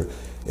picture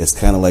is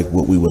kind of like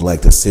what we would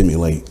like to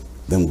simulate,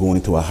 them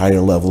going to a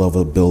higher level of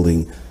a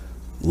building,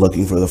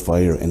 looking for the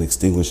fire and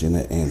extinguishing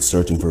it and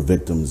searching for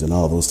victims and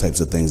all those types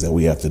of things that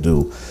we have to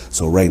do.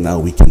 So right now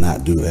we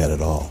cannot do that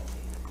at all.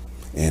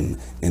 And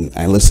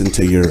I listened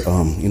to your,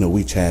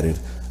 we chatted.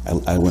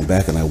 I went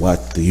back and I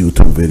watched the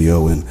YouTube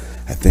video, and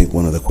I think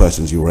one of the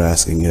questions you were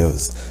asking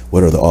is,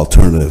 what are the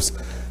alternatives?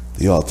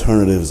 The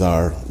alternatives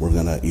are, we're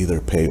gonna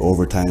either pay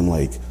overtime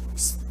like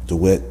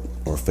DeWitt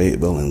or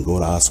Fayetteville and go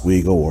to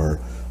Oswego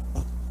or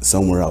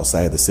somewhere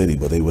outside the city,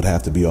 but they would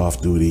have to be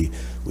off duty.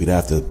 We'd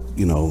have to,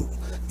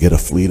 get a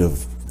fleet of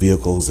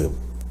vehicles that,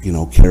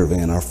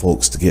 caravan our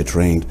folks to get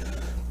trained.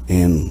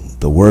 And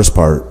the worst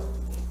part,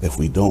 if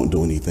we don't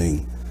do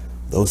anything,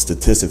 those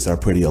statistics are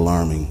pretty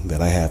alarming that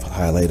I have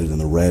highlighted in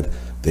the red.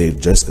 They're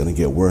just going to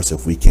get worse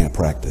if we can't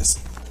practice.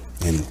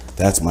 And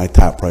that's my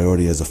top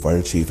priority as a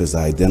fire chief, is to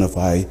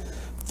identify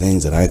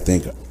things that I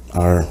think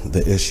are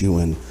the issue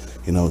and,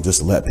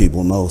 just let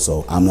people know.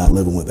 So I'm not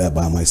living with that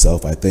by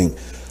myself. I think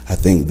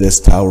this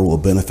tower will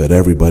benefit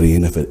everybody,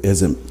 and if it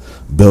isn't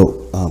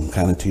built,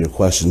 kind of to your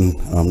question,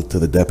 to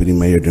the deputy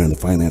mayor during the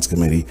finance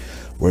committee,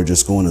 we're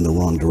just going in the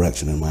wrong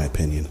direction, in my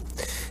opinion.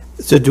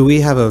 So do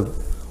we have a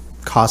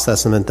cost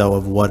estimate, though,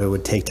 of what it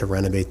would take to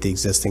renovate the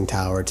existing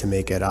tower to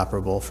make it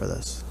operable for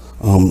this?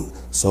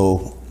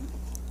 So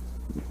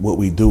what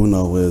we do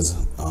know is,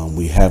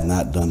 we have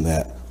not done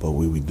that, but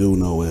what we do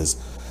know is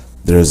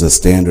there's a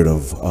standard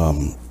of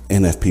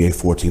NFPA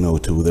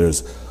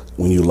 1402.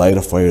 When you light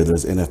a fire,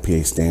 there's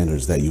NFPA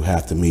standards that you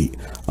have to meet.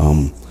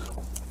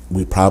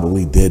 We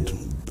probably did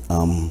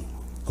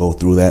go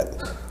through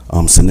that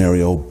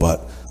scenario,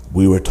 but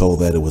we were told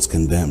that it was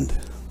condemned.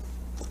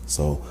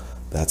 So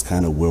that's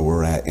kind of where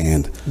we're at.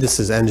 And this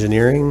is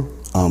engineering?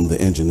 The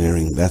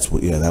engineering,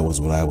 that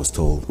was what I was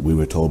told. We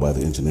were told by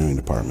the engineering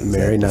department.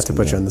 Mary, not to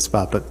put you on the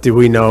spot, but do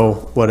we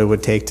know what it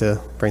would take to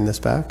bring this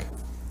back?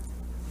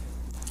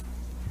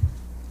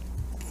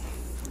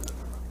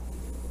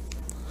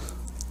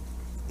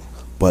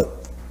 But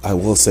I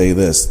will say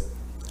this,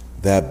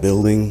 that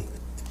building,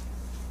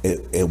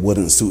 it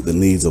wouldn't suit the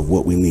needs of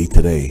what we need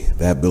today.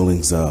 That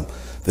building's,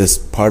 this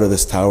part of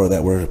this tower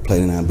that we're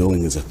planning on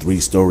building is a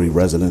 3-story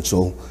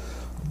residential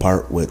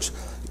part, which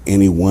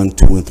any 1,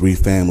 2, and 3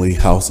 family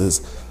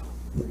houses,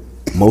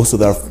 most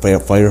of our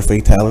fire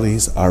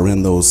fatalities are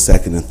in those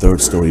 2nd and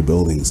 3rd story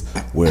buildings,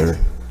 where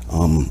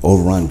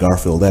over on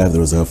Garfield Ave,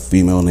 there was a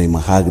female named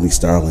Mahogany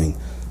Starling.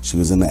 She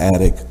was in the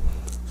attic.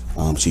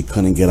 She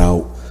couldn't get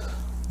out.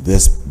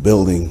 This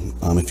building,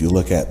 if you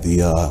look at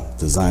the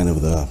design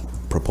of the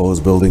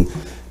proposed building,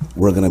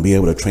 we're going to be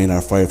able to train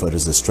our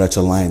firefighters to stretch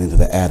a line into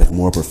the attic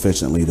more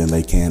proficiently than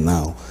they can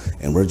now.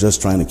 And we're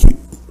just trying to keep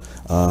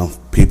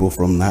people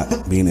from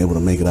not being able to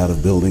make it out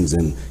of buildings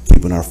and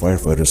keeping our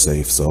firefighters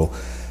safe. So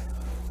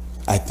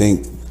I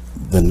think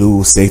the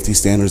new safety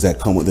standards that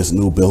come with this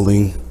new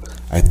building,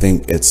 I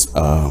think it's,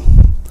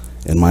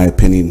 in my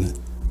opinion,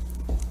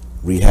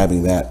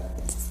 rehabbing that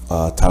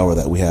tower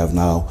that we have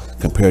now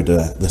compared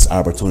to this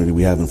opportunity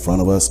we have in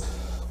front of us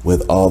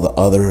with all the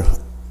other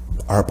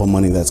ARPA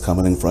money that's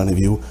coming in front of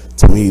you.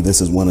 To me,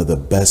 this is one of the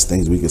best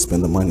things we could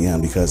spend the money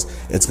on, because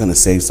it's going to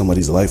save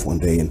somebody's life one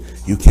day, and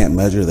you can't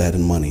measure that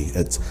in money.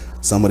 It's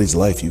somebody's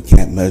life you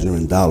can't measure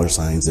in dollar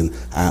signs. And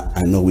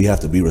I know we have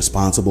to be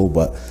responsible,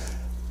 but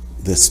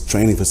this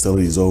training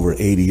facility is over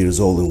 80 years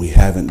old, and we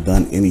haven't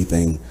done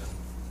anything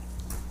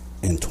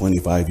in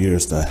 25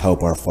 years to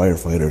help our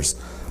firefighters.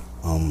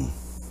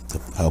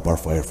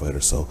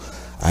 So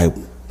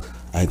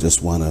I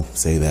just want to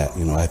say that,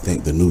 I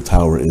think the new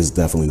tower is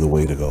definitely the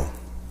way to go.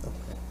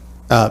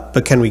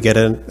 But can we get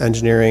an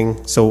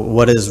engineering? So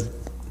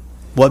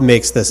what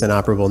makes this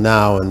inoperable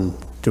now, and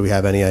do we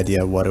have any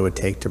idea what it would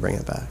take to bring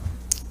it back?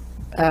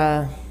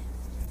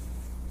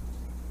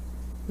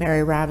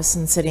 Mary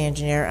Robison, city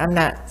engineer. I'm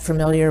not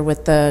familiar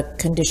with the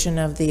condition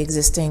of the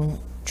existing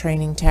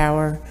training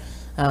tower,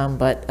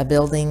 but a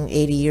building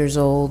 80 years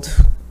old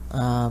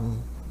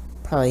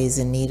probably is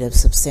in need of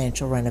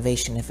substantial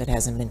renovation if it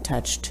hasn't been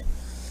touched.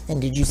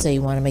 And did you say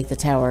you want to make the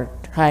tower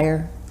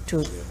higher? Yeah,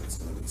 it's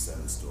going to be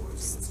 7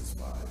 stories, and this is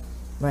 5.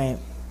 Right.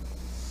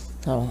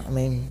 So, I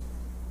mean,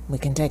 we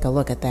can take a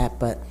look at that,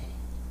 but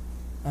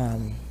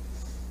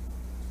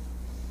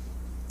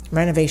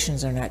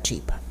renovations are not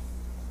cheap.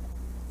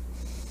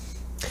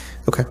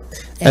 Okay.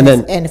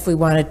 And if we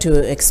wanted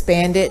to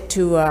expand it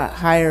to a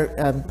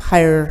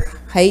higher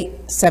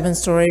height,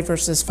 7-story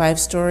versus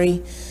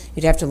 5-story,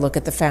 you'd have to look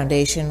at the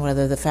foundation,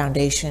 whether the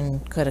foundation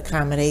could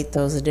accommodate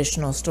those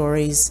additional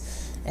stories.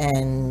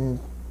 And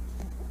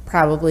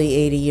probably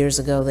 80 years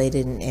ago, they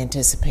didn't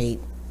anticipate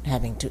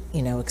having to,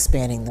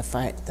 expanding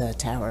the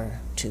tower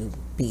to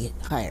be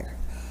higher.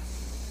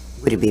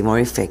 Would it be more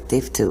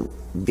effective to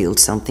build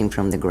something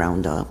from the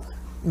ground up?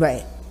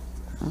 Right.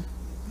 Has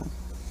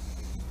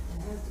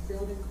the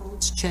building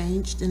codes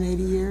changed in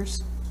 80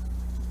 years?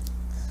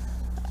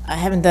 I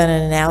haven't done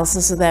an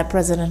analysis of that,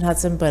 President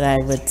Hudson, but I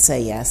would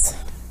say yes.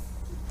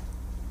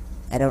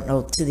 I don't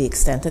know to the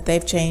extent that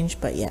they've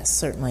changed, but yes,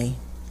 certainly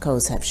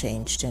codes have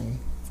changed in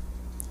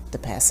the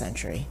past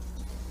century.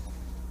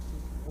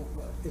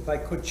 If I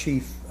could,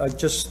 Chief,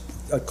 just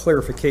a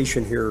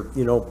clarification here.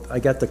 I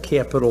got the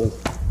capital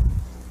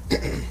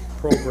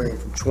program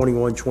from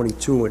 21,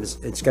 22, and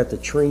it's got the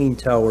training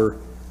tower.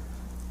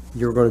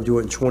 You're going to do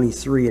it in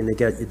 23, and they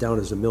got you down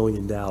as $1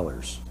 million.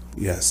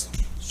 Yes.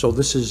 So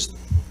this is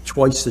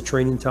twice the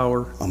training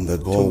tower? The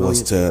goal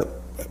was to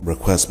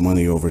request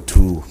money over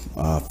 2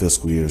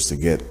 fiscal years to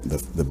get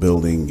the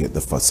building, get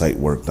the site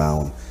work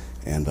down,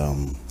 and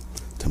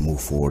to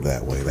move forward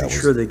that way. I'm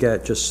sure they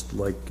got it's just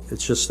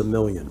 $1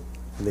 million.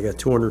 And they got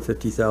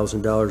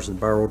 $250,000 in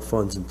borrowed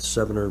funds and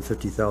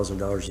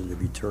 $750,000 in to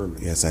be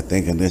determined. Yes, I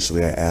think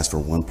initially I asked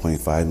for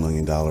 $1.5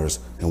 million.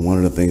 And one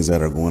of the things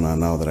that are going on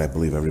now that I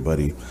believe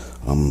everybody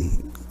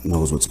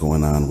knows what's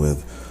going on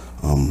with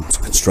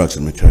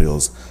construction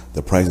materials,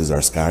 the prices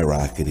are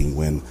skyrocketing.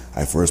 When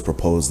I first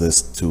proposed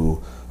this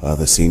to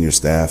the senior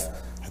staff,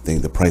 I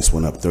think the price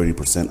went up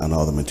 30% on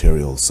all the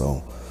materials.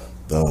 So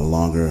the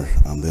longer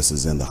this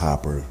is in the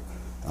hopper,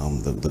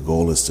 the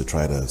goal is to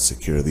try to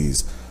secure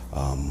these,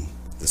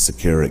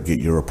 secure it, get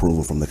your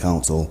approval from the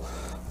council,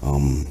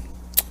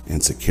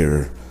 and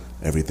secure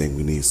everything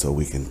we need so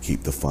we can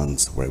keep the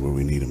funds right where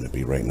we need them to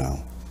be right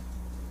now.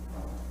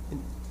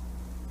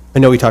 I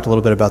know we talked a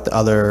little bit about the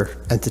other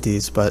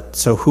entities, but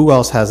so who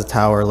else has a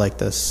tower like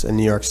this in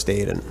New York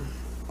State? And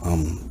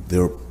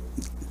there,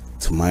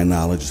 to my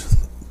knowledge,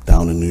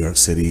 down in New York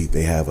City.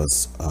 They have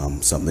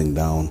something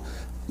down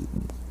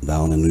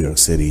in New York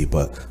City,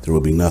 but there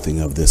will be nothing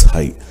of this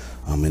height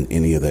in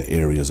any of the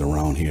areas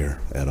around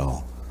here at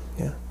all.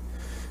 Yeah.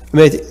 I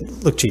mean,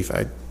 look, Chief,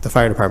 the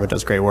fire department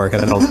does great work,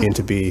 and I don't mean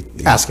to be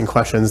asking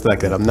questions like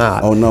that I'm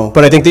not. Oh, no.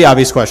 But I think the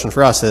obvious question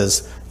for us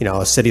is, you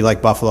know, a city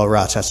like Buffalo,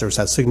 Rochester, which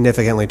has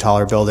significantly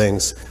taller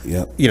buildings,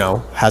 Yep. you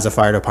know, has a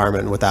fire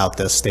department without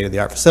this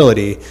state-of-the-art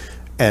facility.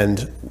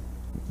 And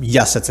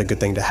yes, it's a good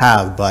thing to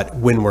have, but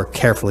when we're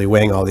carefully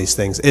weighing all these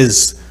things,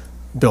 is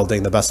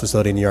building the best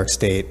facility in New York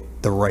State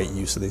the right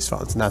use of these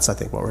funds? And that's, I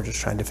think, what we're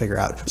just trying to figure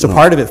out. So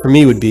part of it for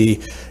me would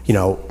be, you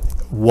know,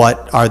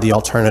 what are the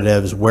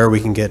alternatives, where we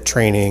can get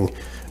training,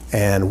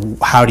 and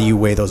how do you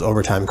weigh those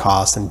overtime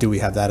costs, and do we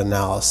have that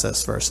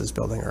analysis versus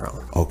building our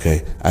own?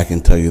 Okay, I can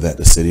tell you that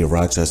the city of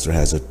Rochester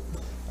has a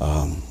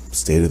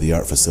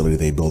state-of-the-art facility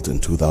they built in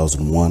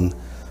 2001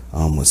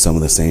 with some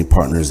of the same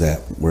partners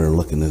that we're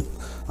looking to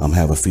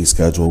have a fee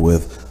schedule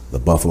with. The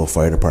Buffalo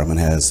Fire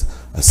Department has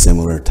a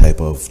similar type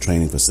of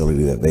training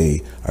facility that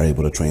they are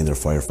able to train their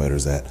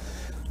firefighters at.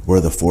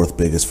 We're the 4th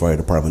biggest fire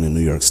department in New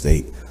York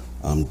State.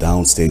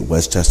 Downstate,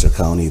 Westchester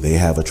County, they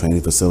have a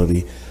training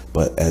facility,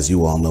 but as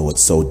you all know,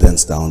 it's so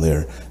dense down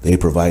there. They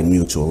provide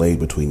mutual aid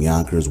between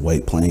Yonkers,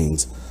 White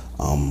Plains,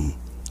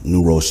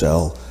 New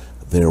Rochelle.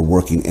 They're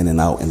working in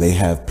and out, and they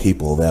have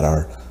people that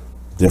are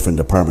different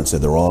departments that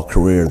they're all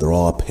career, they're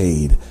all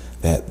paid,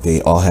 that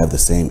they all have the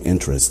same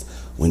interest.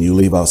 When you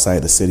leave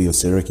outside the city of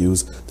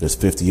Syracuse, there's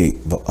 58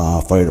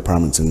 fire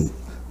departments in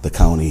the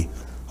county.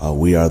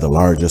 We are the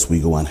largest. We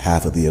go on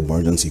half of the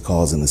emergency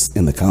calls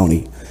in the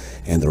county,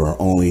 and there are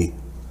only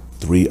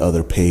 3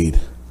 other paid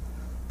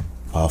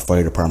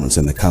fire departments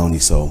in the county.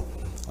 So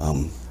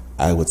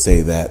I would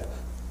say that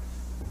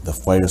the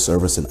fire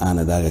service in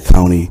Onondaga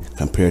County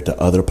compared to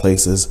other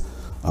places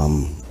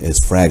is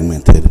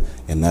fragmented,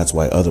 and that's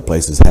why other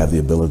places have the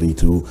ability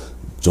to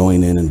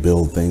join in and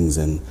build things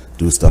and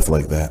do stuff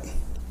like that.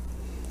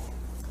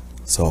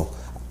 So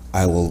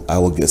I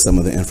will get some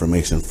of the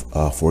information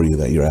for you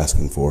that you're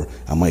asking for.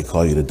 I might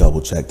call you to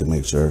double check to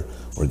make sure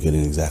we're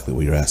getting exactly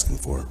what you're asking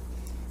for.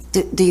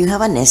 Do you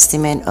have an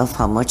estimate of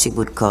how much it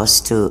would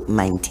cost to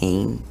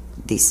maintain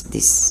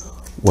this?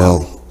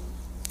 Well,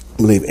 I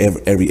believe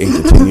every 8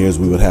 to 10 years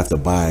we would have to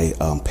buy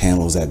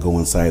panels that go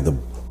inside the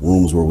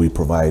rooms where we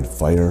provide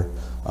fire.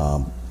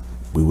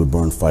 We would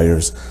burn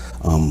fires.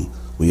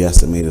 We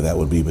estimated that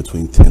would be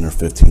between $10,000 or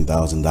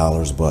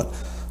 $15,000, but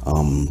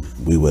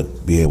we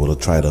would be able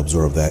to try to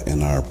absorb that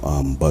in our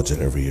budget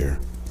every year.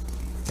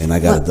 And I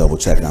got to double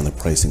check on the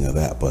pricing of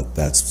that, but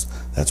that's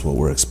what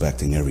we're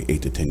expecting every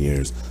 8 to 10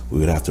 years. We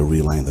would have to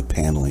reline the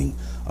paneling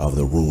of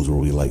the rooms where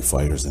we light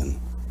fires in.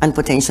 And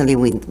potentially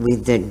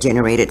with the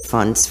generated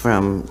funds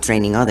from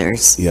training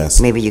others, yes,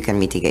 maybe you can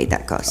mitigate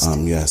that cost.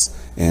 Yes,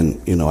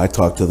 and you know, I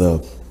talked to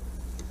the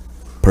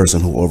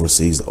person who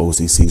oversees the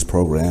OCC's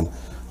program.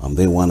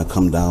 They want to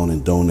come down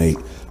and donate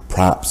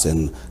props,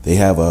 and they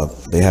have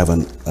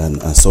an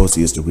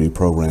associate's degree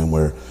program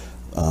where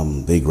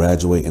they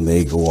graduate and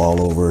they go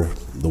all over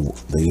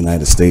the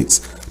United States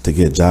to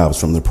get jobs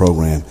from the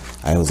program.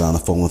 I was on the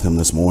phone with him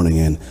this morning,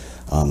 and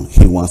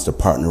he wants to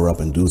partner up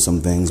and do some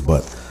things,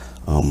 but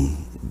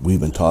we've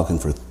been talking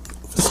for,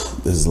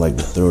 this is like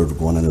the 3rd,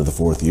 going into the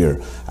 4th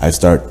year.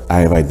 I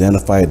have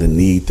identified the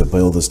need to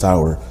build this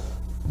tower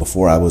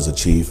before I was a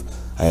chief.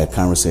 I had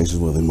conversations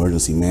with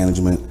emergency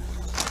management,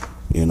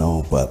 you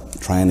know, but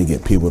trying to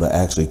get people to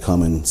actually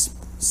come and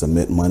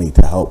submit money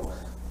to help,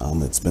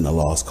 it's been a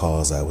lost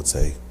cause, I would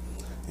say.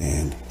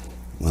 And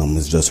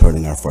it's just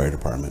hurting our fire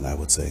department, I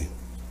would say.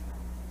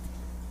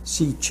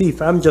 See,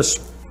 Chief, I'm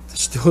just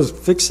still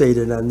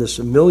fixated on this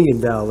 $1 million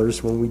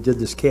when we did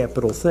this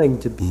capital thing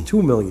to be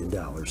 $2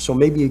 million. So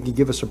maybe you could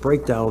give us a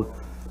breakdown.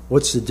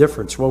 What's the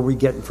difference? What are we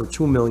getting for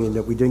 $2 million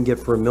that we didn't get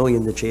for $1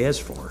 million that you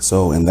asked for?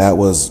 So, and that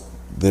was,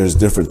 there's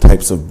different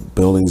types of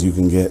buildings you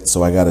can get.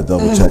 So I got to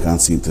double check on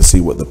to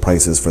see what the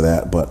price is for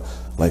that. But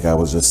like I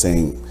was just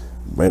saying,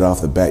 right off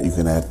the bat, you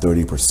can add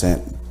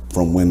 30%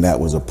 from when that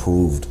was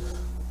approved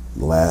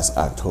last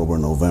October,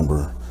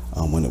 November.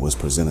 When it was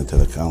presented to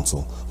the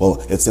council.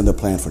 Well, it's in the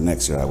plan for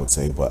next year, I would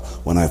say, but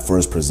when I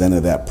first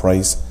presented that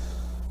price,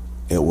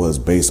 it was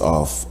based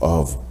off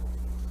of,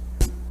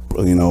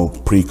 you know,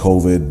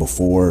 pre-COVID,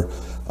 before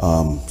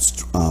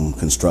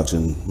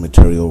construction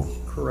material.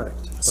 Correct.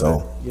 So,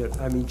 but,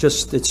 yeah, I mean,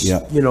 just, it's,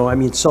 yeah, you know, I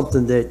mean,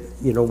 something that,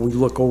 you know, we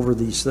look over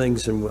these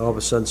things and all of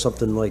a sudden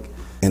something like.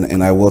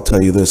 And I will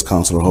tell you this,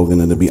 Councilor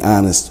Hogan, and to be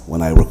honest,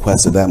 when I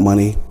requested that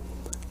money,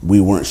 we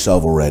weren't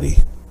shovel ready.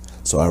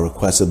 So I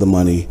requested the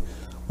money.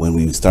 When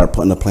we start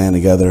putting the plan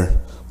together,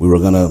 we were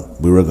gonna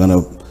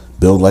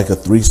build like a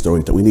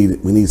 3-story.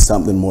 We need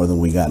something more than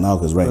we got now,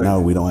 because right now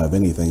we don't have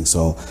anything.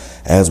 So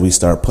as we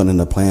start putting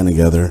the plan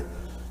together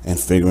and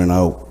figuring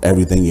out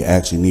everything you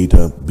actually need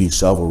to be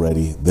shovel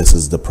ready, this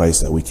is the price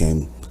that we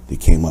came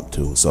up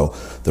to. So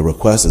the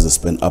request is to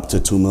spend up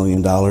to $2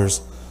 million.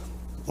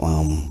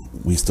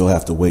 We still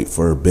have to wait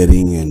for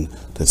bidding and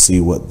to see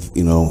what,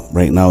 you know,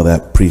 right now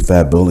that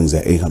prefab building's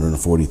at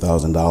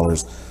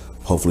 $840,000.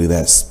 Hopefully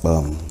that's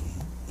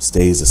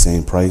stays the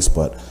same price,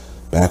 but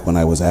back when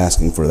I was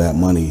asking for that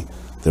money,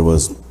 there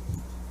was,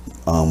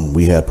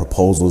 we had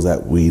proposals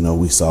that we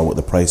saw what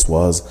the price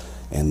was,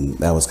 and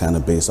that was kind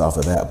of based off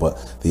of that,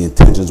 but the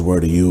intentions were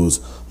to use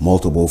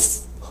multiple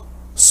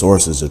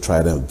sources to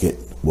try to get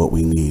what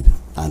we need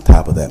on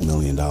top of that $1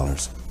 million.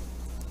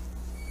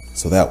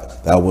 So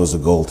that was the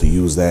goal, to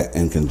use that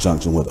in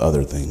conjunction with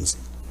other things,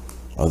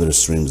 other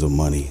streams of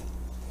money.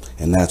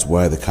 And that's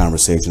why the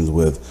conversations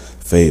with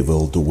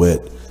Fayetteville,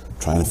 DeWitt,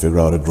 trying to figure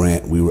out a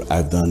grant.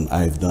 I've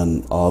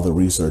done all the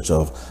research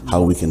of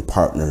how we can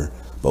partner,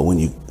 but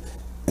we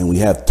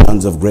have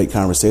tons of great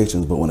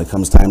conversations, but when it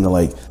comes time to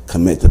like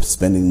commit to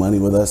spending money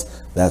with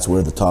us, that's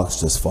where the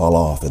talks just fall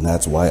off. And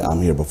that's why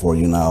I'm here before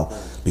you now,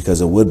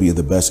 because it would be in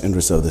the best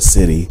interest of the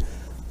city,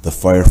 the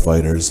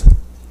firefighters,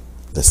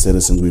 the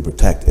citizens we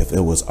protect, if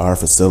it was our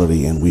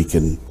facility and we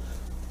can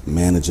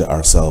manage it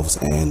ourselves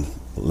and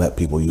let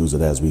people use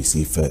it as we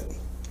see fit.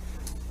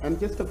 And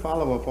just to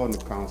follow up on the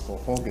Council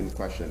Hogan's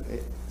question,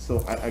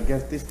 so I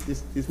guess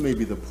this may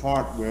be the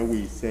part where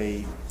we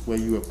say, where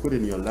you have put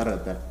in your letter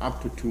that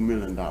up to $2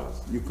 million,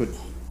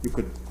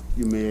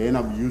 you may end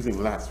up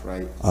using less,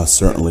 right?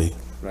 Certainly.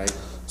 Right.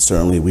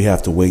 Certainly, we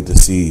have to wait to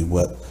see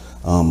what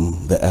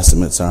the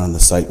estimates are on the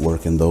site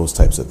work and those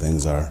types of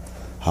things are,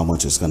 how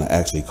much it's going to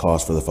actually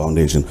cost for the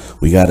foundation.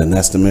 We got an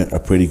estimate, a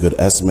pretty good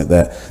estimate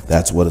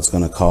that's what it's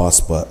going to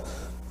cost, but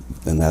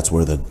then that's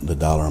where the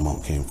dollar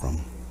amount came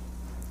from.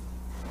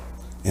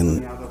 And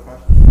any other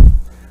questions?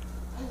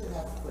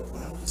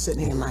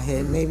 Sitting here in my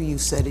head, maybe you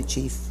said it,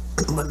 Chief,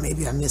 but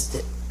maybe I missed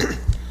it.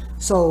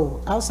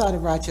 So outside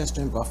of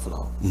Rochester and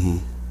Buffalo,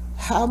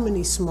 how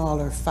many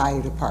smaller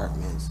fire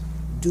departments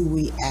do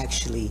we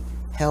actually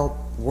help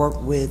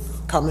work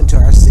with coming to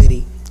our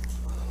city?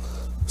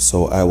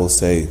 so I will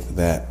say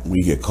that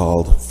we get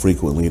called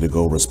frequently to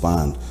go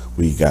respond.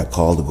 We got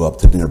called to go up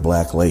to near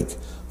Black Lake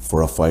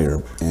for a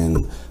fire,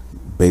 and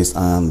based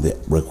on the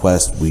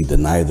request, we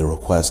denied the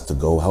request to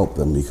go help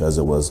them because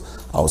it was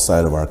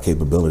outside of our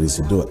capabilities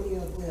to do it.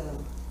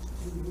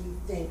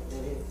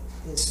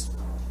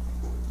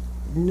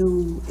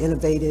 New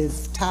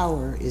innovative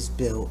tower is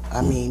built,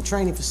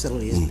 training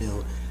facility is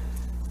built,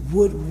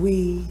 would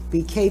we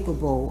be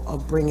capable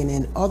of bringing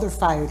in other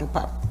fire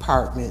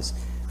departments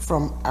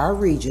from our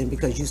region?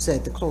 Because you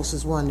said the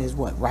closest one is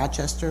what,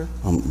 Rochester?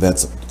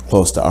 That's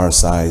close to our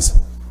size.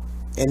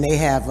 And they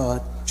have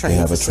a training facility? They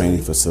have a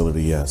training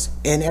facility, yes.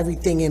 And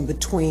everything in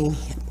between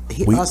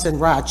us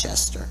and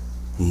Rochester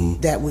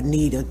that would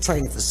need a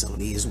training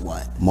facility is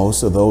what?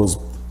 Most of those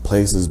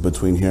places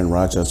between here and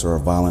Rochester are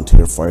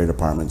volunteer fire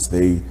departments.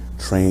 They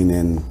train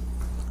in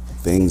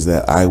things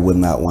that I would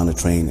not want to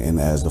train in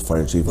as the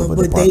fire chief of a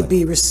department. Would they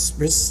be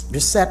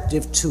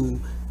receptive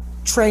to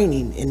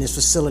training in this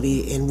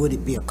facility, and would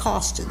it be a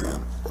cost to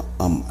them?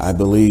 I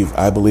believe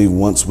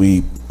once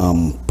we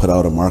put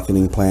out a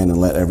marketing plan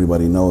and let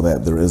everybody know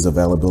that there is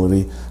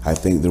availability, I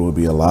think there will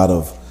be a lot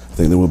of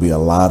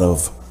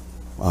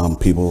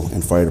people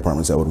in fire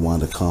departments that would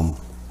want to come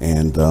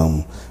and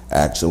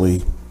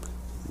actually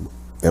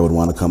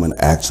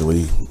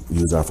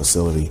use our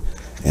facility.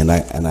 And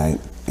I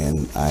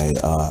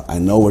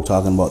know we're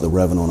talking about the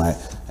revenue,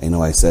 and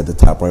I said the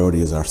top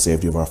priority is our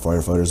safety of our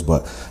firefighters,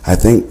 but I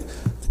think,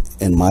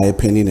 in my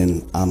opinion,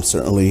 and I'm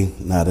certainly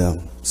not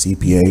a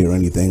CPA or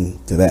anything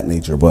to that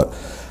nature, but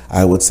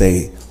I would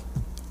say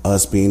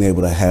us being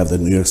able to have the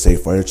New York State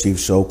Fire Chief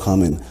Show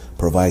come and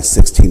provide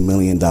 $16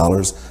 million,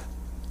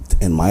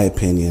 in my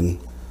opinion,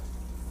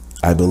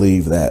 I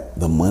believe that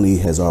the money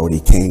has already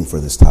came for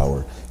this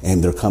tower,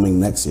 and they're coming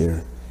next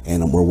year,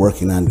 and we're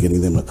working on getting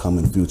them to come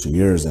in future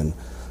years. And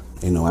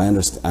I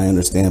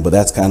understand, but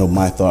that's kind of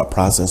my thought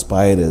process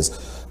by it, is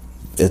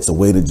it's a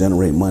way to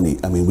generate money.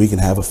 We can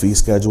have a fee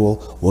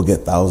schedule, we'll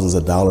get thousands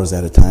of dollars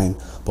at a time,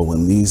 but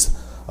when this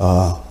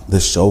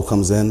show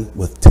comes in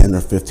with 10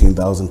 or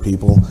 15,000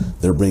 people,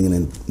 they're bringing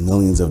in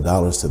millions of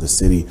dollars to the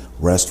city,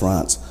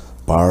 restaurants,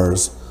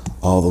 bars,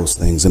 all those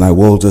things. And I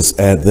will just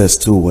add this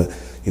too,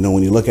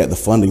 when you look at the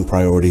funding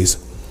priorities,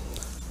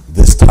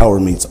 this tower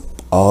meets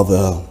all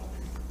the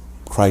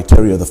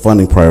criteria of the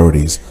funding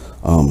priorities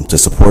to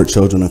support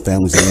children and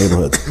families in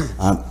neighborhoods.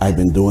 I've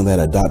been doing that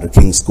at Dr.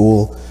 King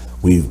School.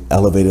 We've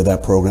elevated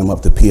that program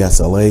up to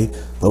PSLA.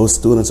 Those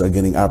students are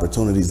getting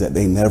opportunities that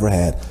they never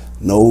had.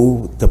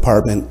 No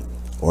department,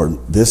 or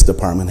this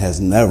department, has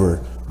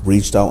never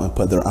reached out and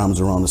put their arms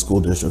around the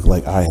school district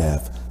like I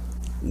have.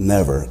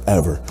 Never,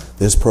 ever.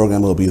 This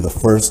program will be the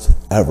first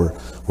ever.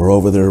 We're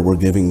over there, we're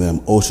giving them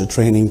OSHA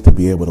training to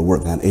be able to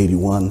work on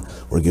 81.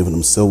 We're giving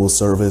them civil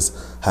service,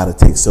 how to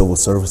take civil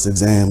service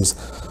exams.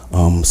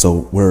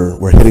 So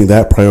we're hitting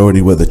that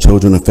priority with the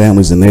children and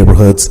families in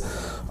neighborhoods.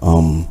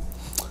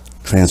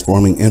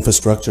 Transforming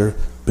infrastructure,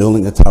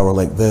 building a tower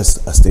like this,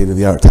 a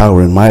state-of-the-art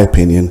tower, in my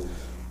opinion,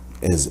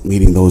 is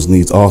meeting those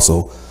needs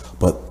also.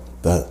 But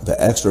the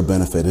extra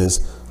benefit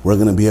is we're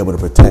going to be able to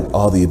protect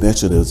all the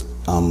initiatives.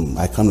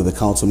 I come to the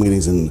council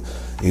meetings and,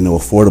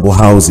 affordable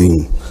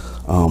housing,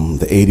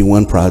 the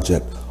 81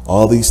 project,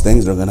 all these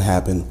things are going to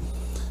happen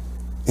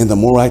And the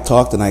more I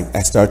talked, and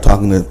I started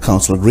talking to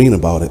Councilor Green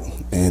about it,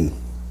 and,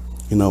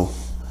 you know,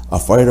 a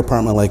fire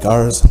department like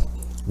ours,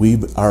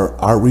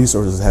 our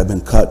resources have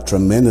been cut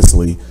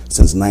tremendously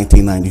since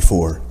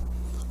 1994.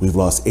 We've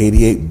lost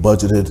 88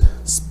 budgeted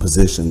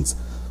positions.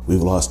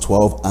 We've lost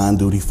 12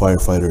 on-duty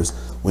firefighters.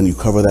 When you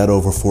cover that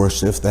over 4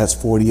 shifts, that's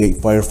 48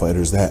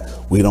 firefighters that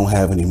we don't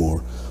have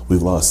anymore.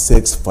 We've lost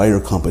 6 fire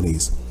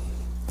companies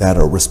that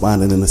are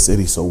responding in the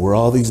city. So where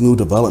all these new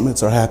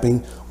developments are happening,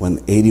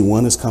 when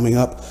 81 is coming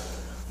up,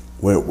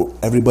 where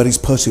everybody's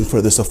pushing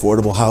for this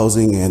affordable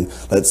housing and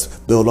let's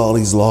build all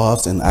these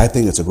lofts, and I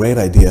think it's a great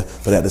idea,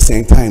 but at the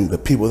same time, the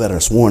people that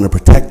are sworn to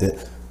protect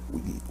it,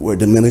 we're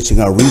diminishing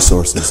our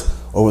resources.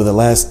 Over the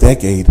last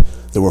decade,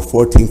 there were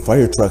 14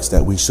 fire trucks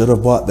that we should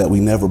have bought that we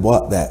never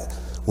bought, that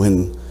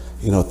when,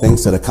 you know,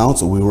 thanks to the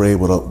council,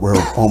 we're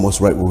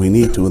almost right where we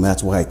need to, and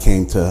that's why I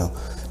came to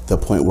the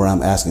point where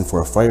I'm asking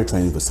for a fire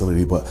training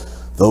facility. But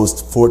those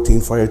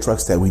 14 fire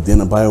trucks that we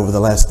didn't buy over the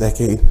last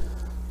decade,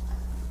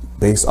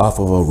 based off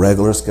of a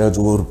regular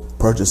scheduled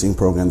purchasing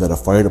program that a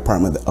fire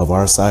department of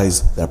our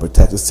size that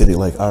protects a city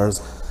like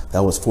ours, that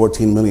was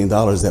 $14 million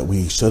that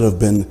we should have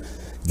been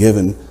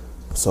given.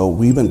 So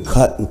we've been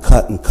cut and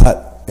cut and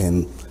cut,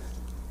 and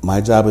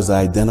my job is to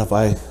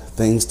identify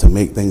things to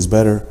make things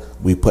better.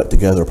 We put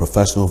together a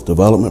professional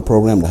development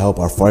program to help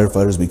our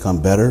firefighters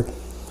become better,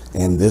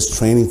 and this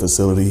training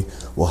facility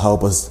will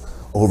help us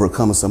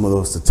overcome some of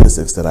those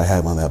statistics that I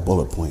have on that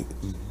bullet point.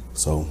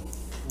 So.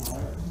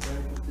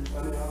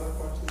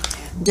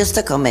 Just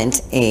a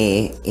comment,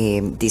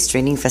 this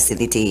training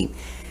facility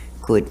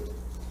could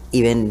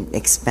even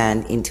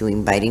expand into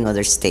inviting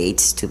other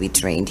states to be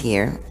trained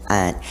here.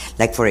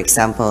 Like, for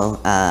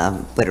example,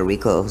 Puerto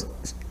Rico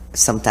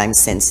sometimes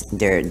sends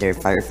their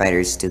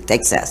firefighters to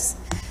Texas.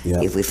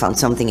 Yeah. If we found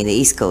something in the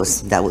East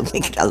Coast, that would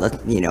make it a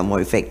lot,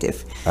 more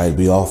effective. I'd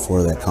be all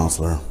for that,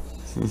 Counselor.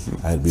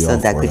 I'd be all for that. So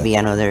that could be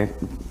another,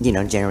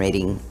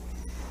 generating.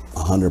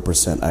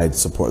 100%. I'd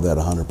support that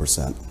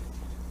 100%.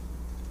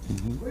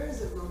 Where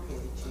is it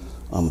located,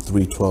 Chief?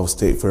 312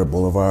 State Fair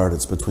Boulevard.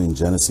 It's between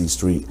Genesee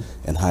Street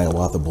and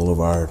Hiawatha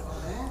Boulevard.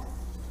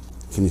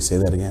 Can you say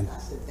that again? I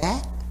said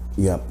that?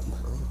 Yep.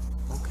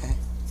 Okay.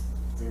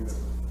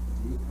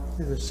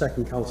 The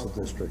second council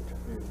district.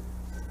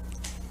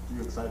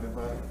 You excited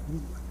by it?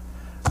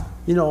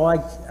 You know, I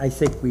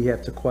think we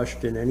have to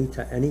question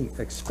any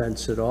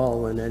expense at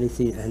all and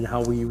anything, and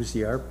how we use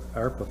the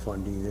ARPA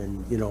funding.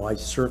 And, I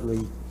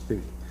certainly, the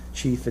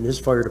chief and his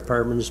fire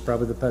department is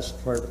probably the best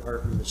fire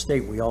department in the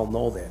state. We all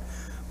know that.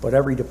 But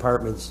every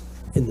department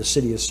in the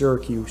city of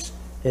Syracuse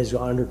has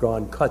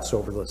undergone cuts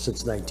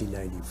since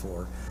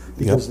 1994,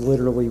 because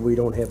literally we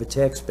don't have a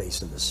tax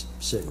base in this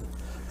city.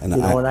 And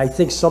I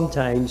think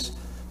sometimes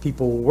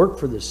people who work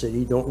for the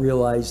city don't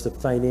realize the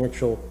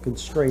financial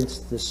constraints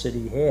the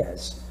city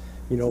has.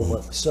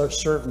 So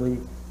certainly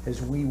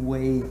as we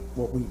weigh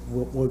what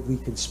we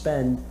can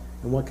spend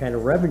and what kind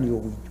of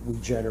revenue we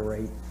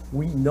generate,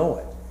 we know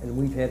it, and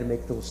we've had to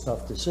make those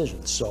tough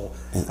decisions. So,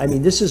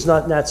 this is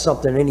not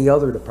something any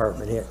other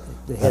department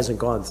hasn't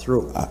gone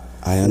through.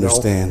 I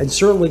understand. And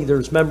certainly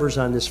there's members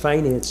on this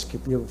finance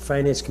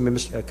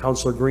committee,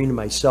 Councilor Green and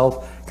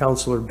myself,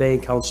 Councilor Bay,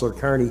 Councilor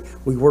Carney.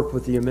 We worked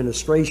with the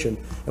administration,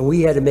 and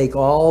we had to make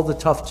all the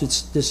tough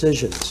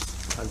decisions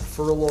on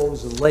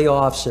furloughs and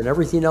layoffs and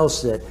everything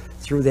else that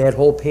through that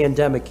whole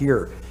pandemic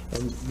year.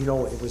 And,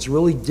 it was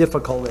really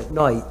difficult at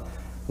night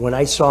when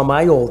I saw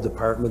my old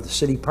department, the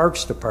City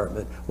Parks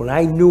Department, when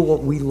I knew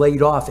what we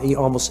laid off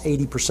almost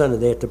 80% of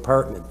that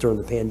department during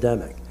the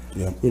pandemic.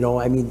 Yeah.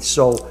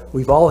 So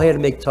we've all had to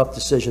make tough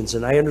decisions,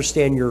 and I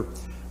understand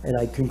and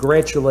I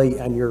congratulate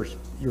on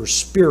your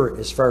spirit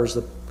as far as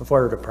the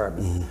fire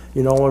department.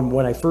 Mm-hmm. And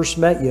when I first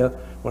met you,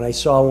 when I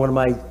saw one of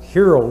my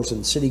heroes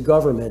in city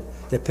government,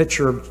 the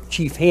picture of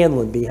Chief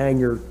Hanlon behind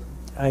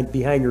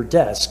your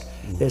desk,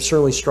 it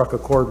certainly struck a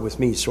chord with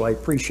me. So I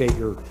appreciate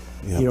your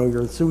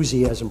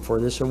enthusiasm for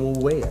this, and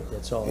we'll weigh it.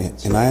 That's all.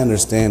 And I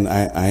understand.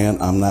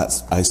 I'm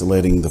not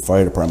isolating the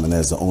fire department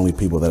as the only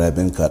people that have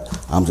been cut.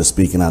 I'm just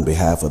speaking on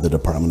behalf of the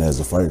department as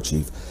the fire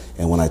chief.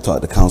 And when I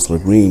talked to Councilor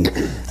Green,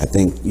 I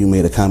think you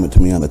made a comment to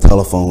me on the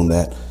telephone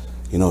that,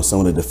 some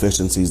of the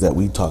deficiencies that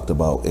we talked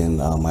about,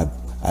 and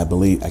I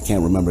believe, I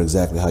can't remember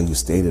exactly how you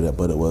stated it,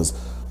 but it was,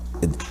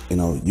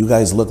 you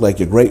guys look like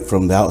you're great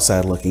from the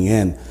outside looking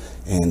in,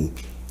 and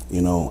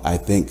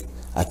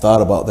I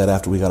thought about that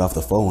after we got off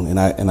the phone, and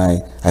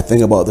I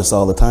think about this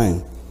all the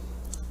time.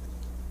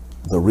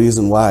 The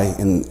reason why,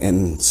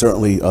 and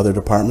certainly other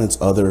departments,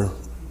 other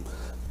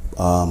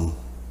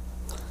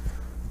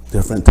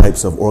different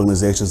types of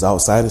organizations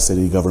outside of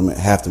city government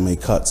have to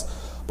make cuts.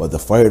 But the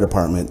fire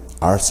department,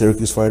 our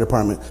Syracuse Fire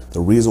Department,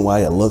 the reason why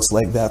it looks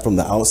like that from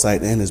the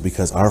outside in is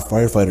because our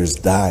firefighters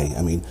die.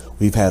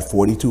 We've had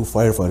 42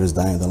 firefighters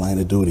die in the line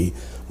of duty.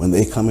 When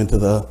they come into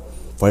the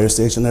fire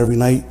station every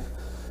night,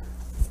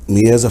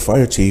 me as a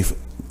fire chief,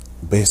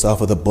 based off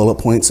of the bullet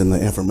points and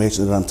the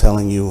information that I'm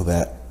telling you,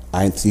 that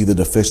I see the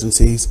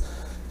deficiencies,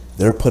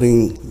 they're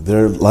putting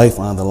their life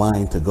on the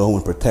line to go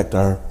and protect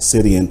our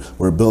city, and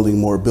we're building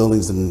more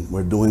buildings and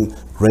we're doing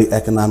great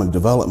economic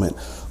development.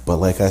 But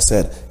like I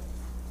said,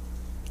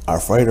 our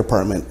fire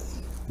department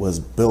was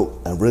built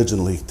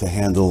originally to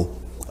handle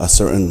a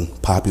certain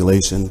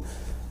population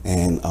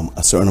and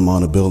a certain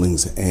amount of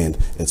buildings, and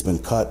it's been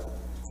cut,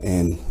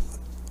 and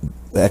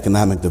the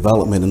economic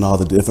development and all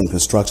the different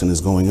construction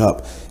is going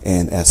up.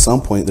 And at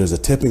some point, there's a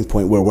tipping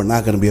point where we're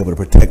not going to be able to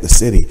protect the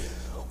city.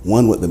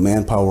 One, with the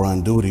manpower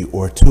on duty,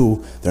 or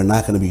two, they're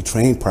not going to be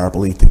trained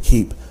properly to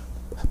keep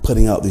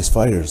putting out these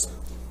fires.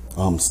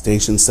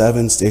 Station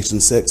 7, Station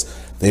 6,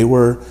 they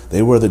were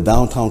the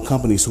downtown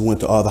companies who went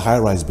to all the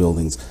high-rise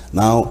buildings.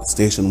 Now,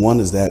 Station 1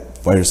 is that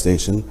fire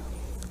station.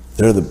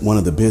 They're one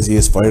of the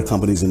busiest fire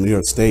companies in New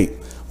York State.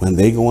 When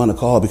they go on a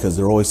call, because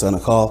they're always on a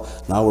call,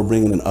 now we're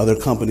bringing in other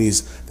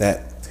companies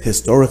that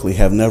historically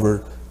have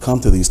never come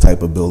to these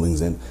type of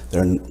buildings. And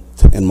they're,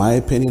 in my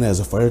opinion, as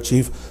a fire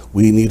chief,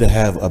 we need to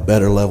have a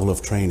better level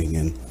of training.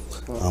 And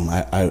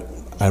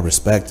I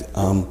respect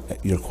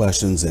your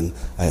questions, and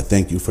I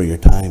thank you for your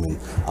time, and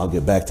I'll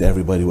get back to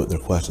everybody with their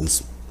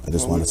questions. I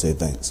just want to say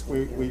thanks.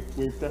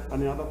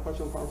 Any other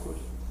questions, Councilors?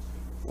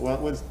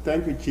 Well,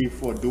 thank you, Chief,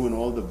 for doing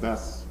all the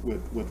best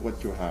with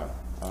what you have.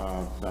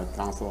 Like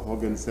Councilor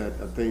Hogan said,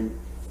 I think,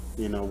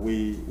 you know,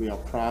 we are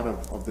proud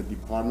of the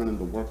department and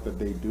the work that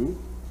they do.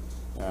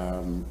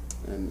 And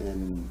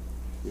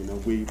you know,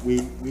 we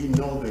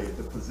know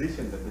the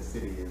position that the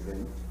city is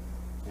in,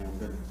 and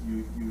that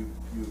you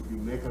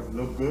make us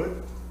look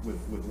good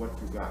with what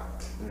you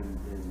got. And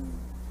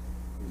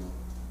you know,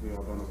 we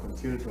are going to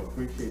continue to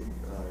appreciate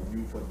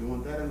you for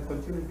doing that, and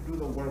continue to do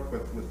the work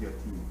with your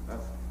team.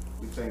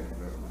 We thank you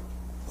very much.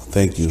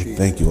 Thank you.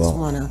 Thank you all.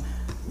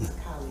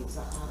 Colleagues,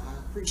 I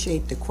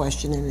appreciate the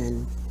questioning,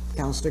 and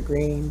Councilor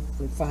Green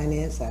with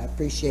Finance, I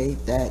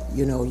appreciate that,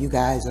 you know, you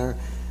guys are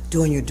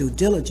doing your due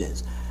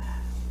diligence.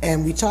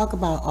 And we talk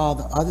about all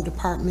the other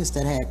departments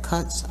that had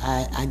cuts,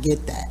 I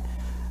get that.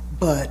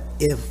 But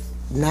if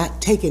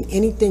not taking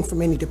anything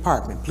from any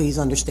department, please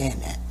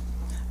understand that.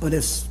 But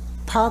if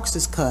Parks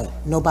is cut,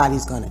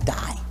 nobody's gonna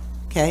die,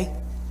 okay?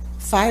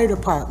 Fire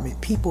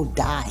department, people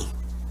die.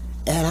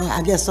 And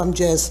I guess I'm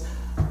just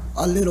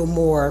a little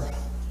more,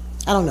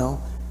 I don't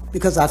know,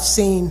 because I've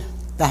seen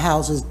the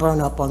houses burn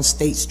up on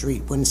State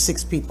Street when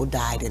 6 people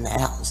died in the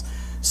house.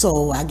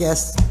 So I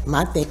guess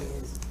my thing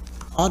is,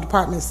 all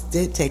departments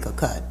did take a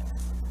cut,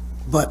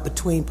 but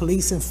between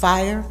police and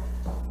fire,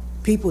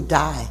 people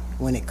die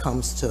when it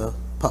comes to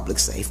public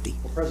safety.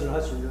 Well, President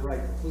Hudson, you're right.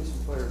 The police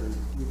and fire,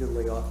 you did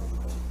lay off.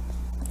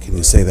 Can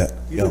you say that?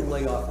 You didn't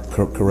lay off.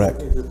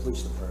 Correct. In the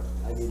police department.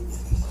 I mean,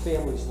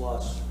 families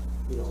lost,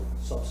 you know,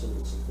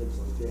 subsidies and things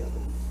like that.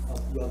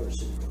 And the other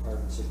city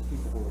departments and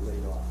people who were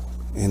laid off.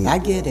 And I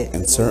get it.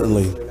 And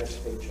certainly, their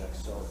next paycheck.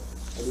 So,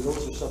 I mean,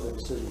 those are some of the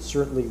decisions.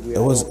 Certainly, we. It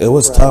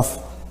was tough.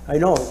 I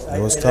know.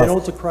 It was tough. I know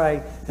to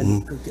cry.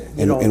 And,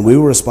 you know, and we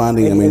were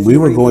responding. I mean, we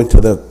were going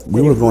to the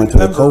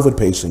COVID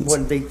patients.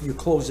 When you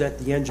closed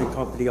the engine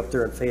company up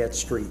there on Fayette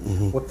Street,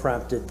 what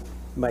prompted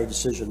my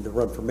decision to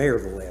run for mayor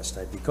the last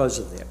time? Because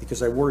of that,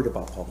 because I worried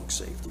about public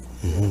safety.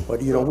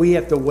 But you know, we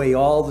have to weigh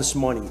all this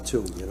money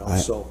too. You know,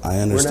 so I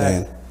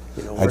understand.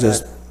 We're not, you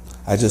know,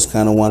 I just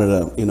kind of wanted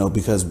to, you know,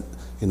 because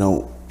you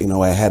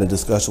know, I had a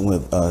discussion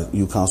with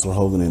you, Councilor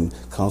Hogan, and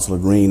Councilor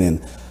Green,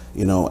 and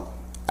you know,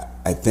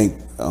 I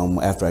think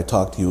after I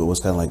talked to you, it was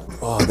kind of like,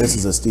 oh, this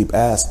is a steep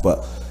ask,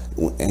 but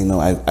you know,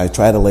 I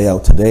try to lay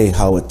out today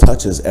how it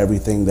touches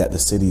everything that the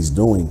city's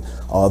doing,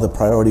 all the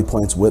priority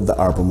points with the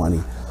ARPA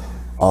money,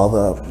 all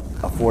the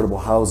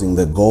affordable housing,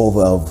 the goal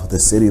of the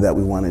city that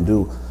we want to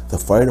do. The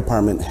fire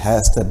department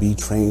has to be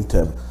trained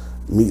to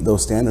meet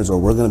those standards, or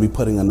we're going to be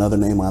putting another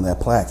name on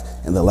that plaque.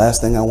 And the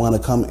last thing I want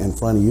to come in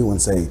front of you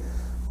and say,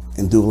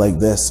 and do like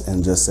this,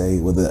 and just say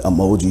with the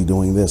emoji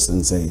doing this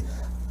and say,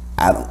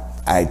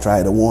 I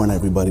try to warn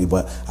everybody,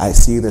 but I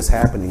see this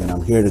happening, and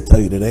I'm here to tell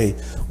you today,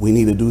 we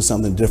need to do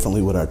something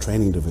differently with our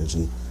training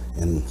division.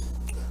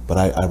 But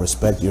I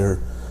respect your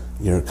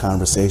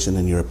conversation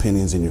and your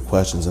opinions and your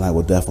questions, and I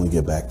will definitely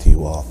get back to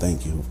you all.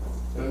 Thank you.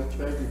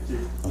 Thank you,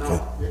 Chief.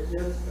 Okay.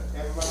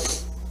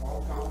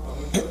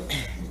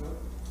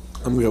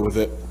 I'm good with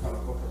it.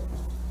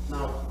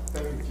 Now,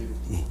 thank you,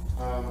 Chief.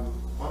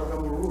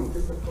 Honorable Maroon,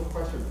 just a quick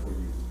question for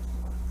you.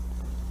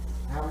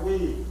 Have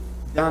we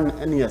done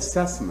any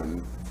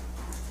assessment,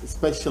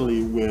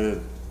 especially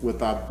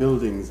with our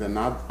buildings and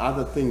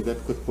other things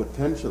that could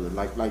potentially,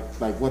 like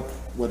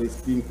what is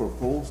being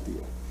proposed here,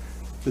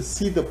 to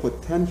see the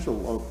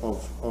potential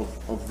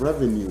of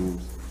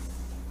revenues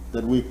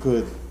that we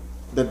could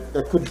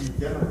that could be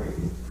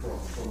generated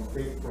from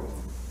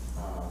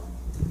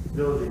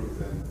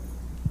buildings and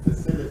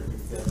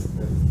facilities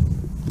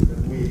that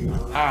we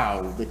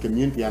allow the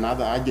community and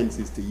other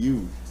agencies to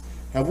use?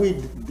 Have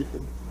we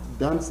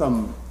done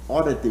some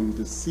auditing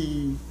to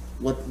see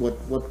what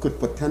could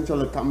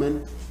potentially come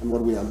in and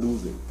what we are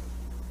losing?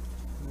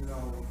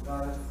 No,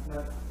 not in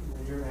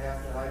the year and a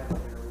half that I've been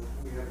here,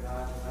 we have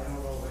not, and I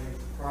don't know of any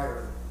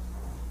prior,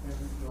 and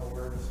no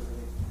awareness of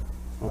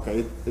any.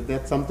 Okay, is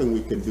that something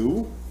we can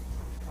do?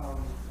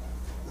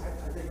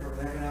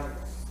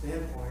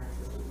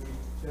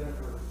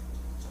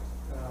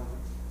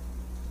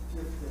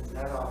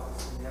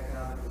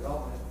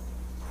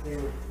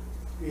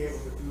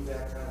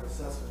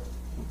 assessment.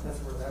 That's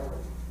where that would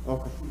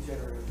Okay. be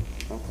generated.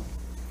 Okay.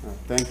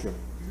 Thank you.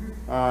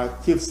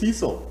 Chief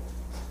Cecil.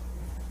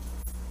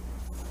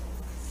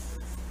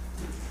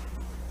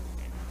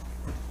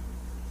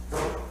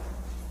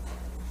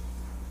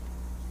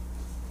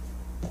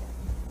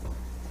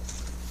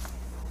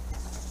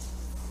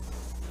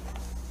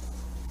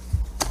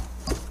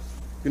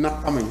 You're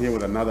not coming here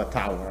with another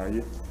towel, are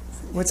you?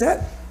 What's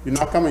that? You're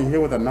not coming here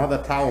with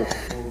another towel.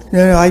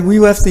 No, we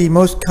left the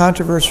most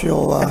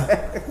controversial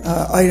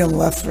item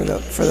left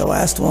for the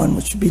last one,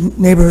 which would be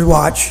Neighborhood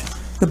Watch,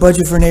 the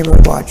budget for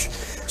Neighborhood Watch.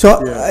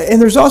 So,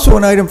 and there's also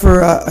an item for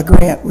a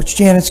grant, which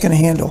Janet's going to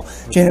handle,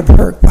 Janet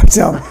Burke. But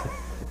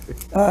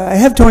I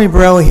have Tony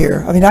Borelli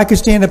here. I mean, I could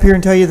stand up here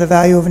and tell you the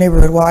value of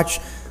Neighborhood Watch.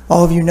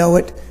 All of you know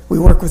it. We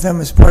work with them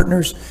as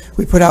partners.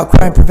 We put out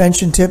crime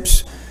prevention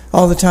tips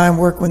all the time,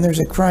 work when there's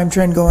a crime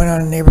trend going on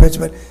in neighborhoods.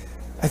 But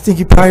I think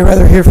you'd probably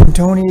rather hear from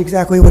Tony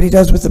exactly what he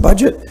does with the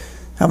budget,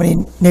 how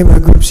many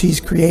neighborhood groups he's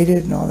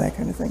created and all that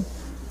kind of thing.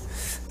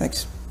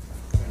 Thanks.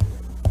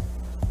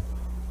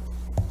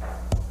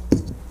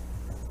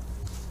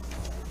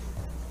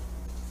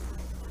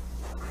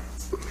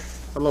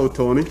 Hello,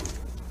 Tony.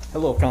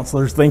 Hello,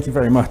 councilors. Thank you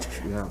very much.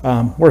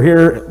 Yeah. We're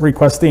here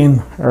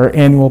requesting our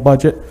annual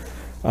budget.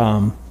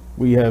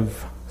 We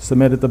have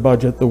submitted the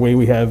budget the way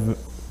we have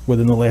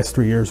within the last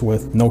 3 years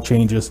with no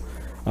changes,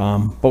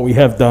 but we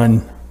have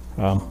done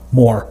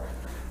more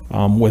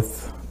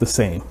with the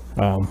same.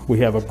 We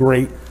have a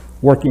great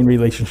working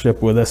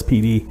relationship with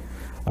SPD.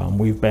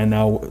 We've been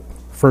now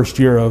first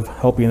year of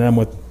helping them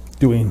with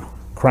doing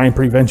crime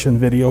prevention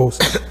videos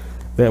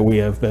that we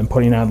have been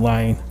putting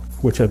online,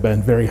 which have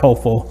been very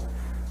helpful.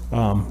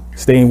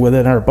 Staying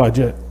within our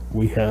budget,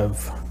 we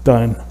have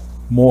done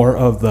more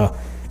of the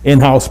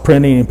in-house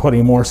printing and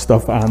putting more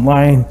stuff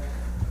online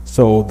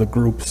so the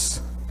groups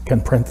can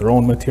print their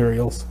own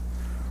materials.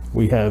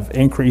 We have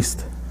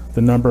increased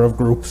the number of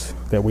groups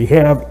that we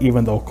have,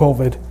 even though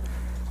COVID.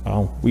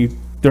 We've,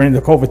 during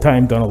the COVID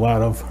time, done a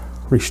lot of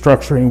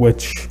restructuring,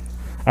 which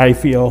I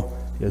feel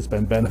has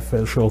been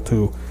beneficial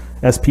to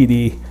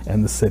SPD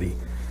and the city.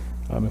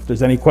 If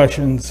there's any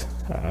questions,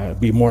 I'd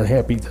be more than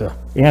happy to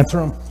answer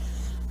them.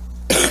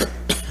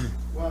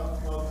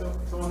 Well,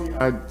 Tony,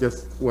 I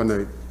just want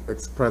to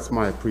express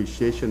my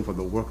appreciation for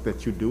the work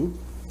that you do.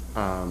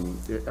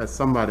 As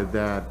somebody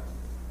that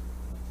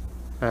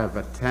have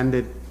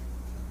attended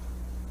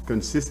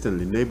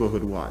consistently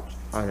Neighborhood Watch,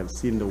 I have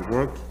seen the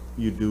work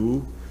you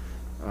do,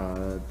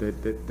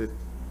 the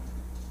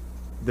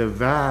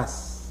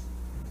vast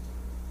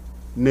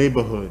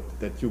neighborhood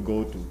that you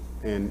go to,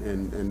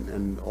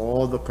 and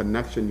all the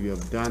connection you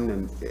have done,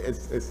 and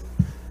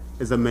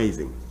it's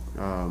amazing.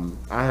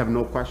 I have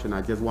no question.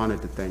 I just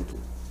wanted to thank you.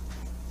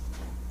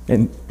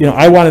 And, you know,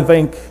 I want to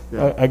thank,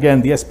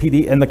 again, the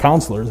SPD and the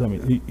counselors. I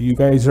mean, you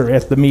guys are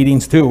at the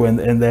meetings too,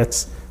 and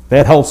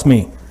that helps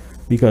me,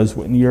 because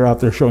when you're out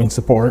there showing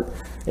support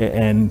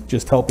and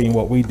just helping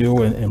what we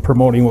do and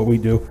promoting what we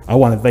do, I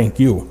want to thank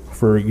you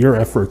for your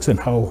efforts and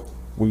how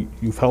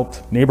you've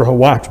helped Neighborhood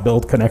Watch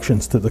build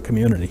connections to the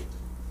community.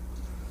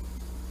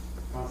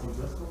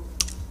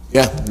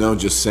 Yeah, no,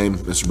 just same.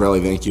 Mr.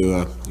 Borelli, thank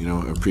you. You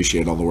know,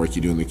 appreciate all the work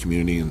you do in the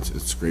community, and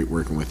it's great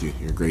working with you.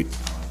 You're great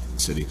in the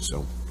city,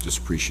 so just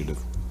appreciative.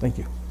 Thank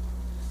you.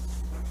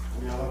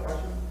 Any other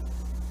questions?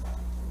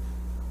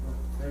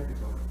 Thank you,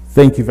 Tony.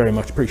 Thank you very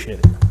much. Appreciate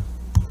it.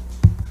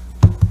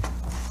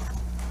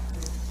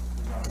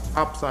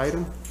 Ops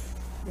item?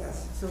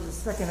 Yes, so the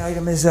second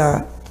item is,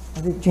 I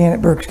think Janet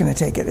Burke's going to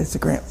take it. It's a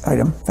grant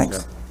item. Thanks.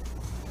 Yeah.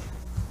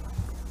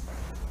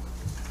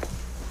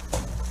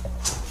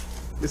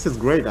 This is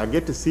great. I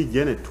get to see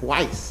Janet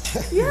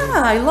twice.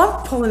 Yeah, I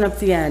love pulling up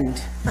the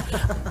end.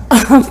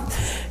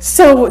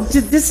 So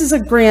this is a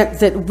grant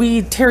that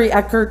Terry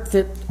Eckert,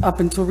 that up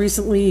until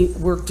recently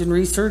worked in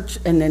research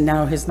and then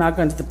now has now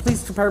gone to the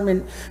police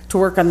department to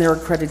work on their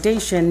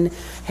accreditation,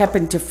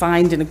 happened to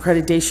find an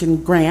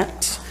accreditation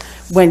grant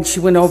when she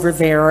went over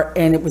there,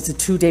 and it was a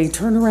 2-day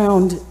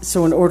turnaround.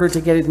 So in order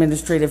to get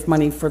administrative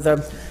money for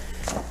the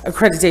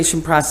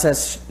accreditation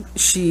process,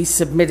 she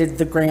submitted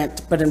the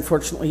grant, but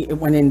unfortunately it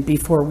went in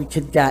before we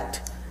could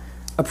get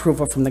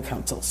approval from the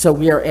council. So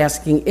we are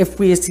asking if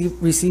we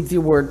receive the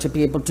award to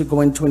be able to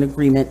go into an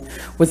agreement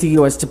with the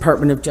U.S.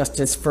 Department of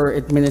Justice for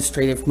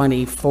administrative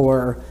money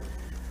for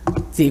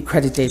the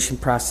accreditation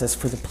process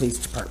for the police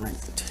department.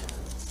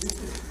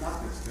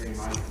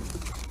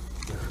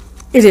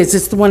 It is.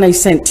 It's the one I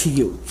sent to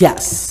you.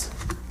 Yes.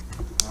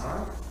 All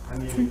right.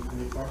 Any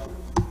questions?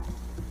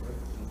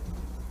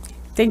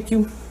 Thank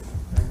you.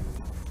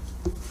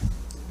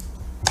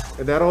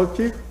 Is that all,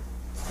 Chief?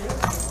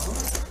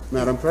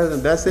 Madam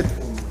President, that's it?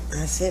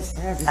 That's it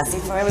for everybody. That's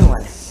it for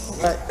everyone.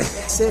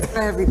 That's it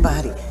for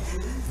everybody.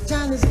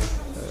 John, is